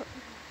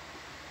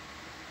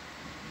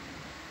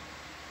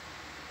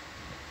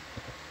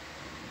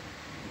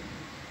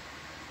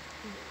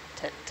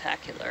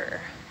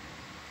 Tentacular.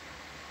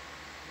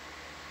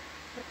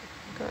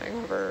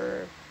 Going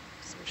over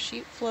some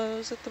sheet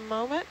flows at the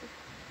moment,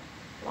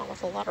 along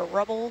with a lot of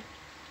rubble,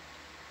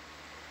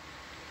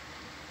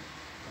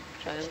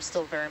 which I am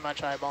still very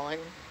much eyeballing.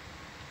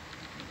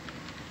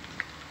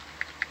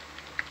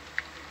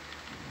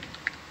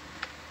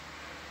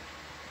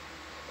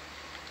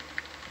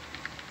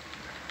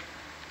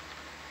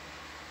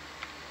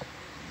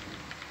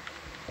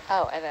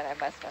 Oh, and then I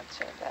must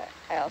mention that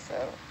I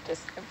also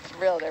just am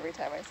thrilled every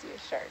time I see a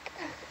shark.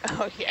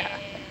 Oh, yeah.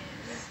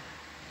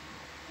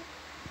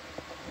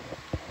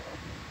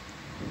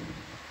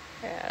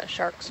 Yeah,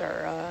 sharks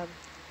are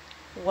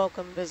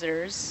welcome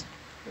visitors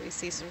we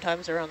see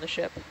sometimes around the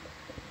ship.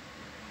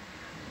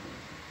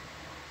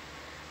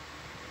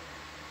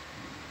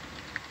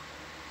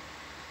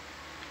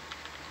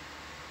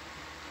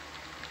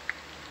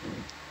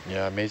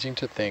 Yeah, amazing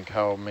to think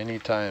how many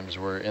times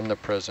we're in the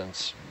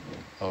presence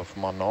of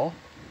mano,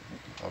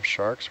 of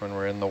sharks when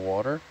we're in the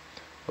water.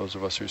 Those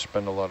of us who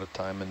spend a lot of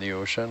time in the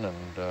ocean,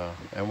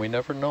 and we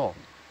never know.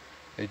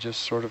 They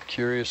just sort of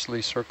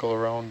curiously circle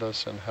around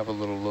us and have a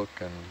little look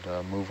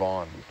and move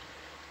on,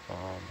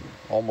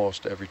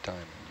 almost every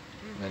time.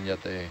 And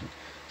yet they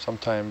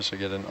sometimes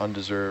get an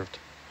undeserved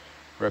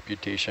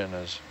reputation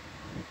as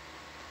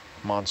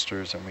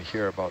monsters, and we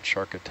hear about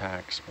shark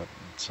attacks, but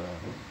it's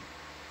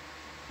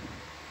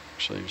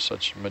actually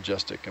such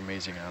majestic,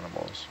 amazing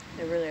animals.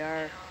 They really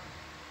are.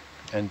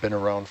 And been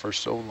around for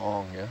so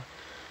long, yeah?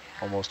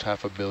 Almost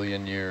 500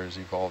 million years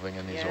evolving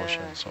in these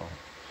oceans, so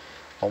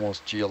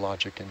almost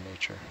geologic in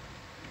nature.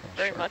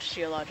 Very much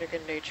geologic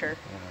in nature.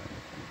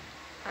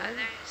 Yeah.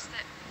 There's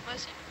that,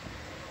 was it?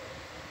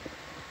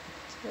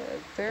 It's a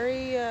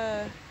very,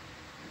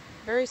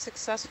 very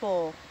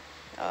successful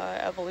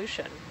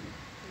evolution.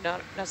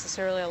 Not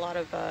necessarily a lot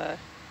of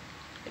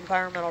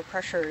environmental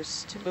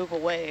pressures to move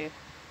away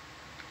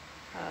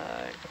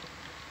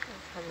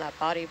from that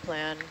body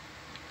plan,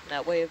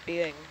 that way of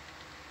being.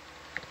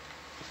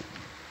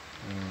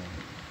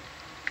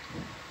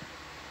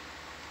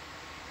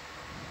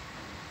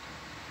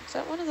 Is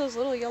that one of those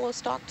little yellow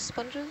stalked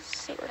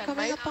sponges that we're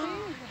coming up on?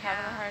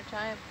 Having a hard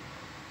time.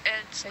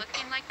 It's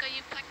looking like a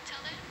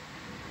euplectellid.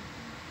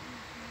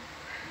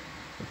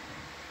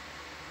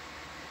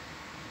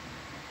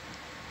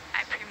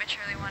 I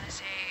prematurely want to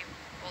say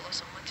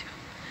Bolosomatu.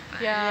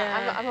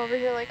 Yeah, I'm over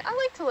here like, I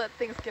like to let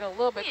things get a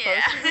little bit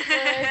closer before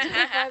I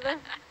identify them.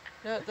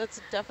 No,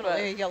 that's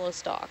definitely a yellow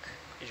stalk.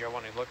 Did you all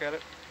want to look at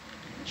it?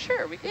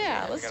 Sure, we can.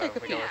 Yeah, let's take a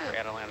peek. We gotta wait for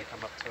Adeline to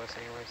come up to us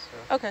anyway,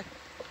 so. Okay,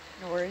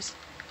 no worries.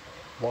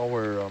 While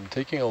we're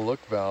taking a look,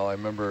 Val, I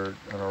remember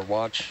in our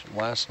watch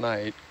last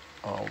night,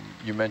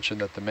 you mentioned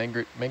that the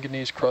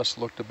manganese crust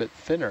looked a bit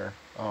thinner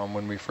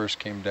when we first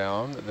came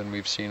down than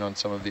we've seen on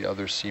some of the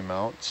other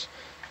seamounts.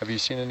 Have you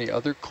seen any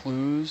other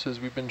clues as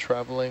we've been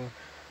traveling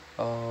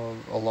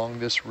along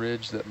this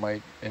ridge that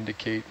might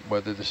indicate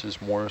whether this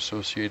is more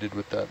associated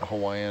with that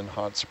Hawaiian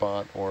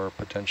hotspot or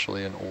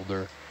potentially an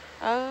older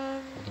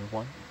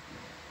one?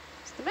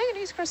 The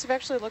manganese crusts have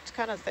actually looked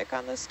kind of thick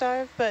on this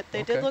dive, but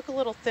they did look a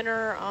little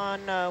thinner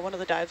on one of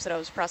the dives that I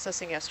was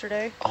processing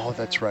yesterday. Oh,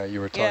 that's right. You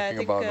were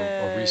talking about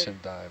a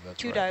recent dive. That's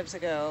two dives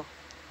ago.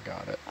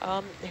 Got it.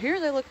 Here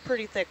they look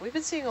pretty thick. We've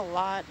been seeing a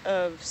lot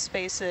of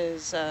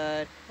spaces,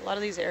 a lot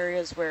of these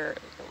areas where,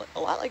 a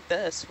lot like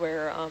this,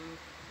 where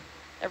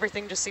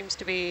everything just seems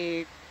to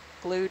be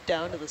glued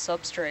down to the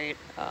substrate.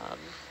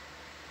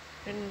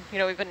 And you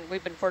know,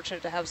 we've been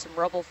fortunate to have some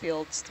rubble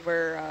fields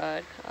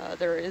where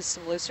there is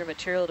some looser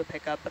material to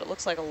pick up, but it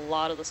looks like a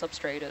lot of the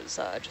substrate is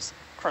just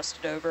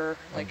crusted over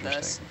like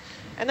this.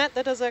 And that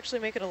does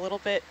actually make it a little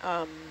bit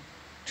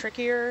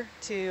trickier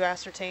to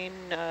ascertain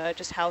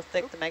just how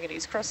thick the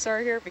manganese crusts are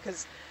here,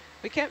 because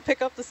we can't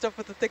pick up the stuff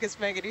with the thickest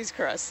manganese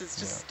crust. It's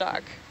just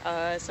stuck.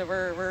 So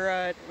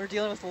we're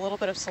dealing with a little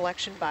bit of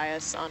selection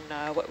bias on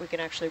what we can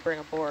actually bring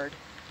aboard,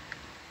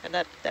 and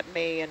that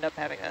may end up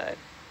having a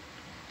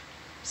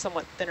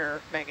somewhat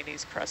thinner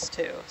manganese crust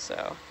too.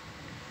 So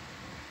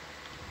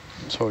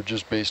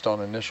just based on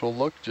initial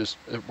look,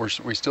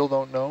 we still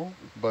don't know,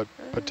 but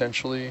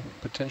potentially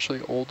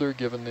older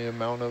given the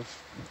amount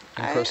of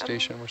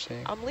incrustation we're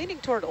seeing. I'm leaning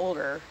toward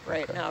older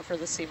right now for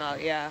the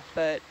seamount, yeah.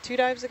 But 2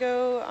 dives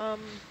ago,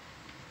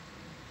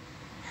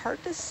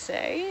 hard to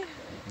say,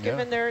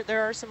 given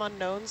there are some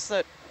unknowns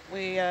that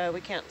we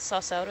can't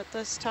suss out at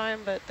this time.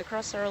 But the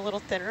crusts are a little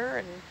thinner,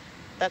 and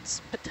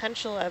that's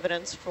potential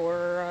evidence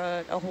for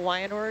a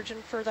Hawaiian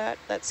origin for that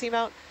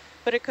seamount.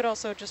 But it could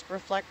also just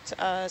reflect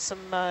some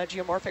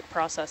geomorphic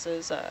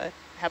processes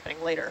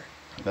happening later.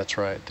 That's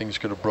right. Things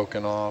could have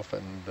broken off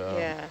and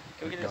yeah.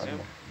 Can we get a zoom?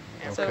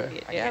 Yeah. So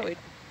I can't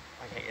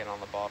get on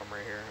the bottom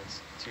right here.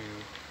 It's too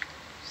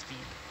steep.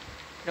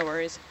 No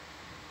worries.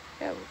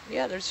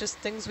 Yeah. There's just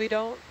things we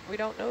don't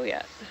know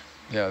yet.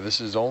 Yeah,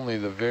 this is only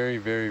the very,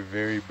 very,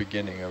 very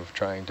beginning of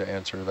trying to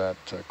answer that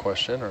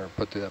question or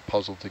put that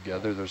puzzle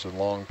together. There's a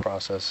long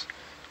process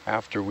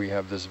after we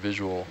have this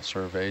visual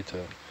survey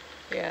to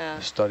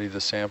study the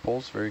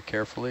samples very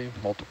carefully,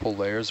 multiple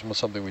layers. And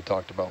something we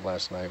talked about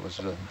last night was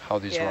how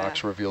these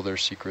rocks reveal their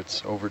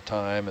secrets over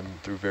time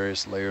and through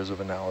various layers of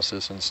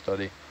analysis and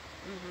study.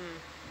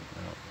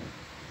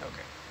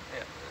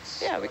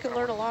 Yeah, we can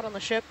learn a lot on the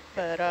ship,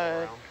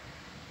 but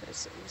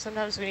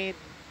sometimes we need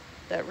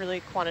that really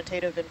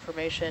quantitative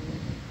information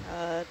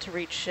to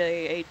reach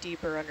a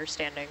deeper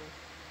understanding.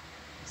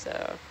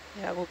 So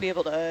yeah, we'll be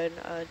able to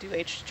do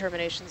age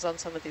determinations on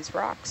some of these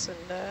rocks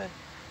and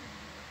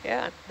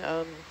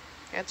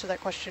answer that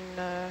question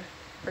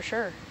for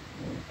sure.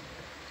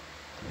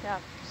 Yeah,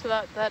 so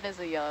that is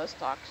a yellow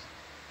stalked.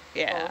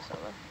 Yeah.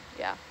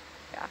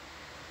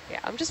 Yeah,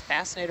 I'm just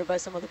fascinated by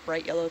some of the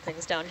bright yellow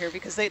things down here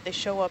because they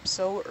show up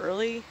so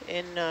early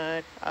in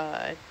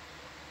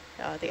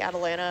the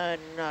Atalanta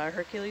and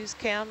Hercules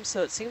cams,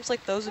 so it seems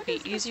like those would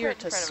be easier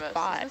to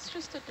spot. Is this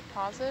just a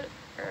deposit,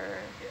 or?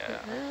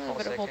 Yeah, A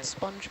bit of old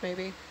sponge,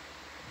 maybe.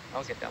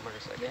 I'll get down there in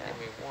a second. Yeah. Give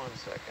me 1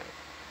 second.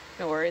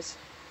 No worries.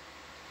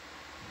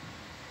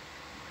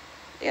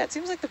 Yeah, it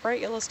seems like the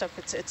bright yellow stuff,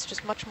 it's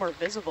just much more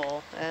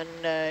visible,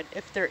 and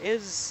if there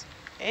is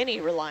any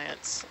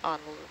reliance on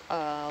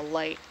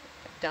light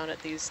down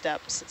at these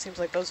steps, it seems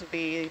like those would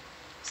be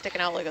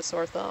sticking out like a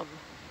sore thumb.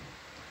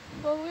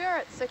 Well, we are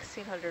at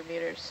 1,600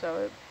 meters,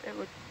 so it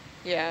would.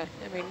 Yeah,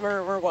 I mean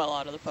we're well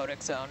out of the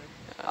photic zone.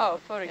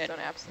 Photic zone,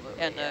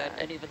 absolutely. And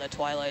and even the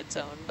twilight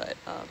zone, but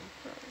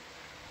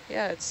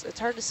yeah, it's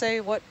hard to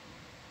say what.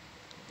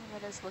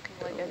 That is looking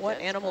like what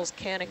animals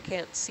can and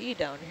can't see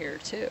down here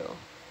too.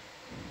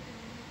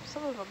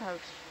 Some of them have,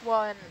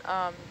 well,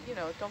 and you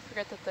know, don't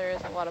forget that there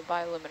is a lot of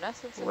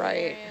bioluminescence in the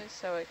area,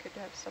 so it could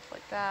have stuff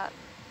like that.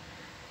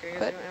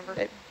 But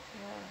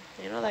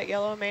you know, that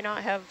yellow may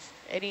not have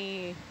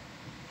any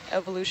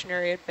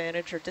evolutionary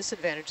advantage or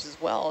disadvantage as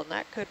well, and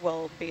that could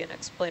well be an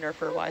explainer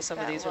for why some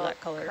of these are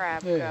that color. Yeah,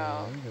 look at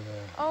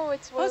that. Oh,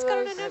 it's it's got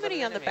an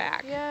anemone on the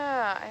back.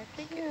 Yeah, I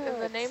think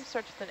the name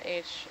starts with an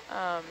H.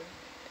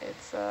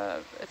 It's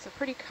a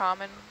pretty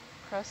common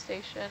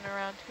crustacean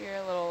around here.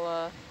 A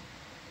little,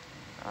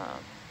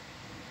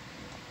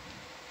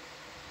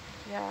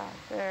 yeah,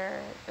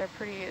 they're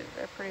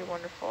pretty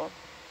wonderful.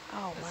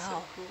 Oh That's wow!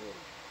 so cool.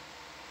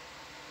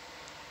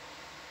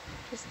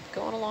 Just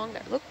going along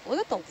there. Look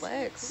at the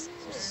legs.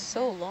 They're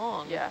so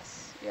long.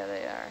 Yes, yeah,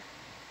 they are.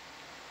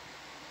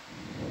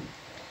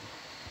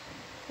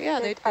 Yeah,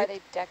 are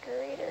they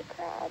decorator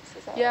crabs?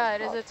 Is that yeah,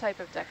 it is a type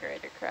of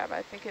decorator crab.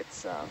 I think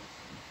it's not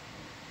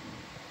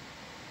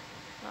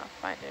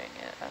finding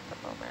it at the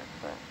moment,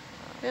 but.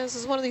 Yeah, this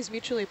is one of these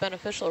mutually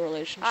beneficial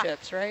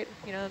relationships, right?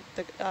 You know,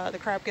 the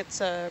crab gets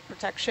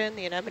protection,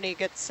 the anemone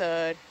gets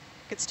to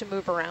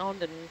move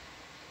around and,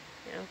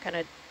 you know, kind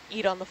of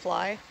eat on the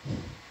fly.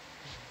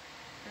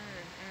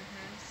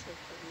 So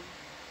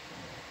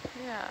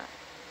funny. Yeah.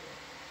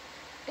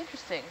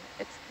 Interesting.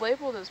 It's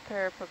labeled as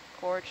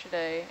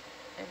Parapagorgidae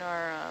in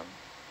our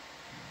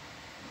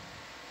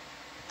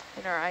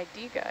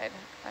ID guide.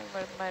 I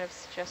might have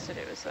suggested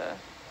it was a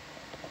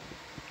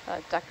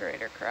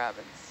decorator crab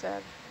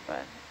instead.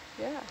 But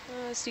yeah,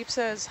 Steve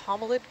says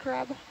homelid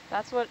crab.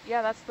 That's what.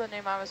 Yeah, that's the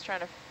name I was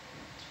trying to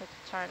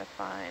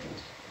find.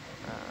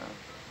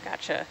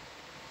 Gotcha.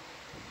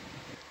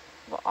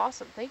 Well,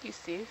 awesome. Thank you,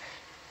 Steve.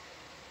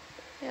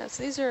 Yeah,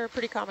 so these are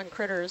pretty common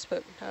critters,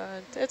 but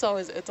it's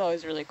always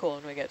really cool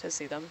when we get to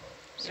see them.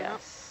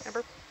 Yes.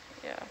 Amber?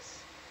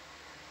 Yes.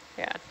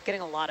 Yeah,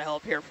 getting a lot of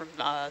help here from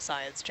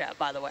science chat.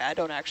 By the way, I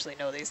don't actually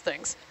know these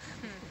things.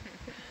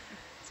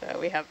 So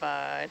we have.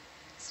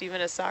 Steve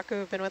and Asaku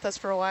have been with us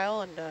for a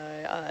while,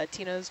 and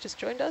Tina's just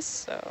joined us.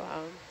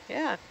 So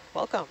yeah,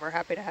 welcome. We're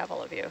happy to have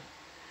all of you.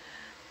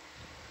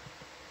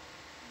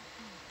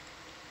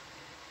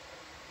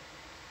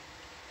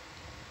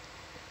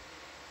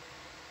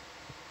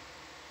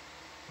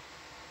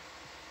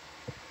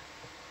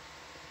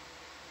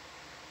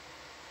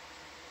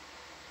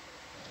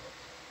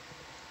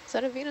 Is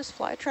that a Venus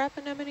flytrap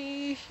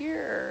anemone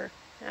here?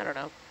 I don't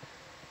know.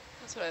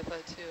 That's what I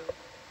thought too.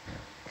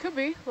 Could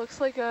be.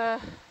 Looks like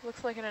an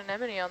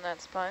anemone on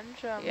that sponge.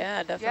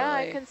 Yeah, definitely. Yeah,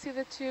 I can see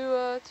the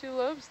two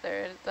lobes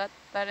there.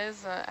 That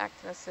is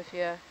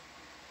Actinisifia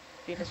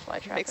Venus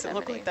flytrap. Makes it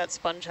look like that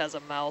sponge has a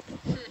mouth.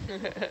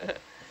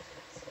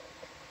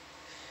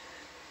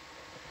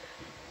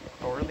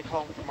 Oh, what do they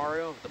call them,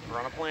 Mario? The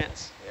piranha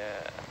plants?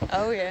 Yeah.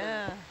 Oh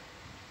yeah.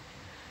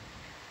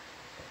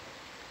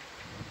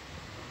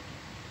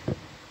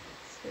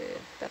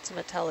 That's a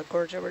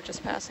Metallogorgia we're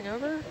just passing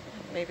over.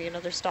 Maybe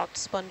another stalked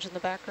sponge in the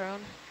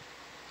background.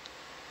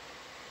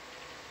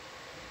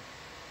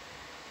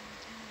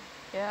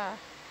 Yeah.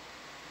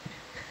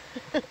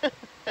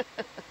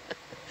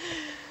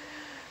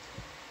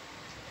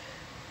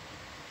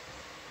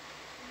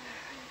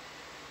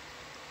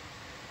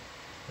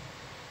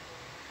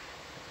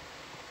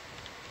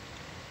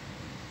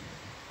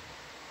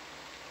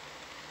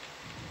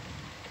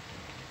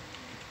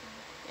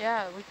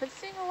 Yeah, we've been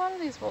seeing a lot of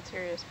these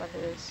walteria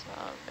sponges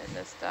in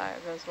this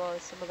dive, as well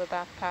as some of the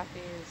Bathpathes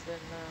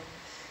and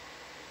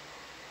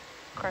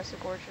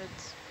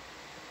chrysogorgids.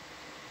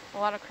 A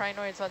lot of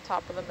crinoids on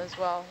top of them as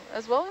well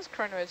as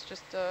crinoids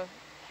just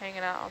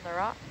hanging out on the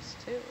rocks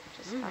too,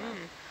 which is kind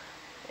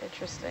of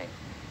interesting.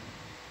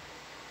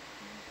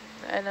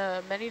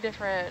 And many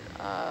different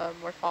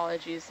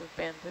morphologies of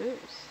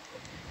bamboos.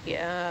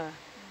 Yeah.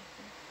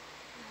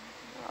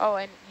 Oh,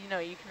 and you know,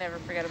 you can never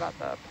forget about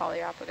the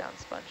poliopogon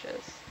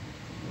sponges.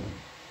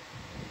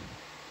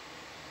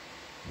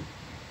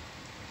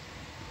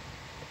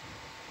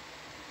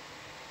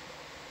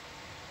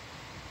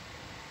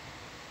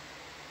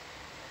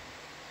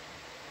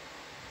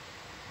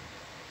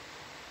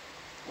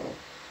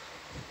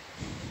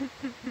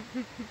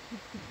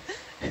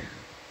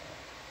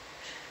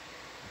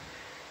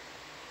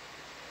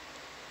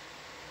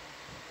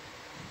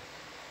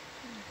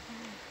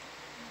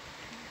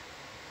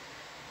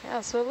 Yeah,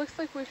 Yeah, so it looks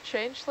like we've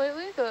changed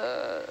lately.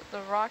 The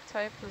rock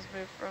type has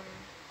moved from.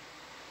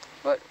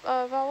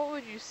 Val,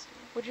 what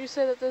would you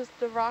say that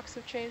the rocks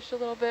have changed a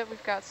little bit?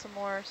 We've got some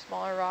more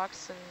smaller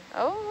rocks, and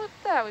oh, look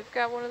at that! We've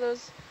got one of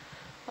those.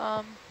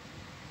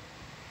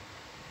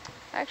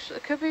 Actually,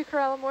 it could be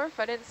corallomorph.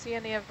 I didn't see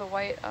any of the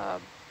white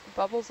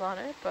bubbles on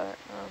it, but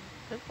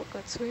it looks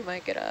like so we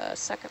might get a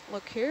second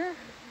look here.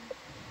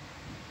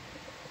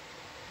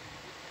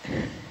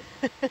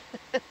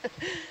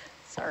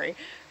 Sorry,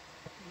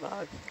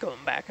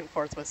 going back and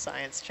forth with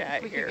science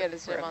chat we here. Could get a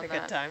zoom on a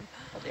that. good time.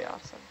 That'd be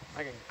awesome.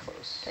 I can get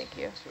close. Thank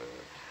you. To it.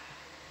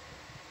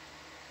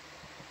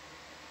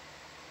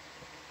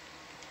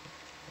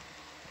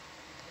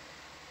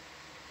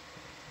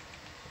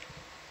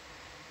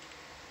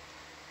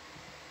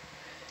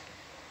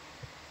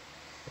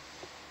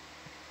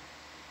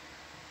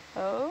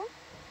 Oh,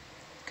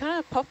 kind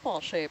of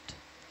puffball shaped.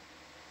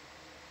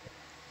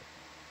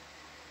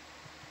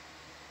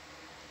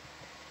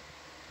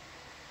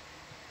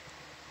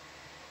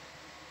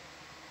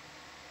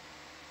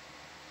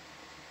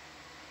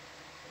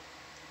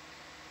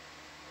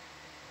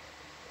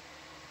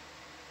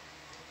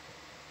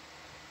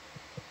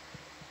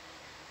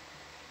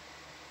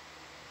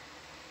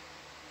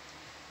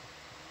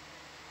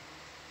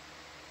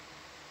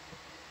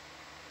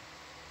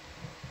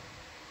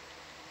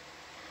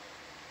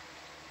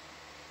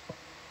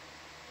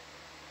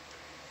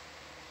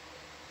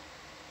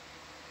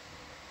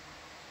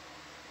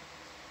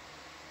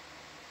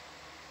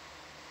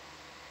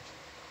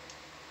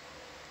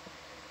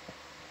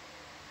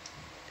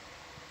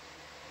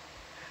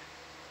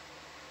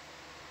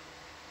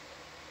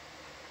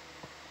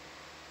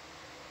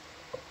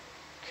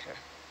 Okay.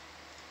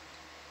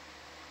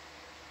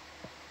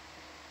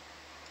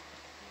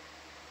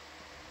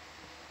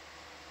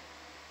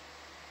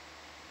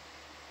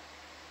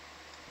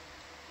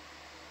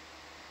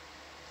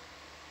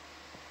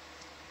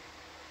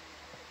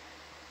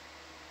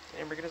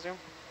 Amber, get a zoom.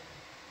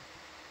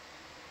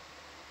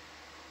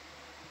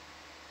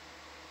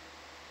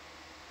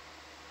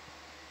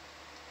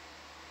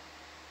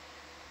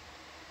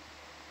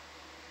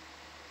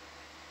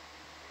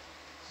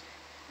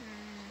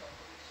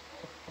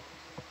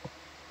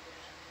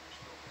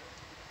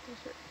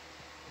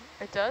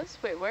 it does?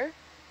 Wait, where?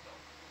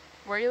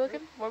 Where are you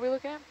looking? What are we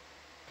looking at?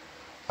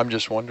 I'm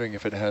just wondering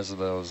if it has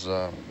those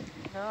No,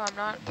 I'm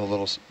not. the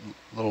little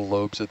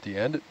lobes at the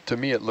end. To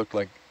me, it looked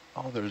like,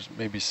 oh, there's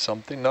maybe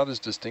something not as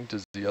distinct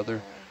as the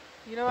other.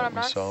 You know what? I'm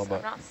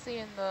but not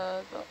seeing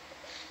the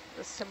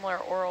similar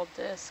oral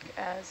disc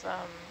as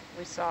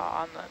we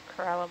saw on the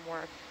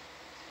corallomorph.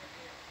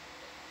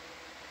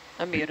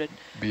 I'm muted.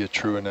 Be a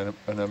true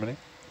anemone.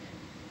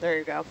 There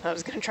you go. I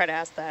was going to try to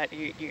ask that.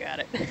 You got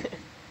it.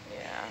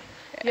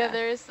 Yeah,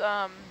 there's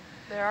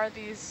there are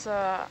these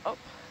I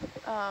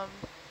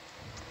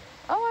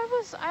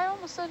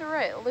almost said it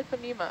right.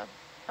 Liponema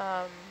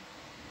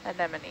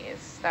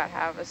anemones that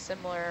have a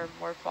similar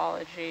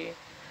morphology.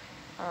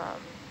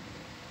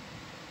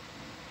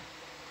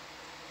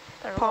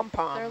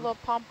 Pom-pom. They're little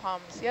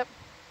pom-poms. Yep,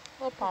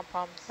 little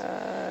pom-poms.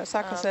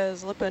 Saka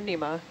says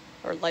liponema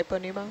or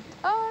liponema.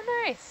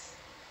 Oh, nice.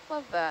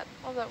 Love that.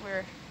 Love that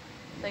we're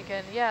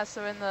thinking. Yeah,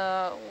 so in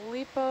the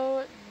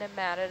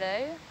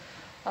Liponematidae,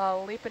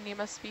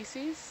 Liponema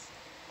species,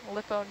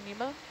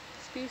 Liponema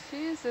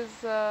species is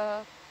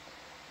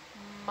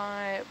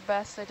my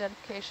best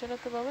identification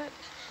at the moment.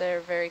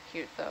 They're very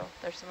cute though.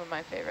 They're some of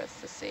my favorites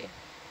to see.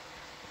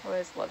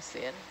 Always love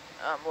seeing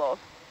little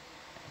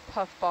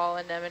puffball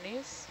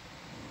anemones.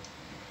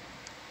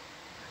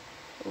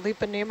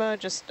 Liponema,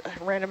 just a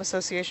random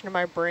association in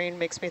my brain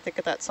makes me think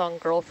of that song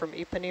Girl from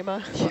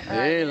Ipanema.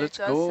 Hey, let's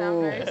go. It does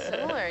sound very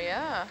similar,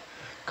 yeah.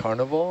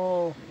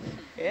 Carnival.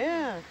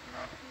 Yeah.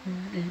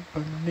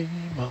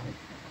 Ipanema.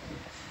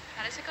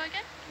 How does it go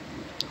again?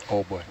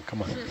 Oh boy,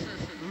 come on.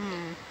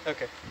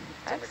 Okay.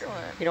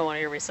 Excellent. You don't want to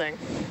hear me sing?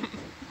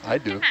 I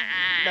do.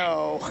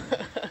 No.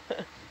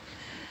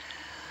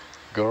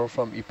 Girl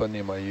from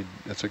Ipanema,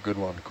 that's a good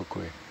one,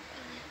 Kukui.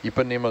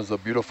 Ipanema is a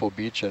beautiful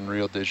beach in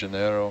Rio de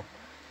Janeiro.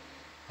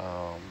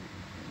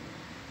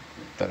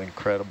 That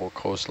incredible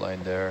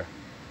coastline there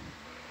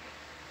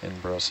in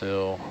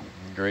Brazil.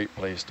 Great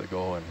place to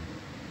go and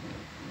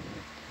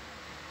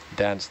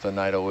dance the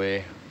night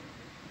away.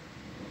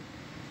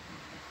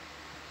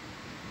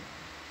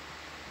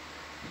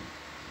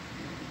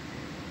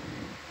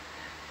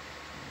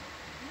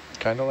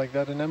 Kind of like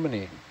that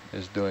anemone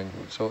is doing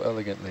so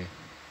elegantly.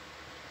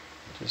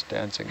 Just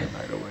dancing the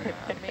night away.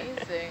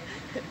 Amazing.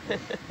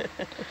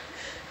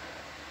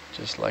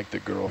 Just like the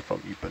girl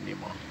from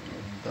Ipanema,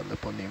 the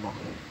Liponema.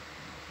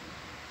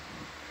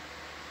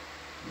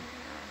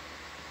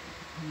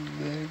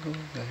 There goes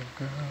that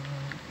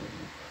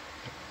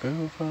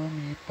girl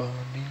from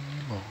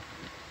Ipanema.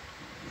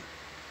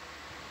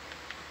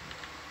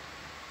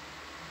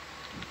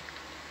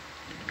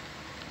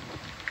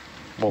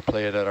 We'll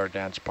play it at our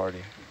dance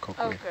party, Kokui.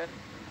 Oh, good.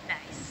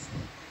 Nice.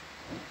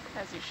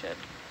 As you should.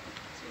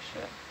 As you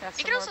should. Have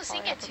You some can more also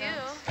sing it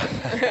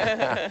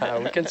poliopogons.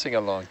 too. We can sing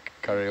along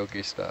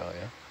karaoke style,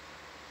 yeah?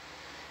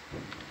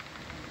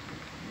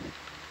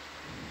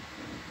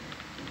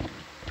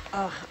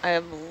 I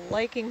am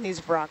liking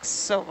these rocks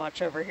so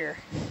much over here.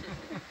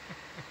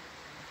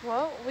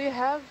 Well, we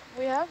have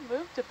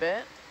moved a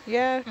bit.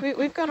 Yeah,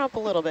 we've gone up a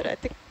little bit. I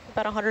think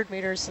about 100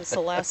 meters since the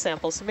last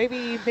sample. So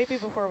maybe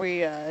before we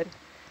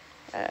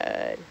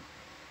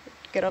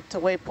get up to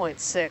waypoint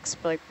 6,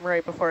 like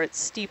right before it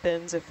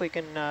steepens, if we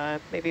can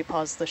maybe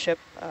pause the ship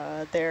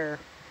there,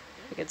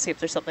 we can see if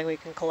there's something we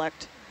can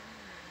collect.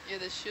 Yeah,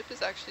 the ship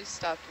is actually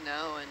stopped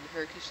now, and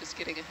Herc is just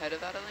getting ahead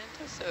of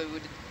Atalanta. So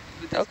would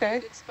this be a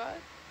good spot?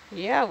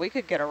 Yeah, we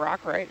could get a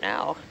rock right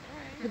now.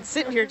 I've been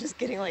sitting here just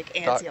getting like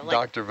antsy. I'm like,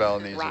 Dr. Val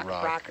needs a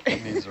rock. He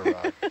needs a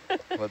rock.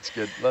 Let's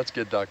get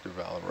Dr.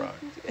 Val a rock.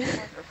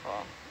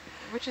 Wonderful.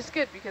 Which is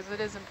good because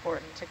it is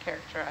important to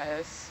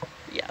characterize.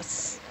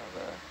 Yes.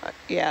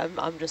 Yeah,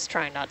 I'm just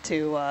trying not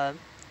to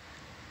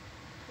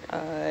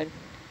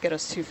get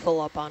us too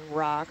full up on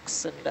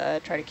rocks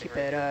and try to keep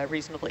it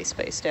reasonably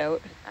spaced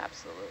out.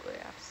 Absolutely,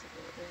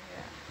 absolutely,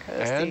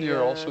 yeah. And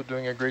you're also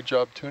doing a great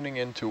job tuning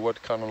into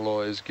what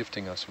Kanaloa is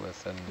gifting us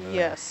with. And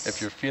yes.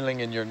 If you're feeling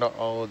in your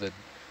na'o that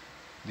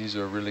these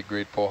are really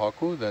great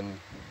pohaku, then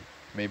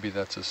maybe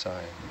that's a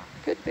sign.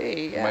 Could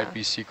be, yeah. There might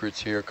be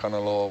secrets here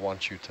Kanaloa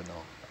wants you to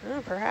know.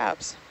 Oh,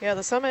 perhaps. Yeah,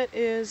 the summit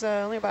is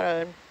only about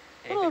a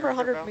little over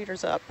 100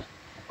 meters up.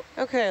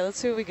 Okay, let's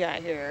see what we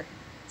got here.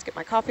 Let's get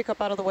my coffee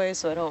cup out of the way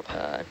so I don't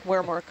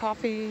wear more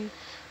coffee.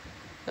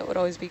 That would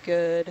always be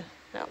good.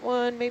 That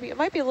one, maybe, it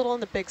might be a little on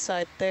the big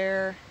side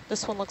there.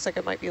 This one looks like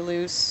it might be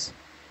loose.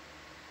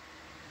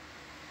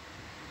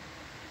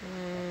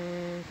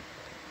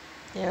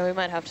 Yeah, we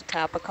might have to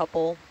tap a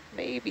couple.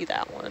 Maybe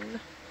that one.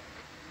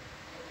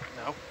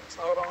 No, it's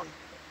not on.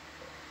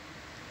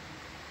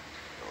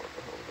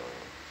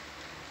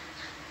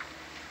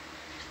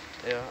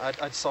 Yeah,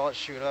 I saw it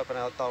shoot up and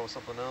I thought it was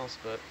something else,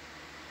 but...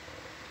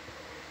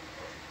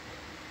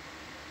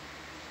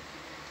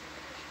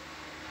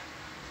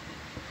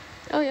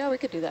 Oh yeah, we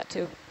could do that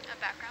too. A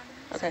background?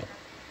 Okay.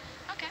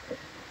 Okay.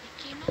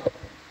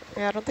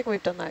 Yeah, I don't think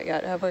we've done that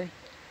yet, have we?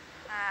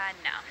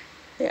 No.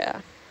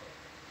 Yeah.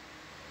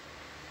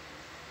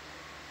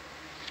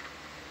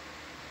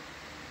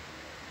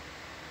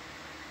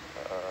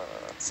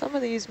 Some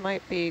of these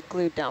might be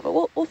glued down, but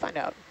we'll find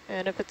out.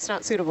 And if it's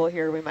not suitable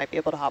here, we might be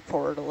able to hop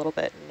forward a little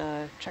bit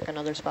and check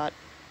another spot.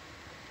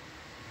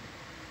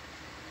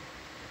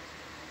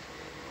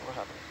 What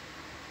happened?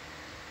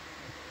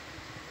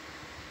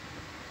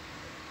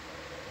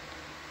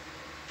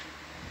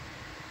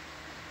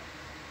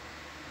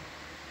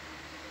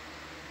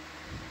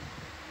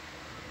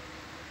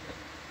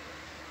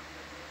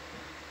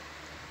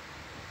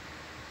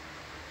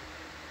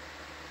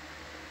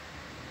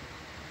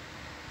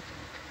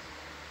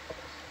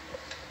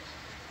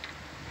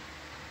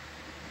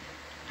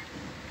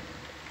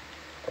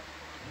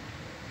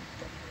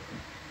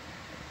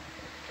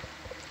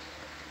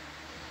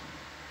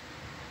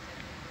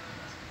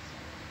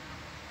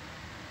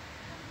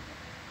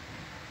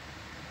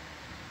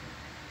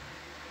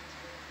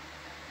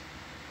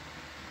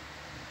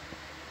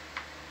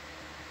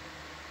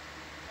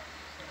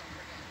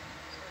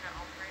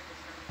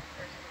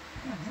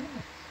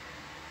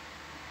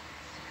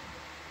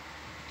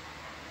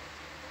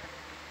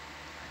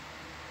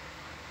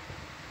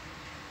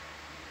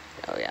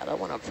 Oh yeah, that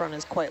one up front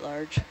is quite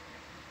large.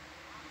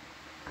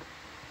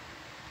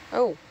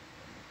 Oh.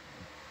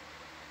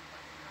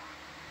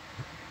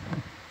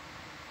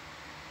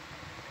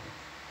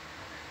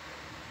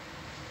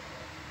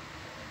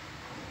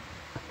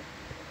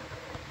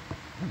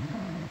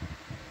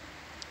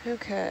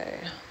 Okay,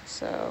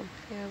 so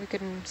yeah, we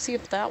can see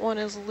if that one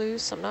is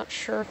loose. I'm not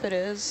sure if it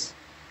is.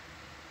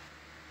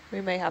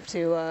 We may have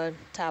to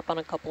tap on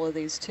a couple of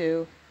these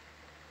too.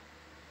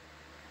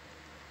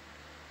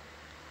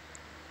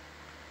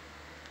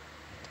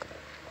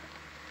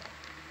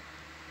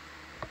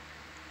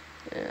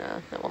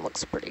 Yeah, that one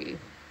looks pretty,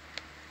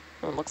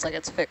 that one looks like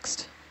it's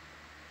fixed.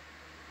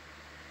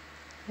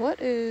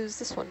 What is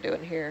this one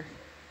doing here?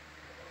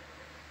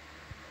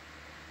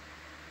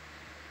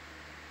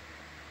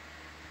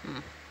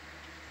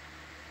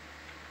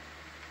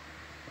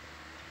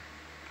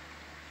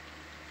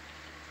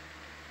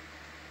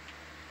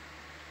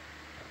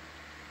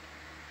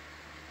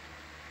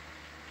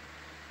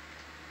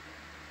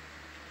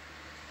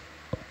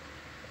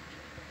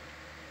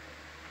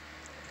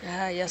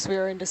 Ah, yes, we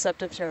are in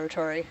deceptive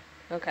territory.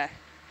 Okay.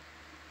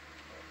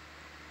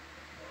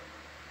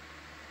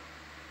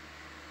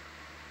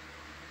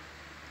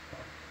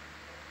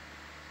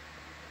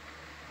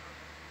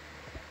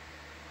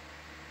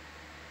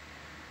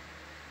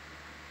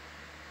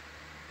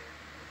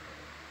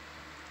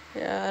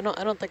 Yeah, I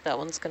don't think that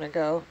one's gonna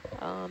go.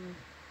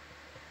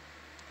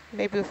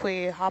 Maybe if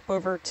we hop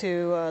over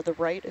to the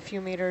right a few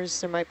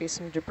meters, there might be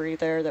some debris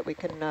there that we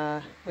can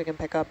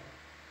pick up.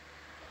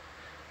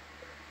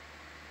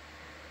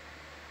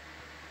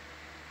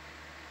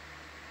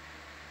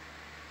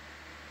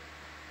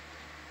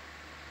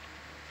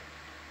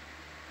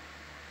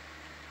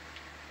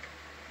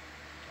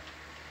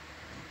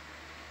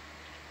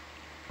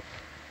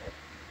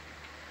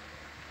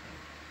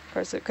 Of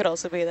course, it could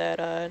also be that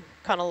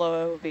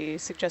Kanaloa will be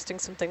suggesting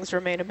some things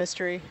remain a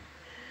mystery.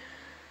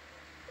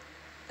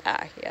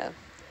 Ah, yeah.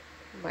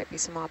 Might be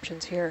some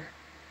options here.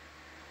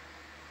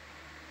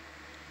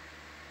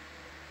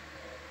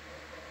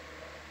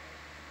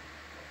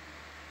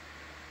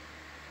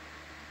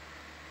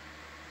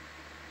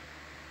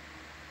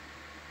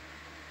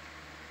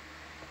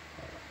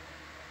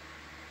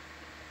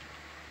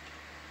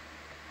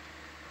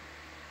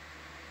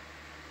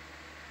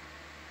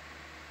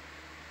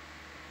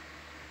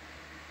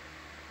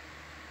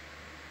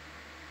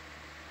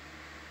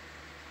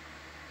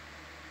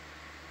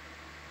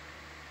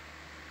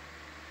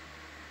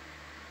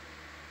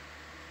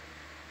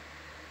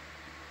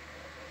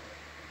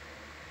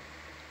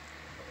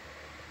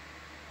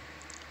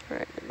 All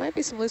right, there might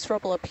be some loose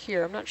rubble up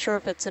here. I'm not sure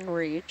if it's in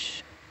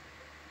reach.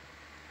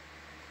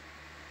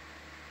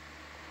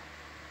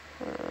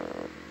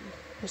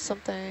 There's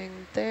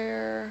something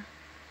there.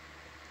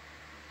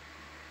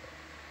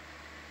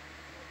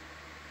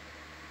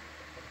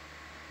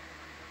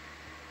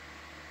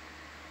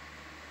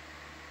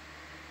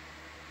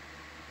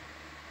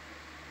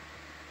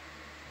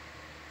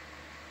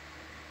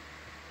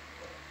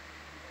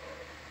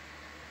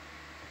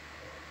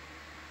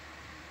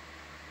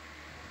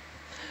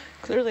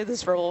 Clearly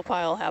this rubble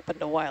pile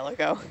happened a while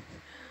ago.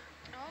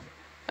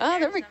 Oh,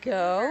 there we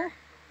go.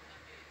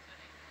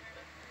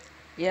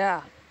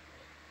 Yeah.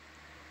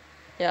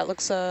 Yeah, it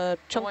looks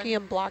chunky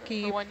and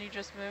blocky. The one you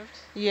just moved?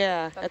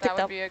 Yeah. I think that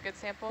would be a good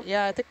sample?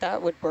 Yeah, I think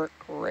that would work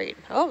great.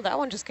 Oh, that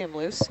one just came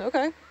loose.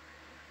 Okay.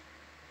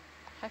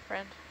 Hi,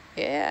 friend.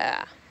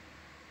 Yeah.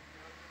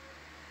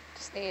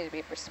 Just needed to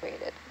be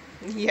persuaded.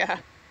 Yeah.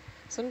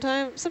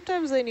 Sometimes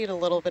they need a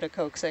little bit of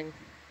coaxing.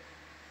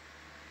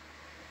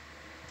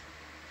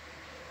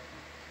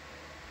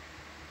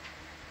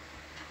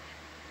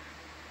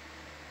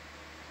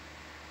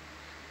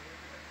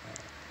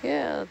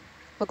 Yeah,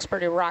 looks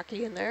pretty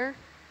rocky in there.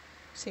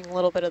 Seeing a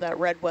little bit of that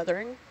red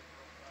weathering.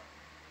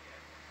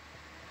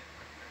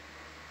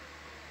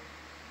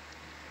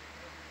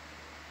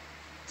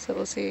 So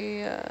we'll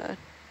see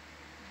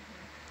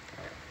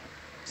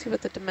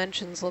what the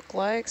dimensions look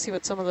like, see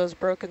what some of those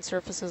broken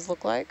surfaces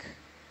look like.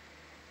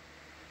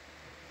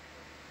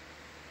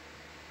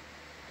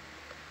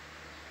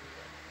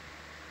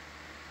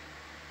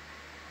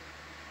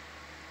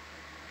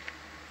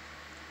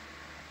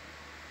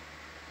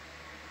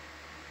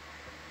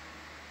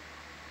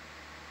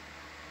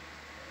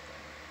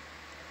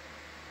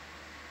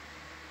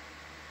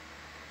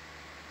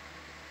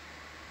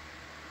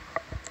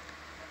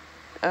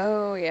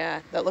 Oh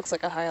yeah, that looks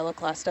like a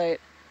hyaloclastite.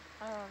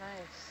 Oh,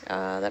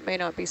 nice. That may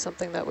not be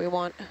something that we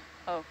want.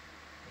 Oh.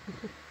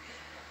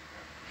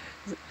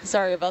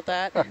 Sorry about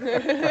that.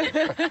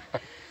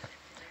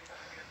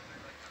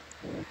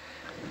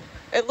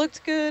 It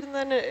looked good, and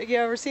then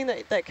yeah, we're seeing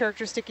that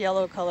characteristic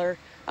yellow color.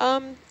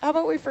 How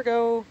about we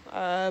forgo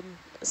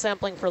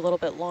sampling for a little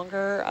bit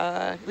longer,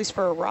 at least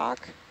for a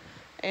rock.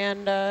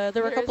 And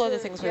there were a couple other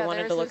things we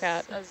wanted to look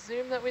at. A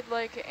zoom that we'd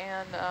like,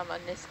 and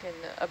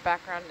a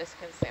background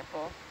Niskin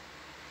sample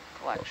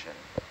collection.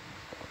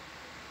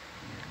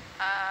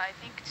 I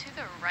think to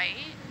the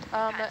right.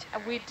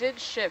 We did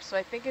shift, so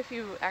I think if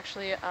you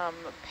actually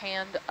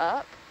panned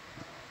up,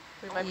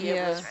 we might be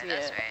able to see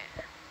That's it.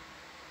 right.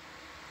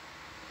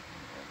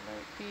 It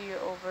might be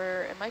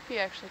over. It might be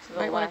actually to the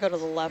left. Might want to go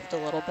to the left a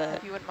little bit.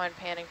 If you wouldn't mind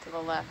panning to the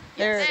left.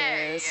 There Yes.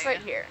 it is. Right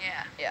here.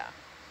 Yeah. Yeah.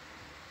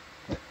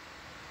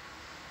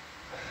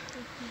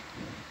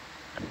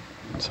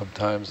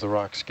 Sometimes the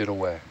rocks get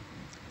away,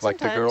 like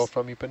the girl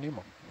from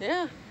Ipanema.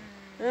 Yeah.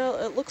 Well,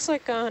 it looks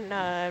like on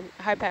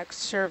HYPAC's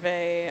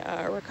survey,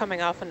 we're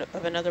coming off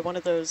of another one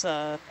of those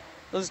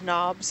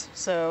knobs,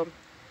 so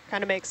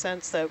kind of makes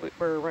sense that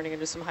we're running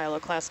into some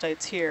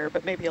hyaloclastites here,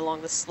 but maybe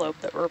along the slope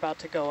that we're about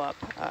to go up,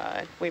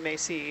 we may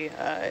see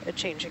a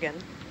change again.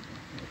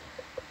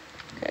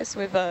 Okay, so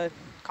we have a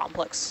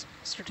complex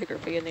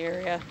stratigraphy in the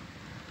area.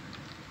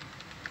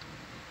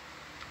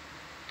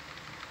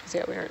 So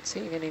yeah, we aren't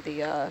seeing any of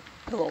the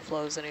pillow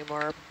flows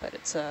anymore, but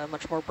it's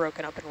much more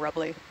broken up and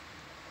rubbly.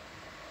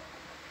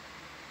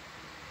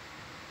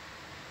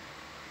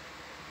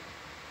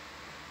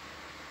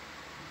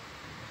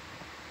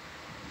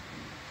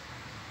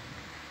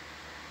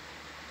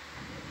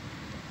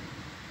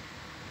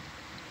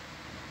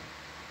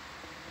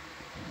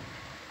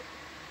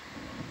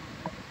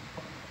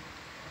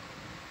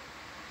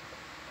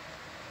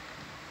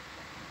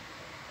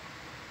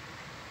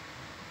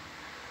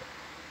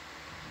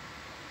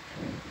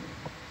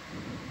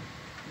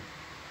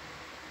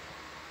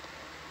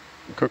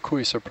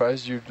 Kukui,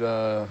 surprised you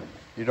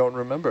don't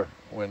remember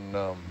when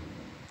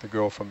the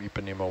girl from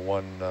Ipanema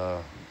won,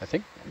 I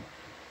think,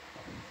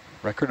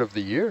 record of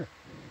the year,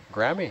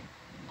 Grammy.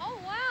 Oh,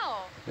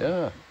 wow.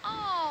 Yeah.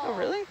 Oh,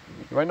 really?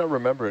 You might not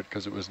remember it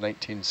because it was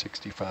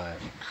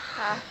 1965.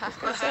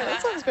 That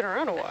song's been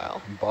around a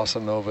while.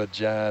 Bossa Nova,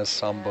 jazz,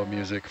 samba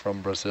music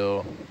from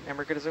Brazil.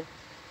 Amber, get a zoom.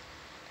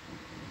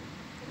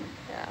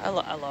 Yeah,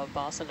 I love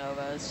Bossa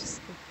Nova. It's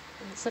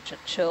such a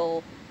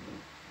chill,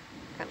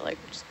 kind of like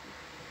just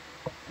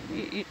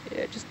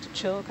just a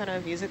chill kind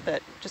of music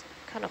that just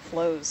kind of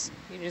flows.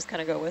 You just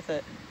kind of go with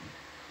it.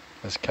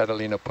 As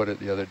Catalina put it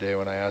the other day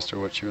when I asked her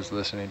what she was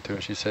listening to,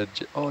 she said,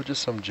 "Oh,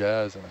 just some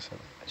jazz." And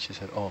she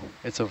said, "Oh,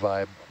 it's a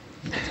vibe.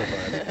 It's a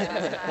vibe."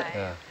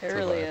 Yeah, it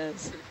really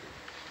is.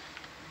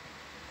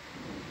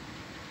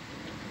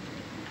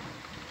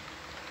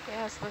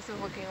 Yeah, so this is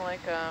looking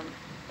like an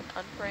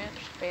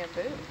unbranched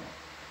bamboo.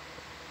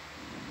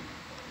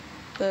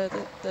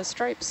 The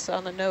stripes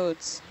on the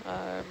nodes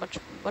are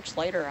much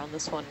lighter on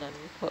this one than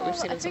what we've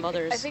seen in some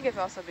others. I think it's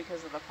also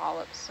because of the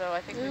polyps. So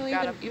I think well, we've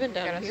got even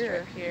down got a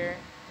strip here.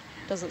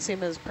 Doesn't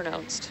seem as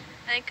pronounced.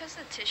 I think because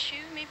the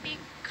tissue may be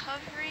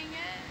covering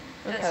it.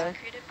 That's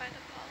secreted by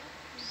the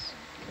polyps.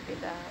 Could be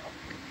that.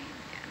 Could be,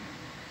 yeah.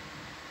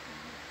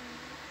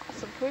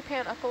 Awesome. Can we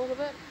pan up a little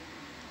bit?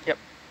 Yep.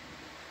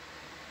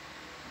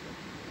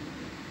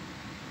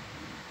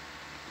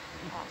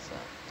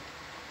 Awesome.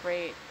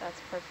 Great. That's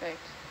perfect.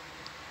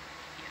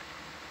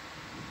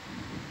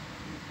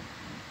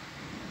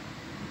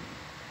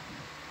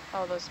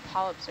 Oh, those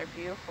polyps are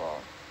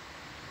beautiful.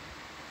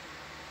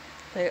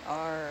 They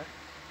are.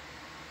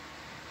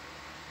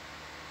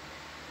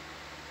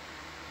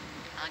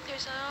 Oh, look,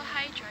 there's a little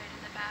hydroid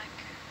in the back.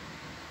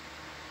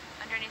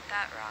 Underneath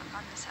that rock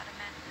on the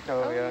sediment.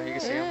 Oh, yeah, you can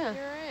see yeah. them.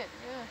 You're right,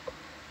 yeah.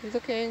 You're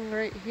looking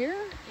right here?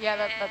 Yeah,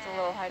 that's a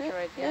little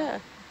hydroid, yeah.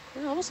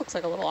 It almost looks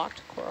like a little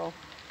octocoral.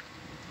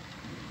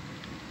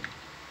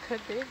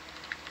 Could be.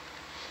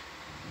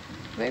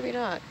 Maybe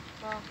not.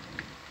 Well,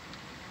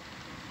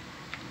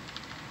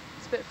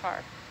 it's a bit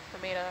far for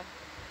me to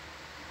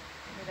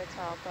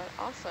tell, but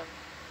awesome.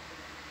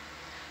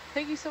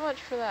 Thank you so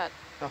much for that.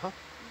 Uh-huh.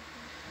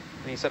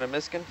 And you said a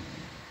Miskin?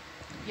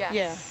 Yes.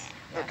 Yeah.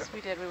 Yes,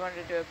 we did. We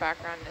wanted to do a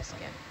background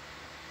Niskin.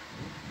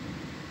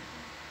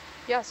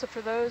 Yeah, so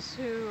for those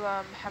who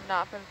have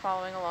not been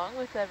following along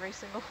with every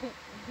single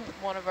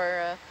one of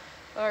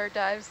our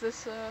dives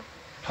this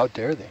How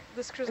dare they?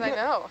 this cruise, I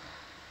know.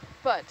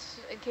 But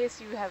in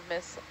case you have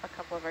missed a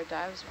couple of our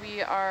dives,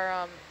 we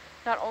are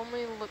not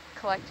only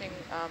collecting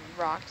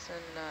rocks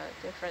and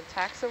different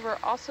taxa, we're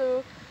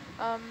also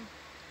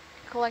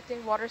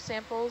collecting water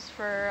samples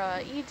for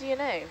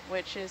eDNA,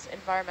 which is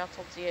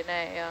environmental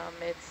DNA.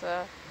 It's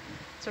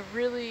a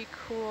really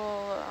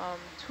cool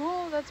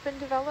tool that's been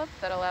developed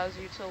that allows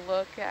you to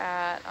look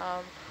at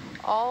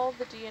all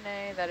the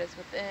DNA that is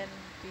within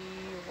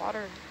the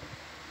water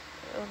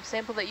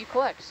sample that you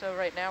collect. So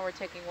right now we're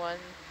taking one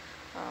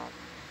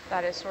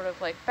that is sort of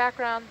like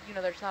background. You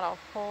know, there's not a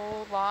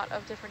whole lot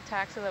of different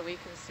taxa that we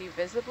can see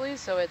visibly,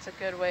 so it's a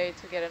good way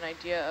to get an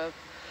idea of,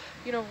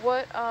 you know,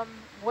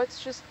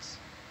 what's just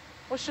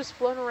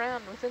flown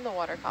around within the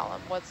water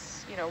column. What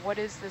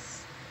is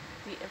this?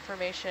 The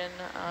information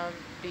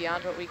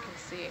beyond what we can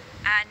see.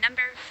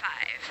 Number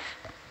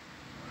 5.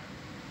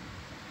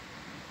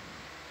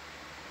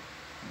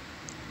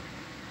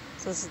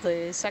 So this is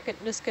the second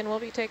Niskin we'll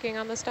be taking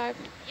on this dive?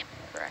 Yep.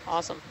 Correct.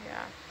 Awesome.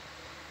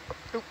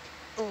 Yeah. Oop.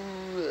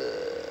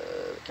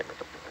 Camera.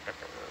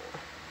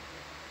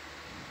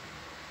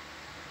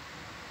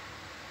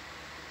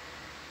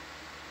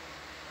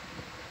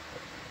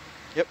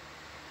 Yep.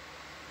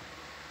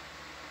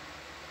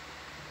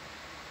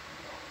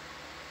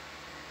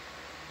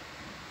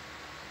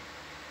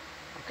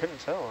 I couldn't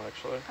tell,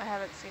 actually. I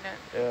haven't seen it.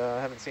 Yeah,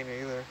 I haven't seen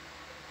it either.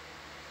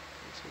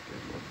 Let's see,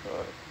 3, 4,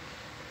 5.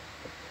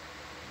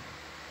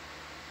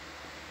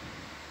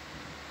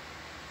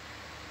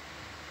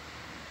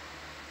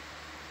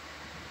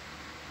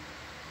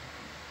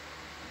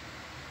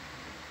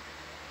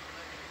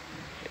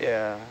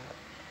 Yeah,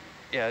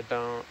 I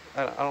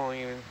don't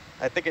even,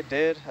 I think it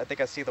did. I think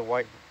I see the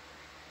white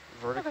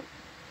vertical,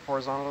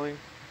 horizontally.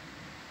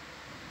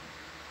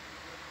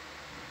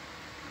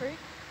 Great.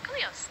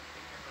 Coolios.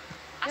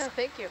 Yeah, Awesome.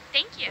 thank you.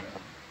 Thank you.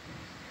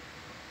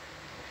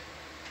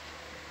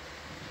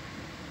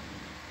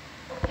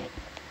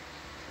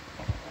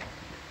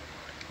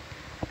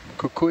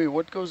 Kukui,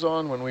 what goes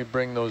on when we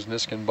bring those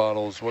Niskin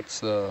bottles? What's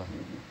the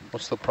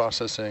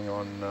processing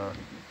on?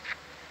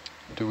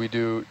 Do we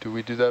do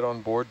that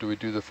on board? Do we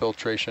do the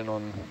filtration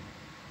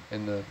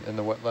in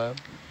the wet lab?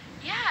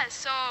 Yeah.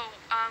 So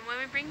when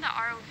we bring the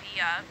ROV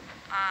up,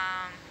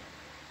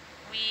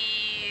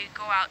 we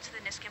go out to the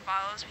Niskin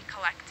bottles, we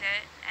collect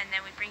it, and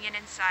then we bring it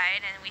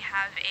inside, and we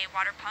have a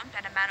water pump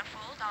and a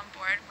manifold on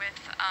board with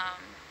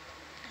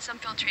some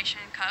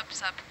filtration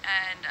cups up,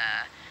 and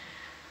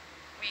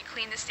we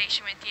clean the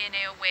station with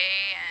DNA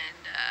away,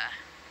 and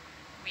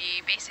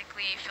we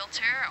basically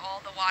filter all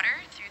the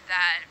water through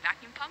that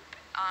vacuum pump,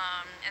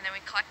 and then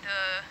we collect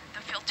the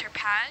filter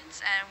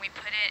pads, and we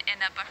put it in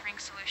a buffering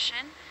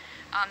solution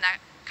that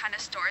kind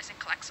of stores and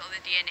collects all the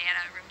DNA at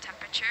a room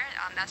temperature.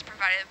 That's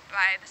provided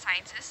by the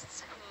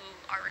scientists who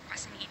are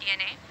requesting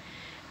eDNA.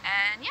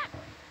 And yeah,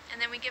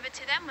 and then we give it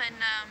to them when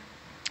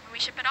we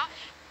ship it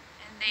off.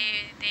 And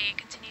they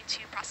continue to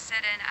process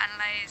it and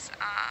analyze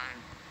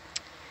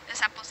the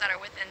samples that are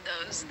within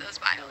those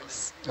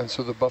vials. And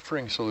so the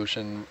buffering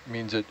solution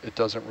means it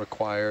doesn't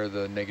require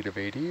the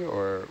 -80,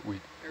 or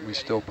we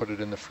still put it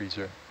in the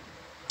freezer?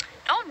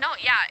 Oh no,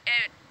 yeah.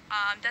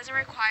 doesn't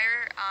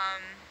require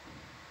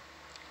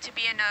to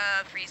be in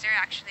a freezer.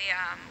 Actually,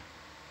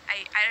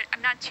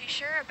 I'm not too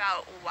sure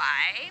about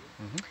why,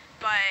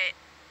 but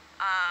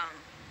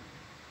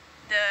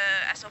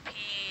the SOP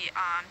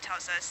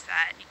tells us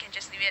that you can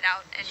just leave it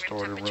out in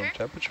room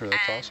temperature.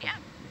 That's awesome. Yeah.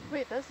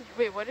 Wait,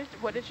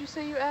 what did you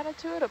say you added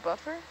to it? A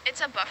buffer?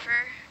 It's a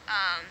buffer.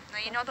 Now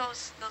you know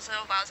those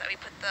little vials that we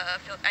put the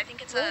filter. I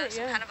think it's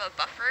some kind of a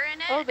buffer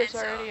in it. Oh, there's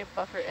already a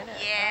buffer in it.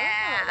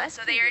 Yeah.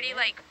 So they already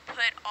like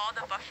put all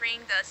the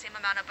buffering, the same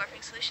amount of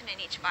buffering solution in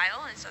each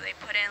vial, and so they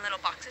put it in little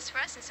boxes for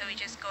us, and so we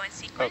just go in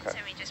sequence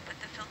and we just put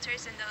the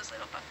filters in those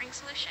little buffering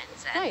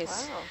solutions, and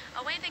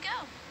away they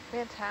go.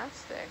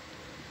 Fantastic.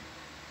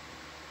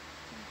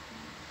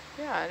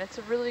 Yeah, and it's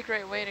a really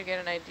great way to get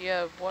an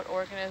idea of what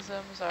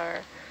organisms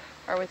are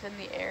within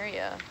the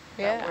area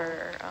that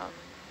we're,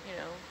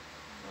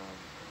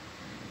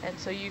 and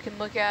so you can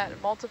look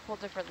at multiple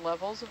different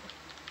levels of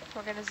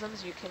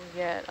organisms. You can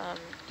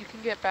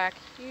get back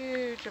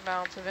huge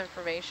amounts of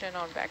information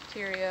on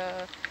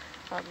bacteria.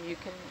 You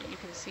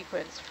can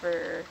sequence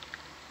for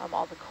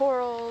all the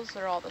corals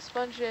or all the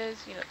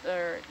sponges.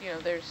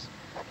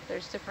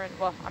 There's different.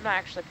 Well, I'm not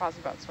actually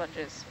positive about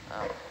sponges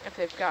if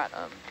they've got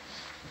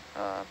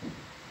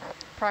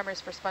primers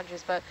for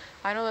sponges, but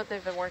I know that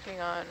they've been working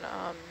on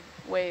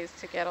ways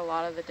to get a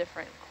lot of the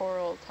different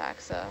coral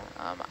taxa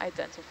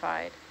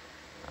identified.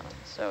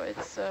 So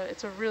it's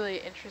a really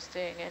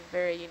interesting and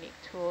very unique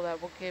tool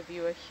that will give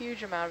you a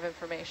huge amount of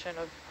information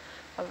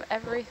of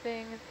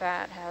everything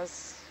that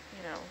has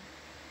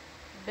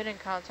been in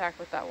contact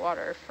with that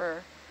water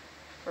for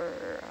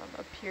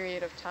a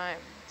period of time.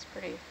 It's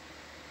pretty.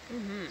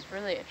 It's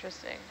really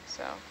interesting.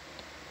 So.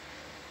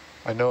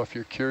 I know if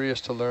you're curious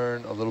to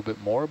learn a little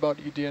bit more about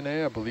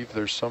eDNA, I believe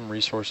there's some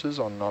resources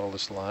on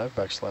Nautilus Live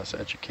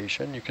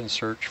 /education. You can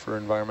search for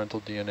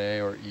environmental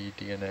DNA or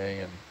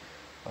eDNA, and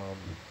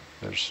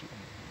there's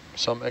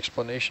some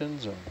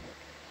explanations and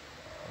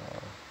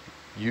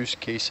use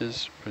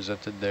cases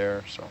presented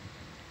there. So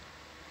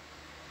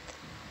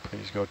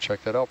please go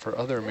check that out for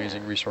other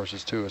amazing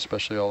resources too,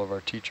 especially all of our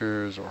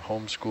teachers or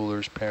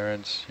homeschoolers,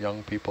 parents,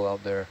 young people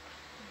out there.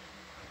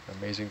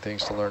 Amazing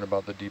things to learn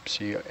about the deep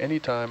sea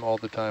anytime, all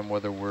the time,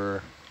 whether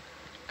we're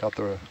got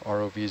the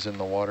ROVs in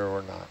the water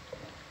or not.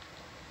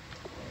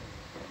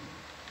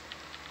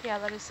 Yeah,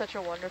 that is such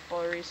a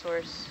wonderful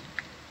resource.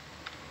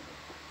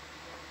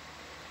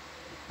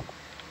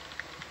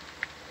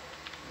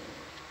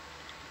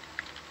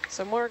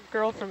 Some more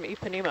Girl from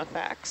Ipanema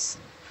facts.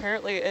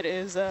 Apparently it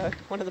is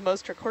one of the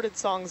most recorded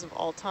songs of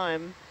all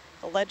time,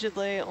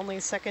 allegedly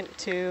only second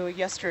to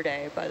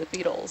Yesterday by the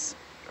Beatles.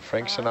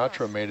 Frank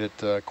Sinatra made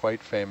it quite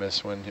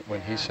famous when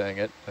he sang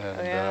it, and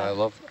I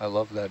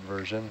love that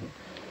version.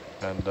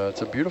 And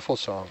it's a beautiful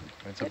song.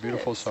 It's a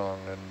beautiful song,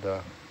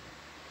 and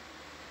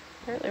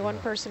apparently one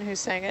person who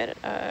sang it,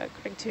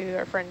 according to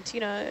our friend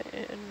Tina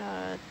in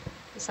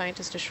the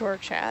Scientist Ashore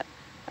chat,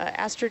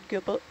 Astrid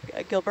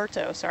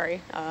Gilberto,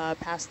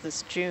 passed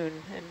this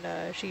June,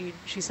 and she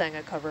sang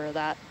a cover of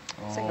that,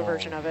 sang a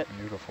version of it.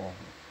 Beautiful.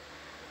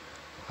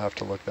 I'll have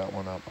to look that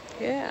one up.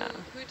 Yeah.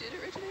 Who did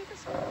originate the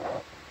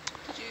song?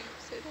 Did you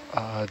say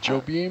that?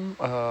 Joe Beam,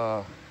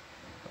 a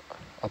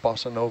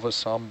bossa nova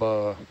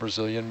samba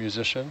Brazilian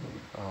musician.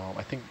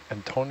 I think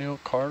Antonio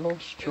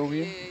Carlos, Joe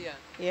Beam?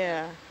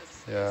 Yeah.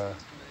 Yeah,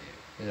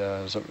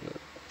 it's a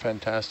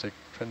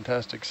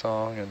fantastic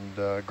song,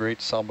 and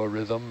great samba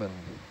rhythm,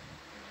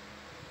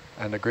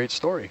 and a great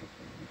story.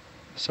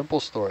 Simple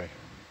story.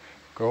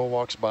 Girl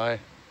walks by,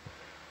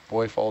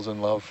 boy falls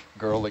in love,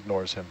 girl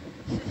ignores him.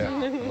 Yeah,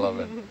 I love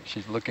it.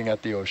 She's looking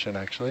at the ocean,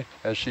 actually,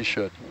 as she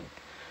should.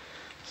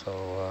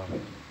 So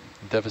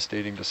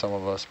devastating to some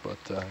of us, but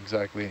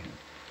exactly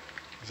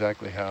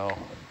how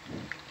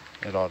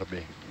it ought to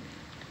be.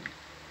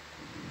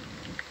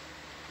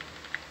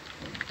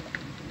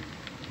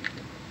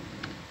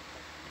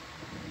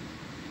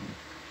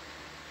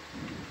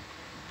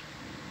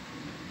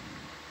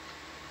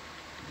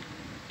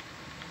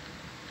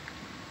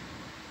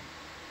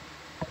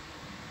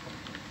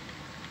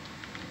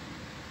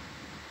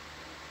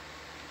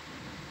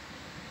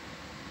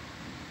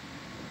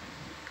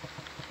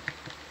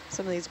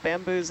 Some of these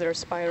bamboos that are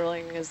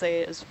spiraling as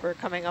we're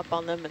coming up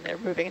on them and they're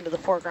moving into the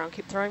foreground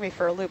keep throwing me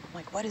for a loop. I'm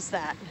like, what is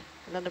that?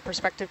 And then the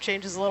perspective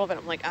changes a little bit.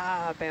 I'm like,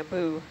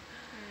 bamboo.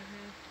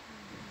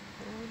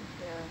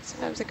 Yeah,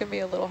 sometimes it can be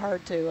a little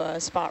hard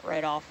to spot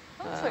right off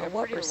looks like a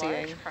what pretty we're seeing.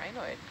 large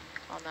crinoid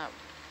on that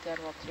dead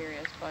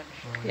walteria sponge.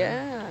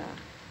 Yeah.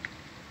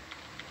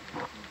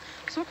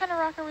 So what kind of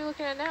rock are we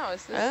looking at now?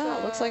 Is this?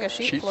 It looks like a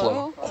sheet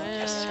flow.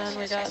 And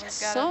we got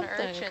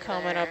something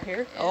coming up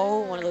here. Yeah. Oh,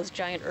 one of those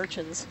giant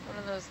urchins. One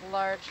of those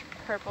large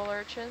purple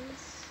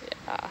urchins.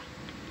 Yeah.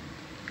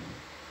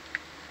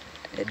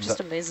 It just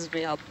amazes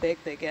me how big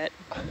they get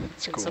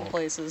in some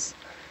places.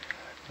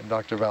 And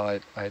Dr. Val,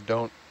 I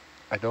don't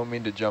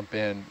mean to jump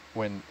in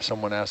when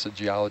someone asks a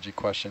geology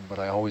question, but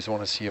I always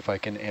want to see if I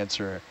can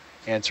answer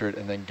it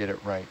and then get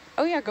it right.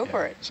 Oh yeah, go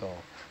for it. So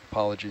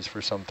apologies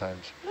for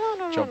sometimes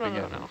jumping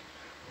in.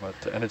 But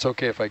and it's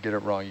okay if I get it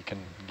wrong. You can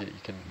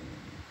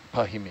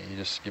pahimi. You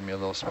just give me a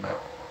little smack.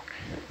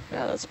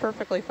 Yeah, that's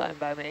perfectly fine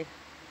by me.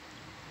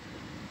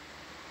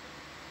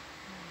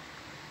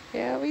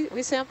 Yeah,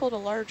 we sampled a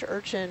large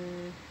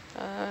urchin.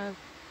 I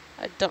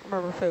don't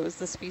remember if it was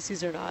the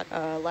species or not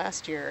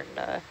last year,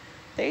 and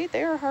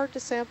they are hard to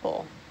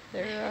sample.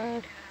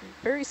 They're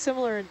very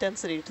similar in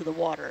density to the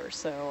water,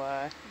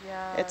 so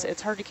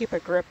it's hard to keep a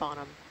grip on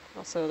them.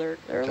 Also,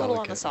 they're a little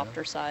on the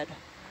softer side.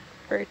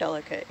 Very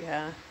delicate,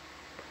 yeah.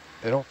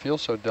 They don't feel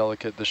so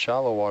delicate, the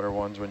shallow water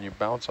ones, when you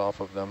bounce off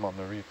of them on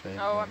the reef.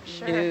 Oh, I'm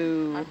sure.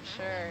 No. I'm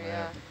sure,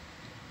 yeah.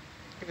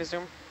 Give a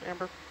zoom,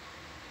 Amber.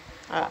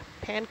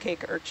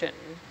 Pancake urchin,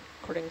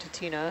 according to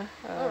Tina.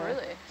 Oh,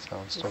 really?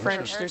 Sounds In delicious.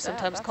 French, they're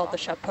sometimes called the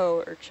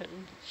chapeau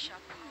urchin. It's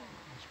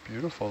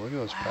beautiful. Look at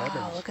those patterns.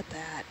 Wow, look at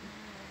that.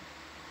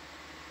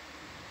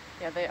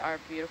 Yeah, they are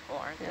beautiful,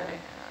 aren't they?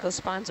 Yeah. Those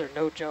spines are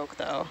no joke,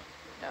 though.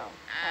 No,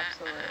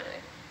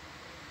 absolutely.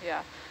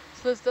 Yeah.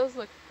 So this does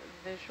look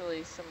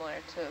visually similar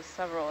to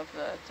several of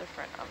the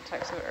different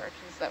types of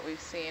urchins that we've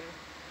seen,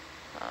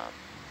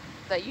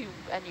 that you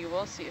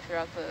will see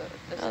throughout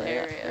this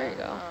area. Yeah, there you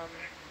go.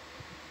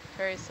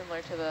 Very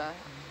similar to the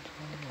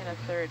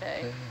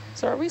Echinotheridae.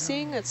 So are we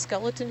seeing a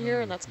skeleton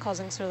here, and that's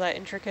causing sort of that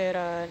intricate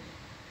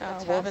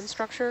woven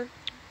structure?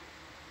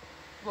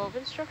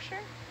 Woven structure?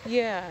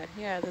 Yeah,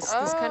 this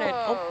kind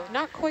of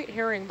not quite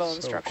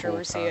herringbone structure cool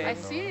we're seeing. I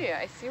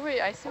see what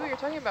you're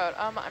talking about.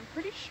 I'm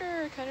pretty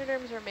sure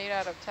echinoderms are made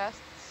out of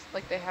tests.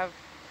 Like they have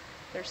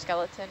their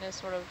skeleton is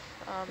sort of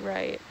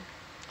right.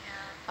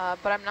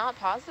 But I'm not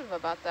positive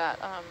about that.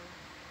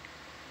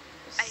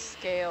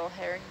 Scale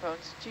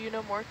herringbones. Do you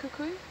know more,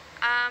 Kukui?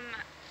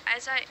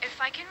 If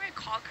I can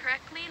recall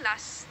correctly,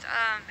 last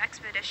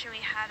expedition we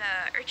had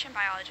a urchin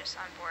biologist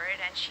on board,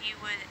 and she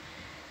would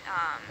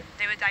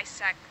they would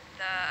dissect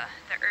the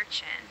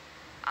urchin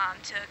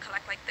to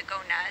collect like the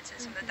gonads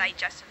and some of the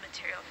digestive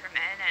material from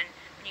it. And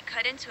when you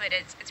cut into it,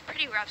 it's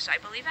pretty rough. So I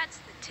believe that's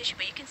the tissue,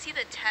 but you can see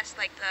the test,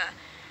 like the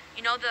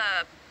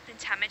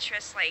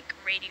pentametrous like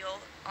radial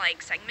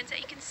like segments that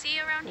you can see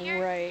around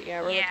here. Right.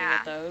 Yeah, we're looking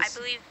at those. I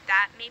believe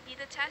that may be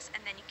the test,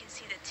 and then you can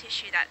see the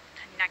tissue that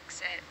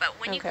connects it. But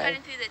when you cut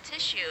into the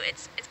tissue,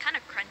 it's kind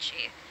of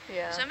crunchy.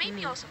 Yeah. So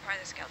maybe also part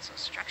of the skeletal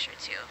structure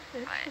too.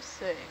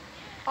 Interesting.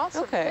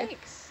 Awesome.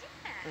 Thanks.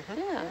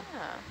 Yeah.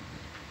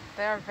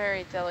 They are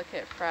very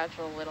delicate,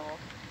 fragile little.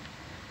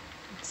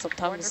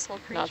 Sometimes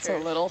not so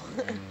little.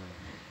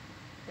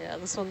 Yeah,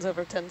 this one's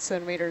over 10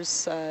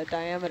 centimeters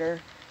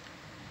diameter.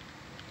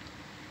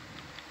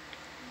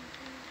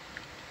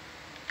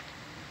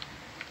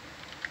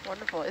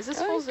 Wonderful. Is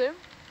this full zoom?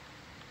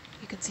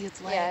 You can see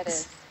its legs. Yeah, it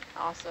is.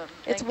 Awesome.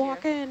 It's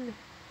walking.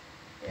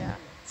 Yeah.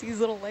 See these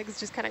little legs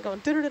just kind of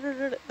going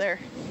there.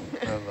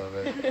 I love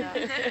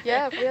it.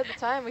 Yeah, if we had the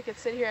time, we could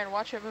sit here and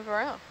watch it move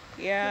around.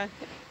 Yeah.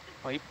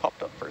 Well, you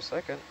popped up for a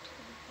second.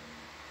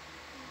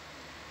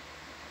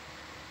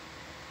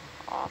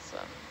 Awesome.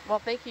 Well,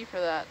 thank you for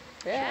that.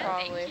 Yeah.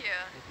 Thank you.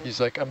 He's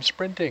like, I'm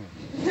sprinting.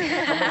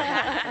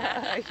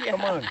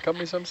 Come on, cut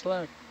me some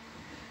slack.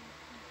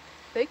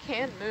 They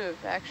can move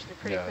actually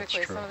pretty Yeah, it's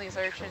quickly. true, Some of these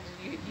urchins,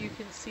 you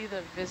can see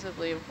them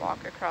visibly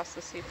walk across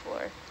the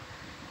seafloor.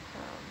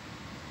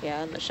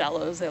 Yeah, in the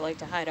shallows, they like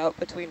to hide out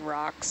between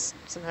rocks.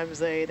 Sometimes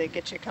they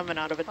get you coming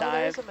out of a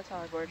dive. There's a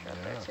metallic gorge out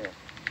there too.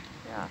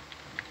 Yeah.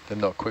 Then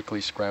they'll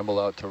quickly scramble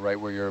out to right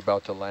where you're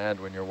about to land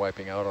when you're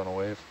wiping out on a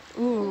wave.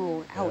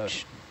 Ooh,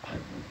 ouch.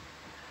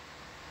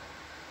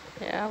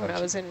 Yeah, when I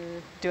was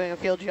doing a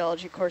field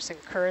geology course in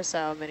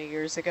Curacao many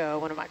years ago,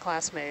 one of my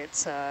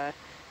classmates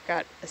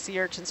got a sea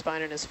urchin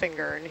spine in his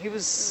finger, and he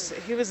was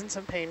in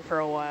some pain for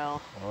a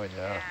while. Oh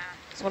yeah.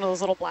 It's one of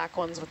those little black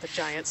ones with the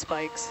giant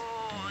spikes.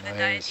 Oh, the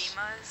Nice.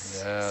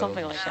 diademas. Yeah,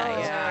 Something like that,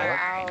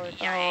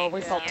 yeah. Oh,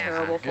 we felt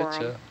terrible for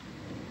him.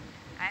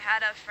 I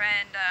had a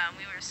friend,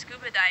 we were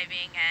scuba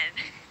diving,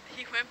 and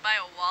he went by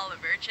a wall of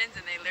urchins,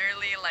 and they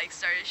literally like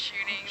started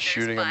shooting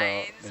their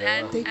spines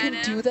at They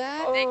can do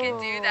that? They can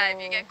do that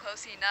if you get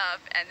close enough,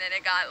 and then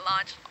it got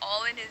launched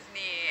all in his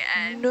knee,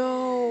 and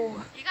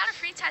no. he got a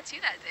free tattoo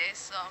that day,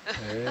 so.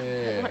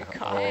 Hey. Oh my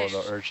gosh.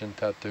 Oh, the urchin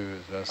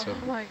tattoos. That's Oh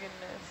my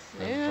goodness.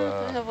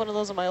 Yeah, I have one of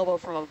those on my elbow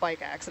from a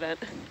bike accident.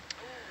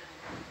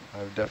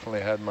 I've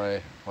definitely had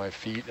my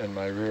feet and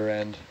my rear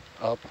end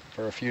up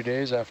for a few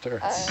days after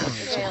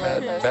some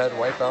bad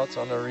wipeouts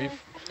on the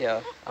reef.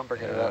 Yeah, I'm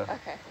bringing it up.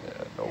 Okay.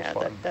 Yeah, no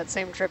fun. That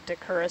same trip to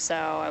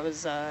Curacao, I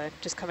was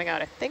just coming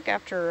out, I think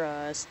after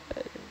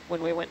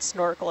when we went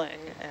snorkeling,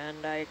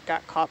 and I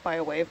got caught by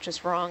a wave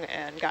just wrong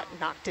and got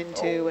knocked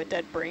into a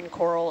dead brain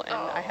coral, and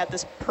I had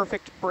this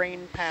perfect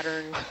brain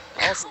pattern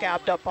all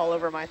scabbed up all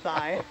over my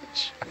thigh.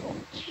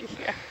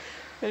 Yeah,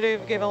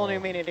 it gave a whole new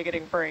meaning to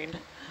getting brained.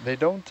 They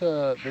don't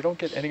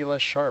get any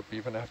less sharp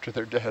even after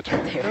they're dead.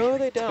 No,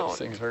 they don't. Those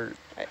things hurt.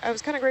 I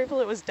was kind of grateful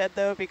it was dead,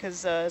 though, because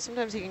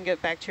sometimes you can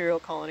get bacterial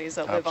colonies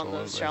that live on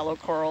those shallow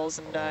corals,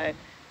 and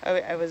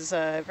I was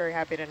very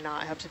happy to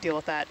not have to deal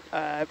with that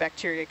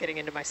bacteria getting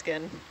into my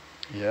skin.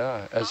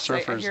 Yeah, as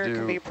surfers I hear it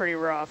can be pretty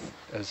rough.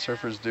 As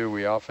surfers do,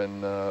 we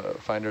often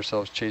find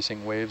ourselves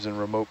chasing waves in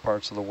remote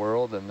parts of the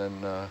world, and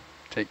then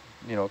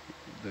you know,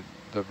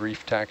 the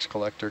reef tax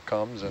collector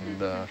comes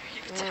and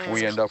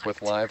we end up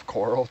with live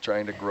coral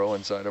trying to grow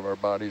inside of our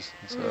bodies.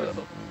 It's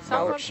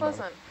Sounds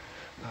unpleasant.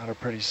 not a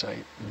pretty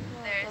sight.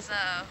 There's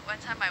one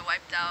time I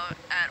wiped out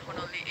at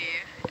Honolulu,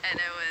 and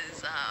it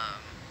was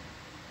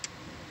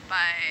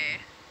by,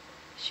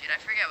 shoot, I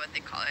forget what they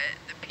call it,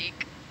 the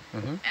peak,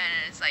 and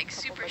it's like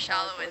super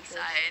shallow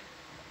inside.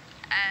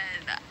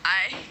 And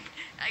I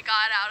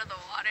got out of the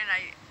water and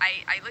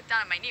I looked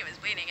down at my knee, it was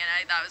bleeding, and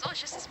I thought it was, oh, it's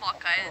just a small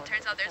cut, and it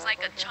turns out there's like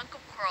a chunk of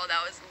coral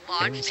that was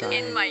lodged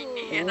in my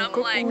knee, and I'm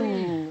like,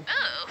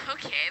 oh,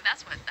 okay,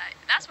 that's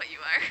what you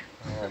are.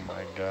 Oh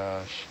my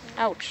gosh.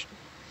 Ouch.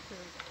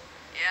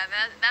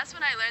 Yeah, that's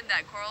when I learned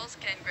that corals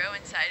can grow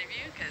inside of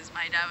you, because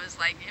my dad was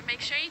like, make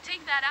sure you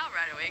take that out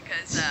right away,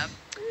 because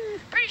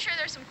pretty sure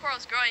there's some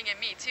corals growing in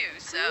me too,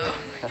 so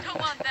you don't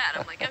want that.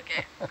 I'm like,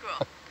 okay,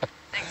 cool.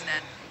 Thanks,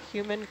 Dad.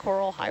 Human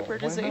coral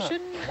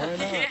hybridization? Why not?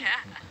 Yeah.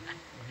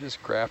 We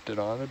just graft it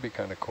on, it'd be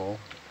kind of cool.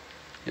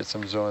 Get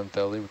some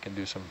zooanthely, we can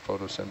do some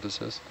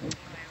photosynthesis.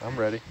 I'm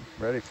ready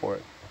for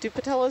it. Do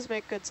patellas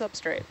make good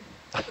substrate?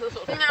 No.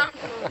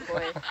 Oh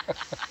boy.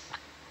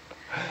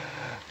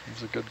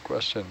 That's a good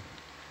question.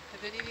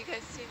 Have any of you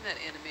guys seen that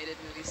animated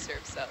movie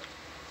Surf's Up?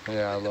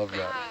 Yeah, I love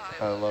that.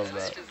 I love I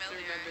that. just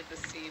remembered the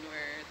scene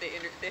where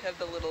they have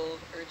the little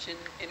urchin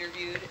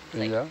interviewed. It's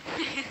like, Yeah.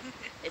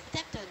 it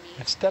stepped on me.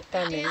 It stepped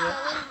on me. Danced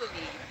all over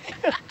me.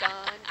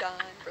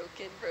 Gone,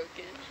 broken.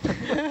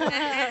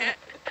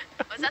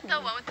 Was that the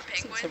one with the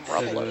penguins? Some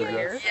rubble It is, over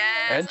here.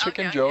 Yes. And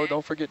Chicken okay, Joe, okay.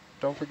 don't forget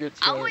Oh,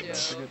 Chicken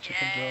yes. Joe.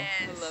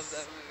 I love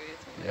that movie.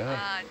 It's one of my Yeah.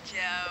 Ah,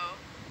 Joe.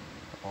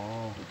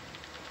 Oh.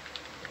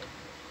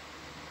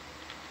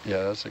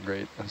 Yeah, that's a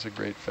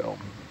great film.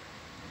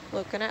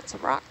 Looking at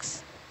some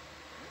rocks.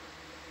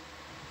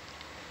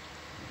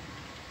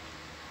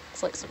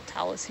 Looks like some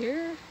talus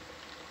here.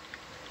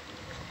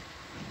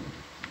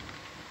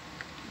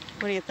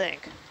 What do you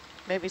think?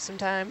 Maybe some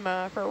time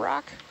for a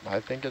rock? I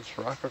think it's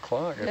rock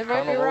o'clock. It If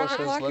might be Honolulu rock says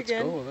o'clock let's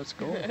again. go, let's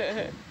go.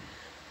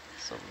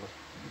 Some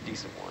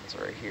decent ones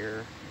right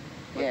here.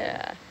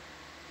 Yeah.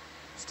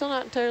 Still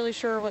not entirely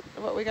sure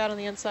what we got on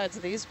the insides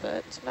of these,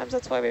 but sometimes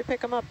that's why we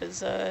pick them up, is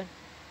to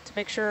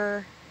make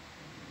sure,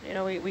 you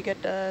know, we get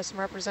some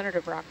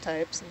representative rock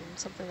types and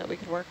something that we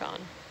can work on.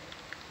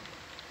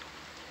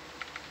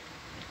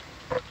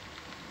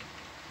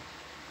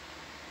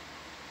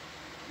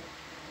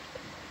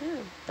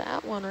 Yeah,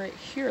 that one right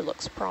here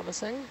looks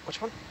promising.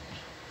 Which one?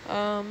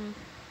 I'm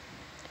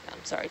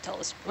sorry,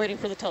 waiting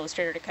for the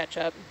telestrator to catch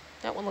up.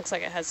 That one looks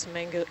like it has some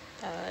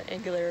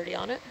angularity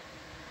on it.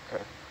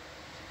 Okay.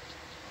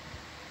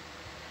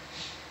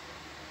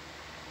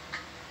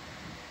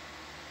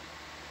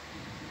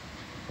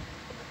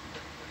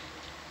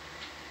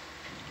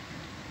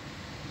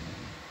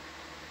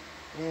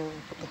 Man,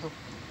 what the hell?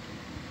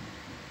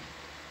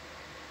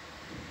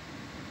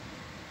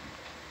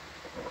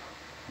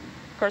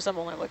 Of course, I'm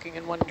only looking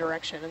in one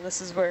direction, and this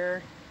is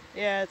where,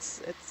 yeah,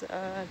 it's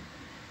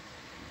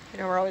you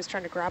know, we're always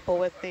trying to grapple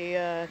with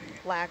the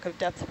lack of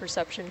depth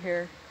perception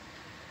here.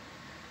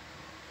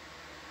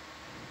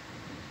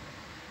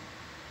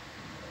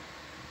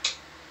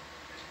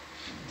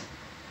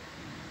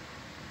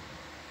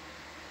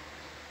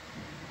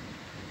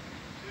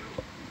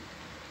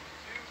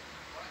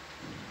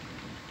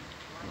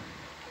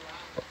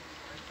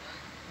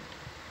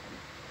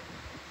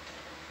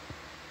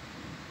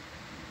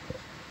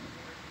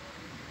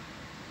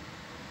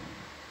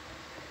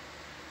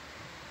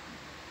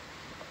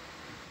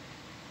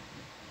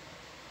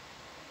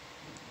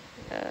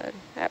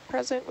 At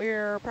present,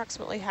 we're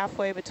approximately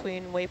halfway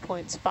between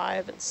waypoints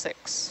 5 and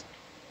 6.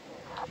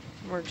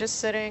 We're just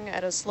sitting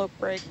at a slope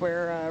break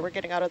where we're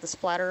getting out of the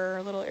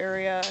splatter little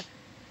area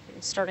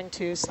and starting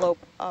to slope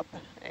up,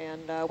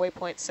 and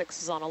waypoint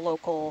 6 is on a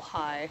local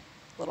high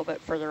a little bit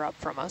further up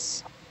from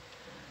us.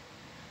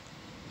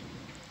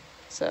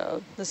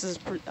 So this is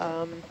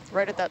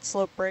right at that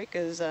slope break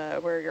is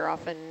where you're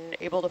often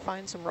able to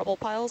find some rubble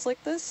piles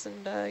like this,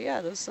 and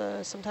yeah, those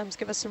sometimes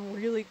give us some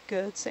really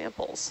good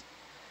samples.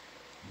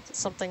 It's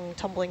something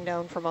tumbling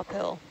down from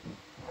uphill.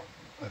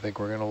 I think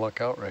we're gonna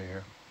luck out right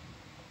here.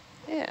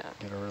 Yeah.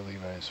 Get a really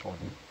nice one.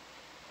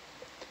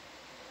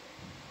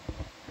 All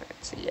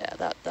right, so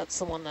yeah, that's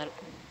the one that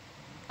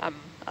I'm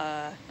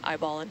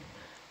eyeballing.